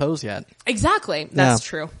portmanteaus yet. Exactly. That's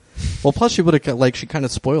true. Well, plus she would have, like, she kind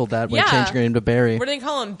of spoiled that when changing her name to Barry. What do they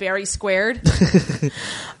call him? Barry Squared?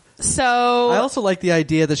 So I also like the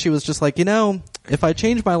idea that she was just like, if I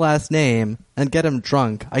change my last name and get him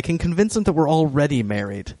drunk, I can convince him that we're already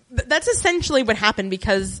married. That's essentially what happened,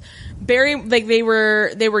 because Barry, like, they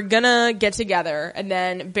were gonna get together, and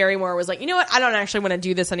then Barrymore was like, you know what, I don't actually want to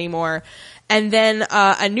do this anymore. And then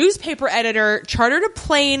a newspaper editor chartered a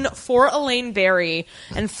plane for Elaine Barry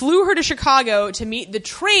and flew her to Chicago to meet the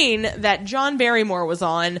train that John Barrymore was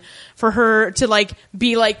on, for her to like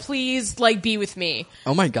be like, please, like, be with me.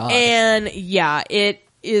 Oh my God. And yeah, it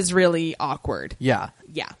is really awkward. Yeah.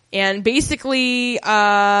 Yeah. And basically,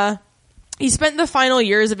 he spent the final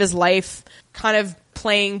years of his life kind of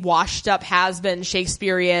playing washed up has-been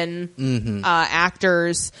Shakespearean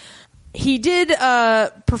actors. He did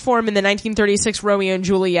perform in the 1936 Romeo and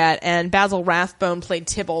Juliet, and Basil Rathbone played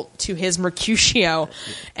Tybalt to his Mercutio,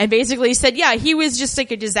 and basically said, yeah, he was just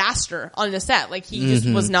like a disaster on the set. Like, he just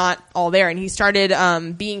was not all there, and he started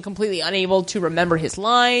being completely unable to remember his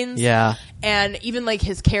lines. Yeah. And even like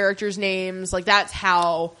his characters' names, like that's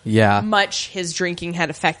how much his drinking had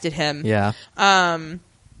affected him. Yeah.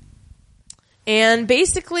 And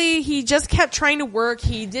basically, he just kept trying to work.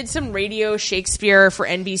 He did some radio Shakespeare for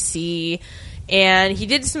NBC, and he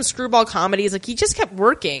did some screwball comedies. Like, he just kept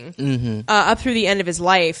working up through the end of his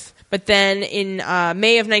life. But then in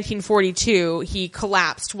May of 1942, he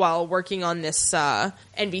collapsed while working on this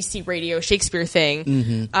NBC radio Shakespeare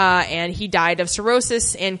thing, and he died of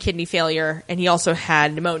cirrhosis and kidney failure, and he also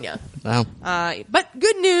had pneumonia. Wow. But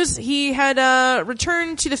good news, he had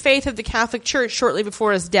returned to the faith of the Catholic Church shortly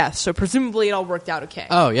before his death, so presumably it all worked out okay.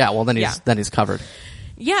 Oh, yeah. Well, then he's covered.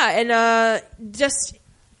 Yeah, and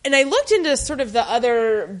and I looked into sort of the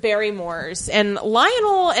other Barrymores, and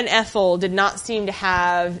Lionel and Ethel did not seem to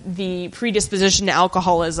have the predisposition to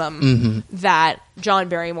alcoholism that John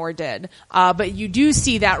Barrymore did. But you do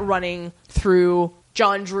see that running through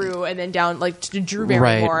John Drew and then down like to Drew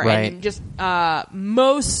Barrymore. Right. And just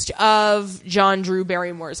most of John Drew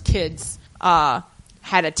Barrymore's kids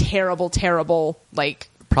had a terrible like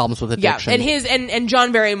problems with addiction. Yeah, and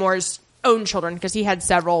John Barrymore's own children, because he had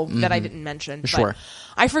several that I didn't mention. Sure. But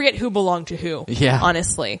I forget who belonged to who. Yeah.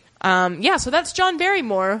 Honestly. So that's John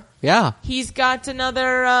Barrymore. Yeah. He's got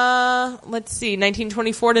another,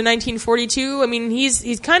 1924 to 1942. I mean,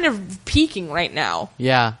 he's kind of peaking right now.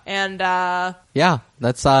 Yeah. And, yeah,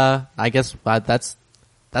 that's, I guess, that's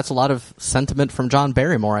a lot of sentiment from John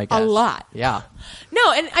Barrymore, I guess. A lot. Yeah.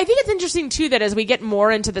 No, and I think it's interesting, too, that as we get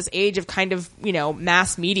more into this age of kind of,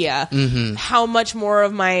 mass media, how much more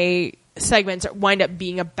of my segments wind up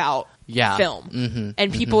being about film.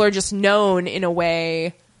 And people are just known in a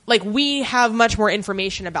way, like, we have much more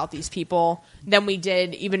information about these people than we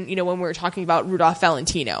did even, when we were talking about Rudolph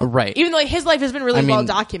Valentino. Right. Even though his life has been really well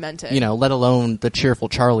documented. Let alone the Cheerful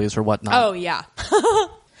Charlies or whatnot. Oh, yeah.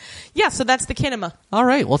 Yeah, so that's the kinema. All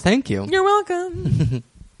right. Well, thank you. You're welcome.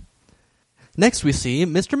 Next we see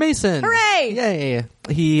Mr. Mason. Hooray! Yay!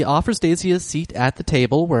 He offers Daisy a seat at the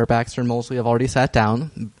table where Baxter and Molesley have already sat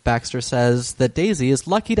down. Baxter says that Daisy is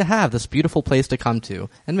lucky to have this beautiful place to come to.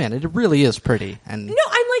 And man, it really is pretty. And No,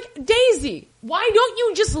 I'm like, Daisy, why don't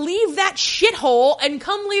you just leave that shithole and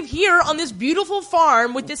come live here on this beautiful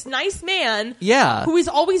farm with this nice man yeah. who is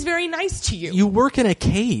always very nice to you? You work in a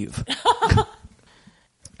cave.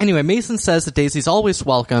 Anyway, Mason says that Daisy's always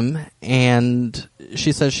welcome, and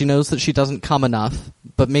she says she knows that she doesn't come enough,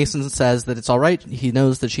 but Mason says that it's all right. He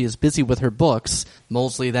knows that she is busy with her books.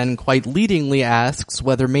 Molesley then quite leadingly asks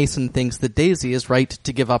whether Mason thinks that Daisy is right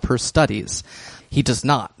to give up her studies. He does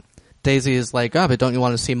not. Daisy is like, but don't you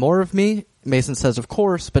want to see more of me? Mason says, of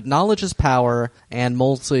course, but knowledge is power, and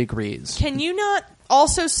Molesley agrees. Can you not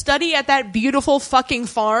also study at that beautiful fucking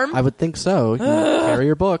farm? I would think so. You can carry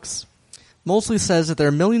your books. Molesley says that there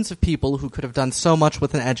are millions of people who could have done so much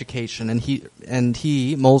with an education, and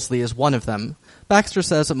he, Molesley, is one of them. Baxter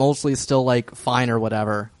says that Molesley is still, fine or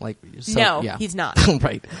whatever. No, yeah. he's not.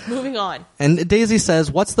 Right. Moving on. And Daisy says,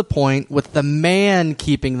 what's the point with the man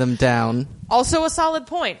keeping them down? Also a solid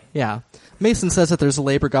point. Yeah. Mason says that there's a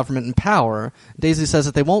labor government in power. Daisy says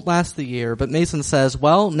that they won't last the year, but Mason says,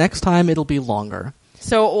 well, next time it'll be longer.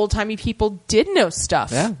 So old-timey people did know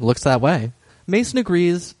stuff. Yeah, looks that way. Mason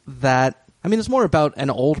agrees that, it's more about an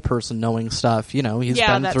old person knowing stuff. He's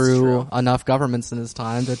been through enough governments in his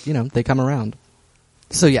time that, they come around.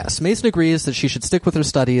 So yes, Mason agrees that she should stick with her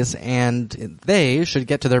studies and they should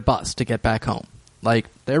get to their bus to get back home.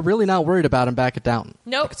 They're really not worried about him back at Downton.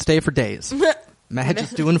 Nope. They could stay for days. Madge is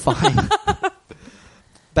doing fine.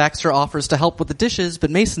 Baxter offers to help with the dishes, but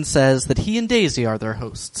Mason says that he and Daisy are their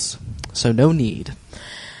hosts. So no need.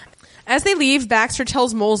 As they leave, Baxter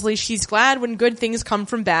tells Molesley she's glad when good things come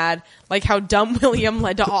from bad, like how dumb William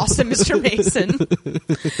led to awesome Mr. Mason.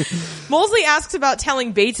 Molesley asks about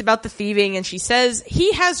telling Bates about the thieving, and she says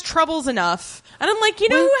he has troubles enough. And I'm like,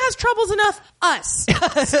 who has troubles enough? Us.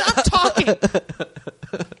 Stop talking.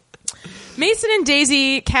 Mason and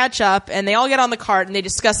Daisy catch up, and they all get on the cart, and they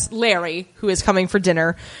discuss Larry, who is coming for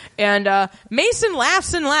dinner. And Mason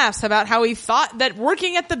laughs and laughs about how he thought that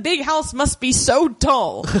working at the big house must be so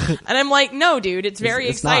dull. And I'm like, no, dude, it's very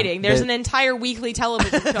exciting. There's an entire weekly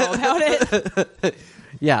television show about it.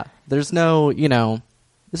 Yeah, there's no,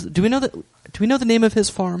 do we know the name of his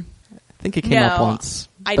farm? I think it came up once,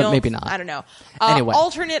 but maybe not. I don't know. Anyway.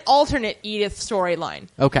 Alternate Edith storyline.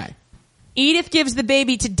 Okay. Edith gives the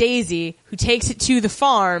baby to Daisy, who takes it to the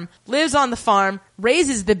farm, lives on the farm,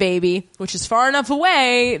 raises the baby, which is far enough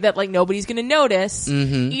away that, nobody's gonna notice.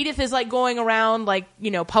 Mm-hmm. Edith is, going around,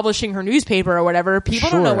 publishing her newspaper or whatever. People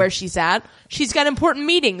don't know where she's at. She's got important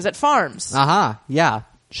meetings at farms. Yeah.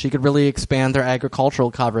 She could really expand their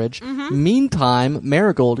agricultural coverage. Mm-hmm. Meantime,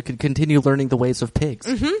 Marigold could continue learning the ways of pigs.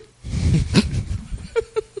 Mm-hmm.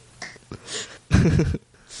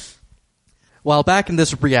 While back in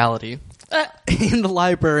this reality, in the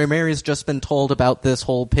library, Mary's just been told about this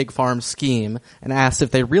whole pig farm scheme and asked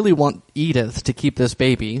if they really want Edith to keep this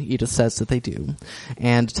baby. Edith says that they do,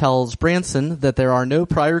 and tells Branson that there are no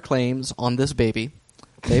prior claims on this baby.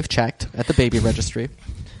 They've checked at the baby registry.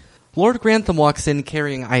 Lord Grantham walks in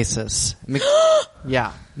carrying Isis.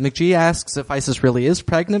 McGee asks if Isis really is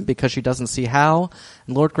pregnant because she doesn't see how,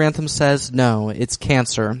 and Lord Grantham says no, it's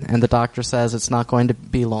cancer, and the doctor says it's not going to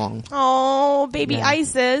be long. Oh, baby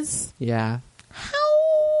Isis. Yeah.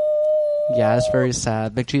 How? Yeah, it's very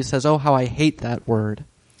sad. McGee says, oh, how I hate that word.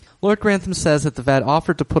 Lord Grantham says that the vet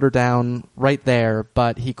offered to put her down right there,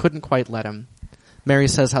 but he couldn't quite let him. Mary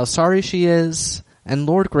says how sorry she is, and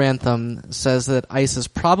Lord Grantham says that Isis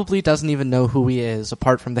probably doesn't even know who he is,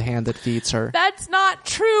 apart from the hand that feeds her. That's not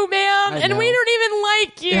true, man. And we don't even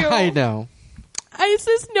like you. Yeah, I know.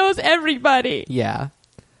 Isis knows everybody. Yeah.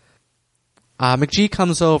 McGee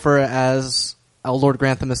comes over as Lord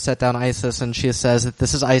Grantham has set down Isis, and she says that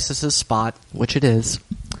this is Isis's spot, which it is.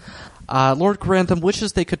 Lord Grantham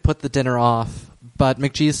wishes they could put the dinner off, but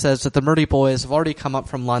McGee says that the Murdy boys have already come up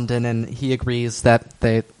from London, and he agrees that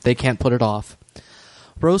they can't put it off.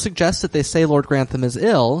 Rose suggests that they say Lord Grantham is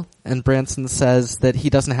ill, and Branson says that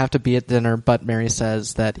he doesn't have to be at dinner, but Mary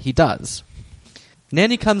says that he does.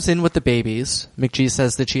 Nanny comes in with the babies. McGee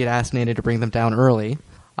says that she had asked Nanny to bring them down early.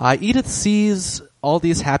 Edith sees all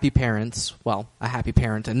these happy parents, well, a happy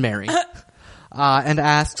parent and Mary, and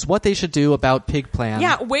asks what they should do about Pig Plan.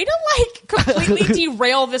 Yeah, way to, completely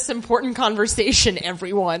derail this important conversation,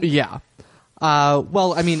 everyone. Yeah.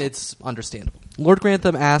 It's understandable. Lord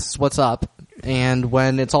Grantham asks what's up, and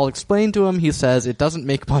when it's all explained to him, he says it doesn't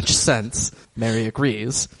make much sense. Mary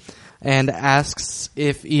agrees, and asks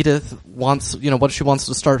if Edith wants, what if she wants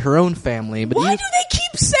to start her own family. But Why do they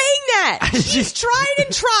keep saying that. She's tried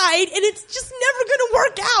and tried, and it's just never gonna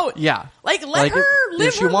work out. Yeah. Like, let her live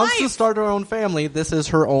if she her wants life. to start her own family, this is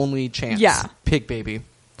her only chance. Yeah. Pig baby.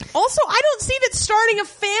 Also, I don't see that starting a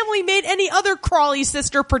family made any other Crawley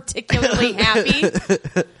sister particularly happy.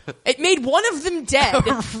 It made one of them dead.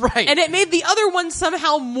 Right. And it made the other one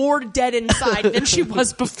somehow more dead inside than she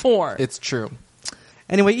was before. It's true.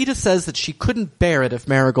 Anyway, Edith says that she couldn't bear it if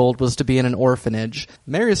Marigold was to be in an orphanage.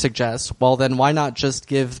 Mary suggests, well then why not just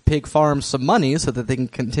give Pig Farm some money so that they can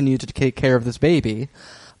continue to take care of this baby?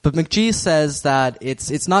 But McGee says that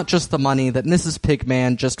it's not just the money, that Mrs.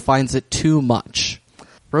 Pigman just finds it too much.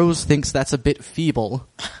 Rose thinks that's a bit feeble.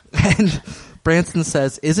 And Branson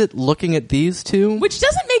says, is it looking at these two? Which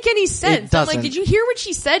doesn't make any sense. It doesn't. I'm like, did you hear what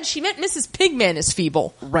she said? She meant Mrs. Pigman is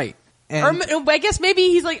feeble. Right. And, Or I guess maybe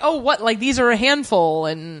he's like, oh, what? Like, these are a handful,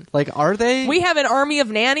 and like, are they? we have an army of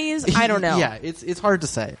nannies? I don't know. Yeah, it's hard to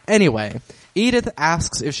say. Anyway, Edith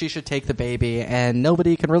asks if she should take the baby, and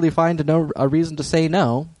nobody can really find a reason to say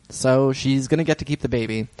no, so she's gonna get to keep the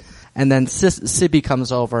baby. And then Sibby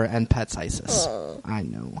comes over and pets Isis. I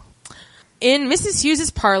know. In Mrs. Hughes'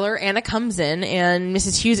 parlor, Anna comes in, and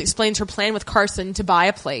Mrs. Hughes explains her plan with Carson to buy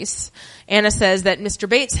a place. Anna says that Mr.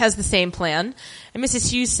 Bates has the same plan, and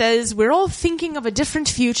Mrs. Hughes says, we're all thinking of a different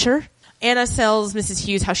future. Anna tells Mrs.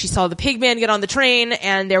 Hughes how she saw the pigman get on the train,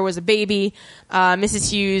 and there was a baby. Mrs.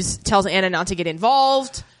 Hughes tells Anna not to get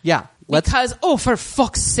involved. Yeah. Because, oh, for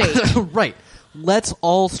fuck's sake. Right. Let's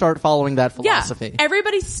all start following that philosophy. Yeah,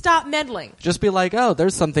 everybody stop meddling. Just be like, oh,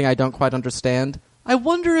 there's something I don't quite understand. I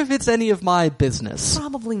wonder if it's any of my business.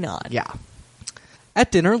 Probably not. Yeah.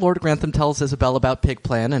 At dinner, Lord Grantham tells Isabel about Pig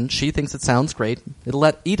Plan, and she thinks it sounds great. It'll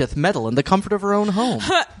let Edith meddle in the comfort of her own home.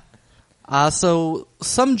 So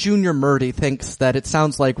some junior Murdy thinks that it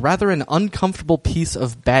sounds like rather an uncomfortable piece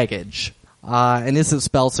of baggage. And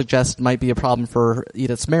Isabel suggests it might be a problem for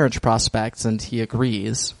Edith's marriage prospects, and he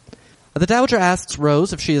agrees. The Dowager asks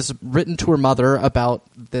Rose if she has written to her mother about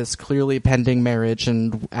this clearly pending marriage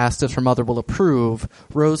and asks if her mother will approve.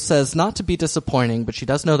 Rose says not to be disappointing, but she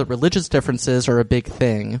does know that religious differences are a big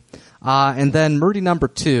thing. And then Murdy number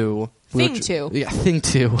 2... Thing 2. Yeah, Thing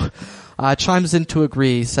 2. Chimes in to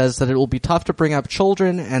agree, says that it will be tough to bring up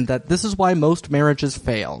children and that this is why most marriages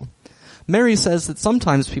fail. Mary says that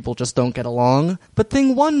sometimes people just don't get along, but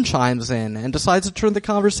Thing 1 chimes in and decides to turn the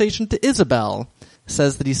conversation to Isabel.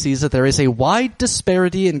 Says that he sees that there is a wide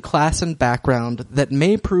disparity in class and background that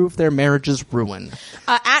may prove their marriage's ruin.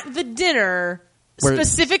 At the dinner,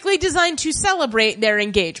 specifically designed to celebrate their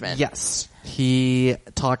engagement. Yes. He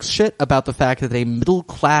talks shit about the fact that a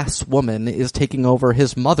middle-class woman is taking over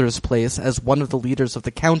his mother's place as one of the leaders of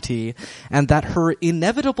the county, and that her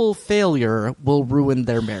inevitable failure will ruin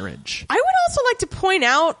their marriage. I would also like to point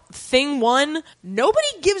out, Thing 1, nobody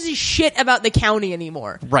gives a shit about the county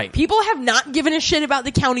anymore. Right. People have not given a shit about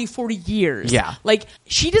the county for years. Yeah. Like,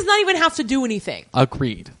 she does not even have to do anything.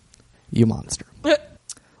 Agreed. You monster.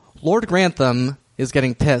 Lord Grantham is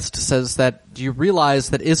getting pissed, says that, do you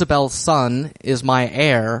realize that Isabel's son is my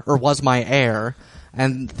heir, or was my heir?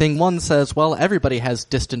 And Thing 1 says, well, everybody has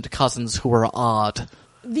distant cousins who are odd.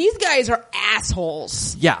 These guys are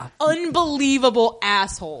assholes. Yeah. Unbelievable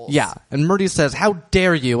assholes. Yeah. And Murdy says, how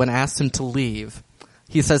dare you, and asks him to leave.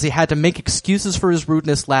 He says he had to make excuses for his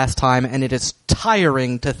rudeness last time, and it is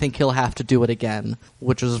tiring to think he'll have to do it again,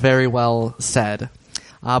 which was very well said.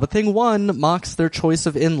 But Thing 1 mocks their choice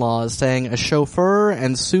of in-laws, saying a chauffeur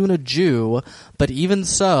and soon a Jew, but even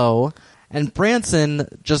so, and Branson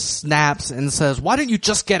just snaps and says, why don't you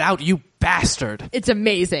just get out, you bastard? It's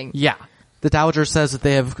amazing. Yeah. The Dowager says that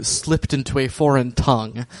they have slipped into a foreign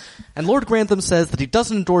tongue. And Lord Grantham says that he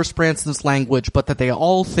doesn't endorse Branson's language, but that they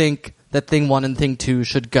all think that Thing 1 and Thing 2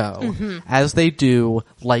 should go, as they do,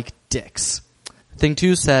 like dicks. Thing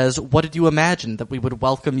 2 says, what did you imagine, that we would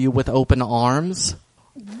welcome you with open arms?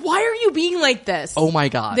 Why are you being like this? Oh my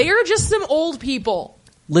god. They are just some old people.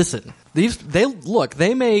 Listen,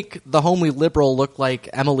 they make the homely liberal look like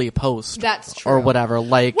Emily Post. That's true. Or whatever.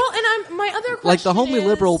 Like, well, and my other question like the homely is,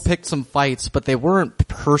 liberal picked some fights, but they weren't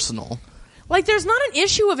personal. Like, there's not an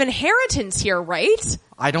issue of inheritance here, right?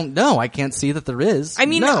 I don't know. I can't see that there is. I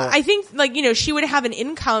mean, no. I think, like, you know, she would have an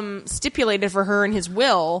income stipulated for her in his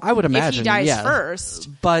will. I would imagine, if he dies yeah. first.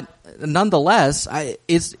 But nonetheless,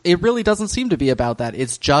 it really doesn't seem to be about that.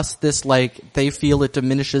 It's just this, like, they feel it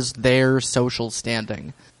diminishes their social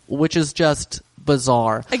standing, which is just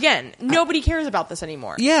bizarre. Again, nobody cares about this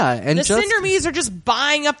anymore. Yeah, and the Cindermees are just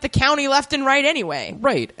buying up the county left and right anyway.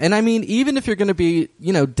 Right. And I mean, even if you're going to be,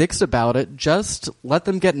 you know, dicks about it, just let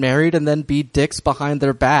them get married and then be dicks behind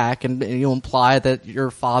their back and you imply that your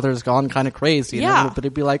father's gone kind of crazy. Yeah. And everybody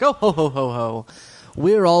be like, oh, ho, ho, ho, ho.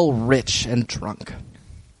 We're all rich and drunk.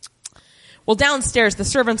 Well, downstairs, the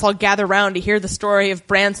servants all gather round to hear the story of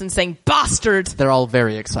Branson saying, "Bastard!" They're all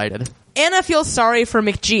very excited. Anna feels sorry for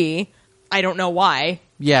McGee. I don't know why.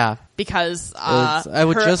 Yeah. Because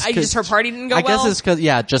her party didn't go well. I guess it's because,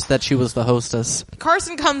 just that she was the hostess.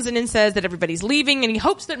 Carson comes in and says that everybody's leaving, and he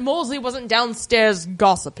hopes that Molesley wasn't downstairs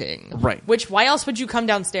gossiping. Right. Which, why else would you come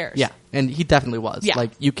downstairs? Yeah, and he definitely was. Yeah.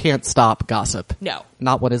 Like, you can't stop gossip. No.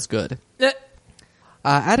 Not what is good.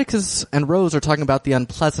 Atticus and Rose are talking about the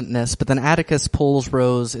unpleasantness, but then Atticus pulls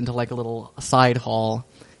Rose into like a little side hall.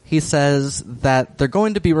 He says that they're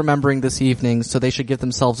going to be remembering this evening, so they should give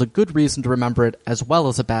themselves a good reason to remember it as well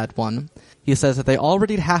as a bad one. He says that they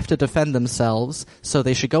already have to defend themselves, so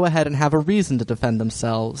they should go ahead and have a reason to defend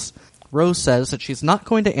themselves. Rose says that she's not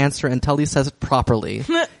going to answer until he says it properly.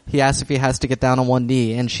 He asks if he has to get down on one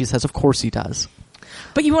knee, and she says of course he does.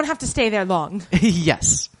 But you won't have to stay there long.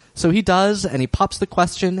 Yes. So he does, and he pops the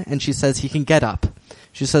question, and she says he can get up.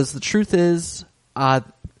 She says the truth is,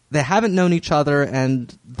 they haven't known each other,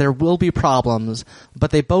 and there will be problems,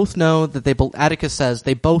 but they both know that Atticus says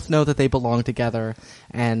they both know that they belong together,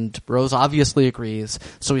 and Rose obviously agrees.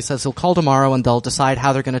 So he says he'll call tomorrow, and they'll decide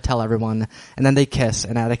how they're going to tell everyone, and then they kiss,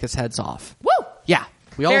 and Atticus heads off. Woo! Yeah.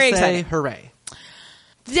 We all Very say exciting. hooray.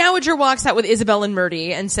 The Dowager walks out with Isabel and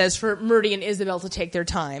Murdy and says for Murdy and Isabel to take their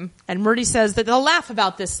time. And Murdy says that they'll laugh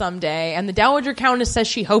about this someday, and the Dowager Countess says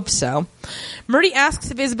she hopes so. Murdy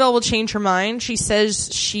asks if Isabel will change her mind. She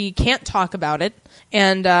says she can't talk about it.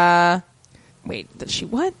 And, she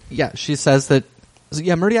what? Yeah, she says that...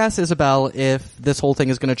 Yeah, Murdy asks Isabel if this whole thing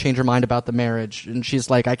is going to change her mind about the marriage, and she's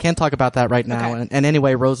like, I can't talk about that right now, Okay. and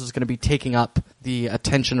anyway, Rose is going to be taking up the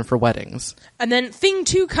attention for weddings. And then Thing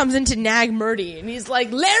 2 comes in to nag Murdy, and he's like,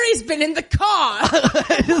 Larry's been in the car!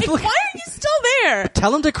 Like, why are you still there?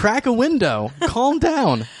 Tell him to crack a window. Calm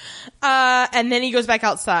down. And then he goes back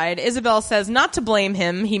outside. Isabel says not to blame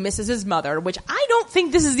him. He misses his mother, which I don't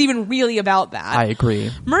think this is even really about that. I agree.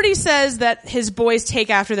 Murdy says that his boys take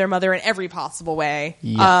after their mother in every possible way.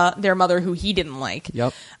 Yeah. Their mother who he didn't like.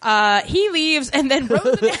 Yep. He leaves, and then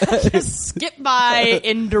Rose and Anna just skip by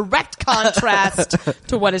in direct contrast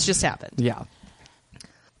to what has just happened. Yeah.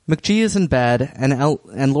 McGee is in bed,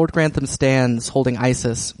 and Lord Grantham stands holding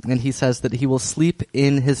Isis, and he says that he will sleep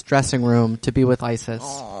in his dressing room to be with Isis.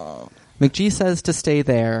 Aww. McGee says to stay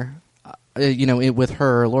there, with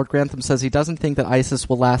her. Lord Grantham says he doesn't think that Isis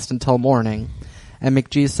will last until morning. And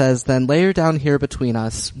McGee says, then lay her down here between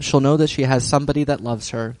us. She'll know that she has somebody that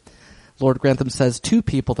loves her. Lord Grantham says 2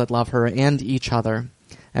 people that love her and each other.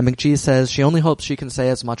 And McGee says she only hopes she can say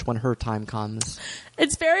as much when her time comes.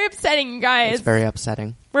 It's very upsetting, you guys. It's very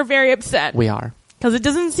upsetting. We're very upset. We are. Because it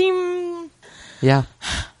doesn't seem... Yeah.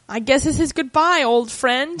 I guess this is goodbye, old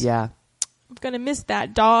friend. Yeah. I'm gonna miss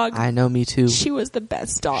that dog. I know, me too. She was the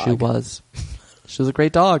best dog. She was. She was a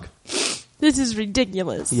great dog. This is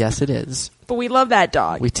ridiculous. Yes, it is. But we love that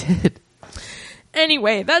dog. We did.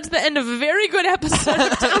 Anyway, that's the end of a very good episode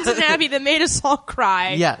of Downton Abbey that made us all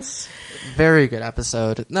cry. Yes. Very good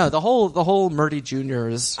episode. No, the whole Murdy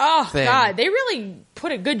Juniors thing. God, they really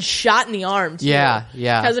put a good shot in the arm, too. Yeah,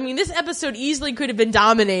 yeah. Because, this episode easily could have been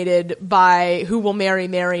dominated by who will marry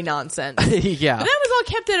Mary nonsense. Yeah. But that was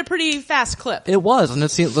all kept at a pretty fast clip. It was, and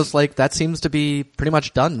it looks like that seems to be pretty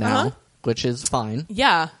much done now, Uh-huh. which is fine.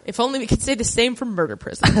 Yeah, if only we could say the same for Murder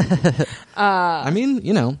Prison. I mean,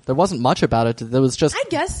 there wasn't much about it. There was just I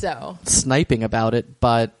guess so. sniping about it,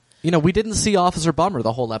 but, we didn't see Officer Bummer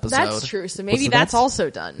the whole episode. That's true, so maybe So that's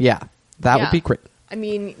also done. Yeah, that would be great.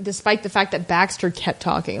 Despite the fact that Baxter kept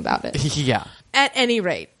talking about it. Yeah. At any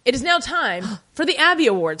rate, it is now time for the Abby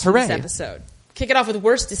Awards for this Hooray. episode. Kick it off with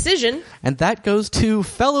Worst Decision. And that goes to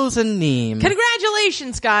Fellows and Neem.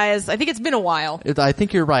 Congratulations, guys. I think it's been a while. I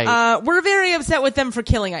think you're right. We're very upset with them for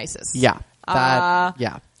killing Isis. Yeah.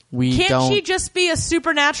 Can't she just be a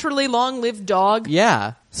supernaturally long-lived dog?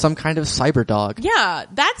 Yeah. Some kind of cyber dog. Yeah,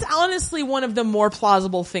 that's honestly one of the more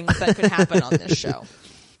plausible things that could happen on this show.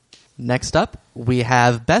 Next up, we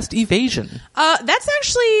have Best Evasion. That's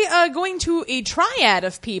actually going to a triad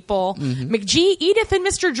of people. Mm-hmm. McGee, Edith, and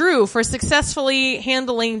Mr. Drew for successfully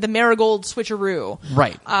handling the Marigold switcheroo.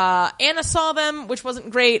 Right. Anna saw them, which wasn't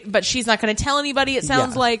great, but she's not going to tell anybody, it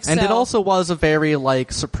sounds like. And so. it also was a very,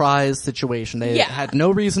 surprise situation. They had no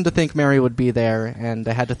reason to think Mary would be there, and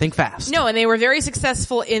they had to think fast. No, and they were very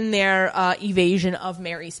successful in their evasion of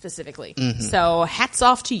Mary specifically. Mm-hmm. So hats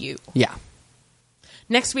off to you. Yeah.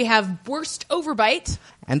 Next we have Worst Overbite.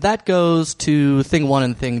 And that goes to Thing 1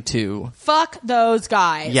 and Thing 2. Fuck those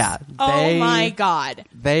guys. Yeah. Oh my God.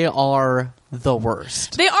 They are the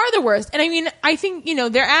worst. They are the worst. And I think,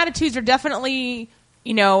 their attitudes are definitely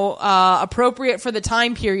appropriate for the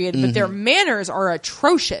time period, but their manners are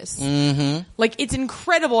atrocious. Mm-hmm. Like, it's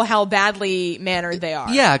incredible how badly mannered they are.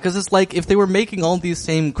 Yeah, because it's like if they were making all these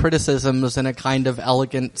same criticisms in a kind of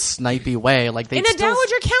elegant, snipey way, like they'd in a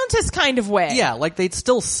Dowager Countess kind of way. Yeah, like they'd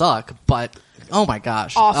still suck, but oh my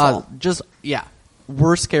gosh. Awful.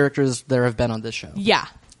 Worst characters there have been on this show. Yeah.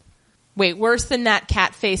 Wait, worse than that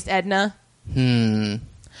cat-faced Edna?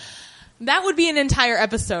 That would be an entire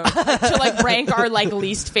episode to rank our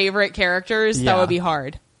least favorite characters. Yeah. That would be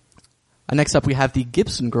hard. Next up, we have the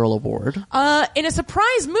Gibson Girl Award. In a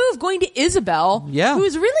surprise move, going to Isabel, Yeah.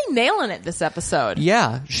 who's really nailing it this episode.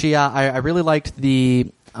 Yeah, she. I really liked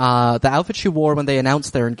the outfit she wore when they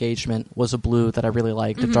announced their engagement was a blue that I really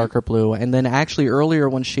liked, a darker blue. And then actually earlier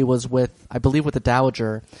when she was with the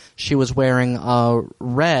Dowager, she was wearing a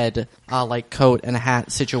red, coat and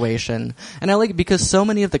hat situation. And I like it because so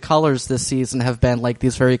many of the colors this season have been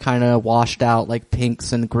these very kind of washed out,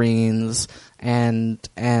 pinks and greens and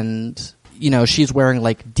she's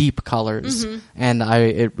wearing deep colors. And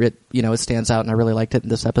it stands out and I really liked it in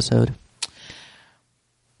this episode.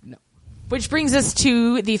 Which brings us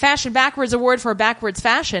to the Fashion Backwards Award for Backwards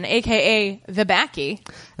Fashion, a.k.a. the Backy.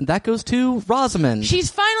 And that goes to Rosamund. She's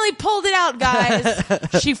finally pulled it out,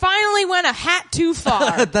 guys. She finally went a hat too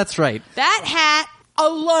far. That's right. That hat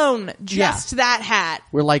alone, just that hat.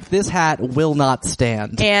 We're like, this hat will not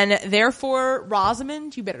stand. And therefore,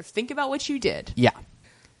 Rosamund, you better think about what you did. Yeah.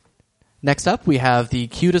 Next up, we have the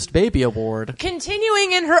Cutest Baby Award.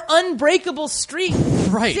 Continuing in her unbreakable streak,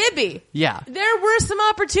 Right. Sibby. Yeah. There were some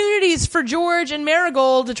opportunities for George and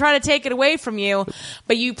Marigold to try to take it away from you,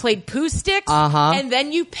 but you played poo sticks, and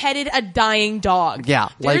then you petted a dying dog. Yeah.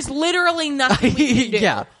 There's literally nothing we can do.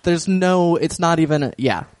 Yeah. There's no, it's not even,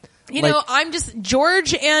 yeah.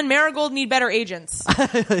 George and Marigold need better agents.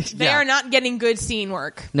 They are not getting good scene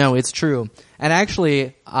work. No, it's true. And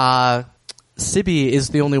actually, Sibby is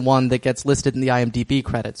the only one that gets listed in the IMDb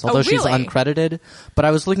credits, although she's uncredited. But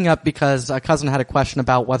I was looking up because a cousin had a question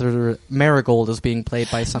about whether Marigold is being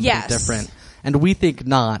played by somebody different. And we think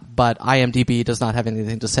not, but IMDb does not have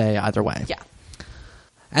anything to say either way. Yeah.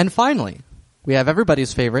 And finally, we have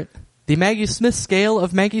everybody's favorite, the Maggie Smith scale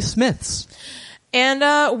of Maggie Smiths.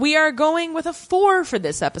 And we are going with a 4 for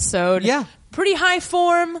this episode. Yeah. Pretty high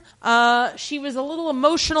form. She was a little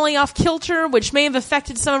emotionally off kilter, which may have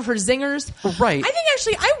affected some of her zingers. Right. I think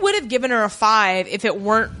actually I would have given her a 5 if it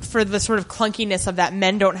weren't for the sort of clunkiness of that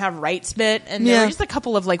men don't have rights bit. And there were just a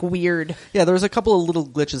couple of weird. Yeah, there was a couple of little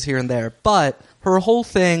glitches here and there. But her whole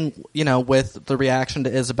thing, with the reaction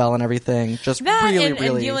to Isabel and everything, just that really.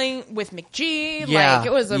 And dealing with McG, Yeah,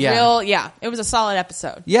 it was a it was a solid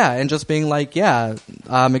episode. Yeah, and just being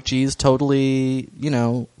McGee's totally,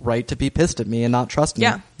 right to be pissed at me and not trust me.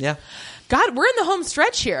 Yeah. God, we're in the home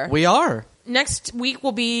stretch here. We are. Next week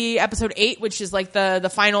will be episode 8, which is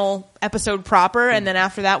the final episode proper, and then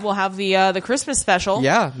after that we'll have the Christmas special.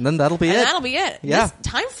 Yeah, and then that'll be it. That'll be it. Yeah.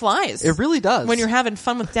 Time flies. It really does. When you're having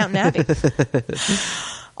fun with Downton Abbey.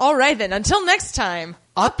 All right then, until next time.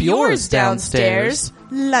 Up yours downstairs.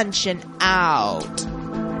 Luncheon out.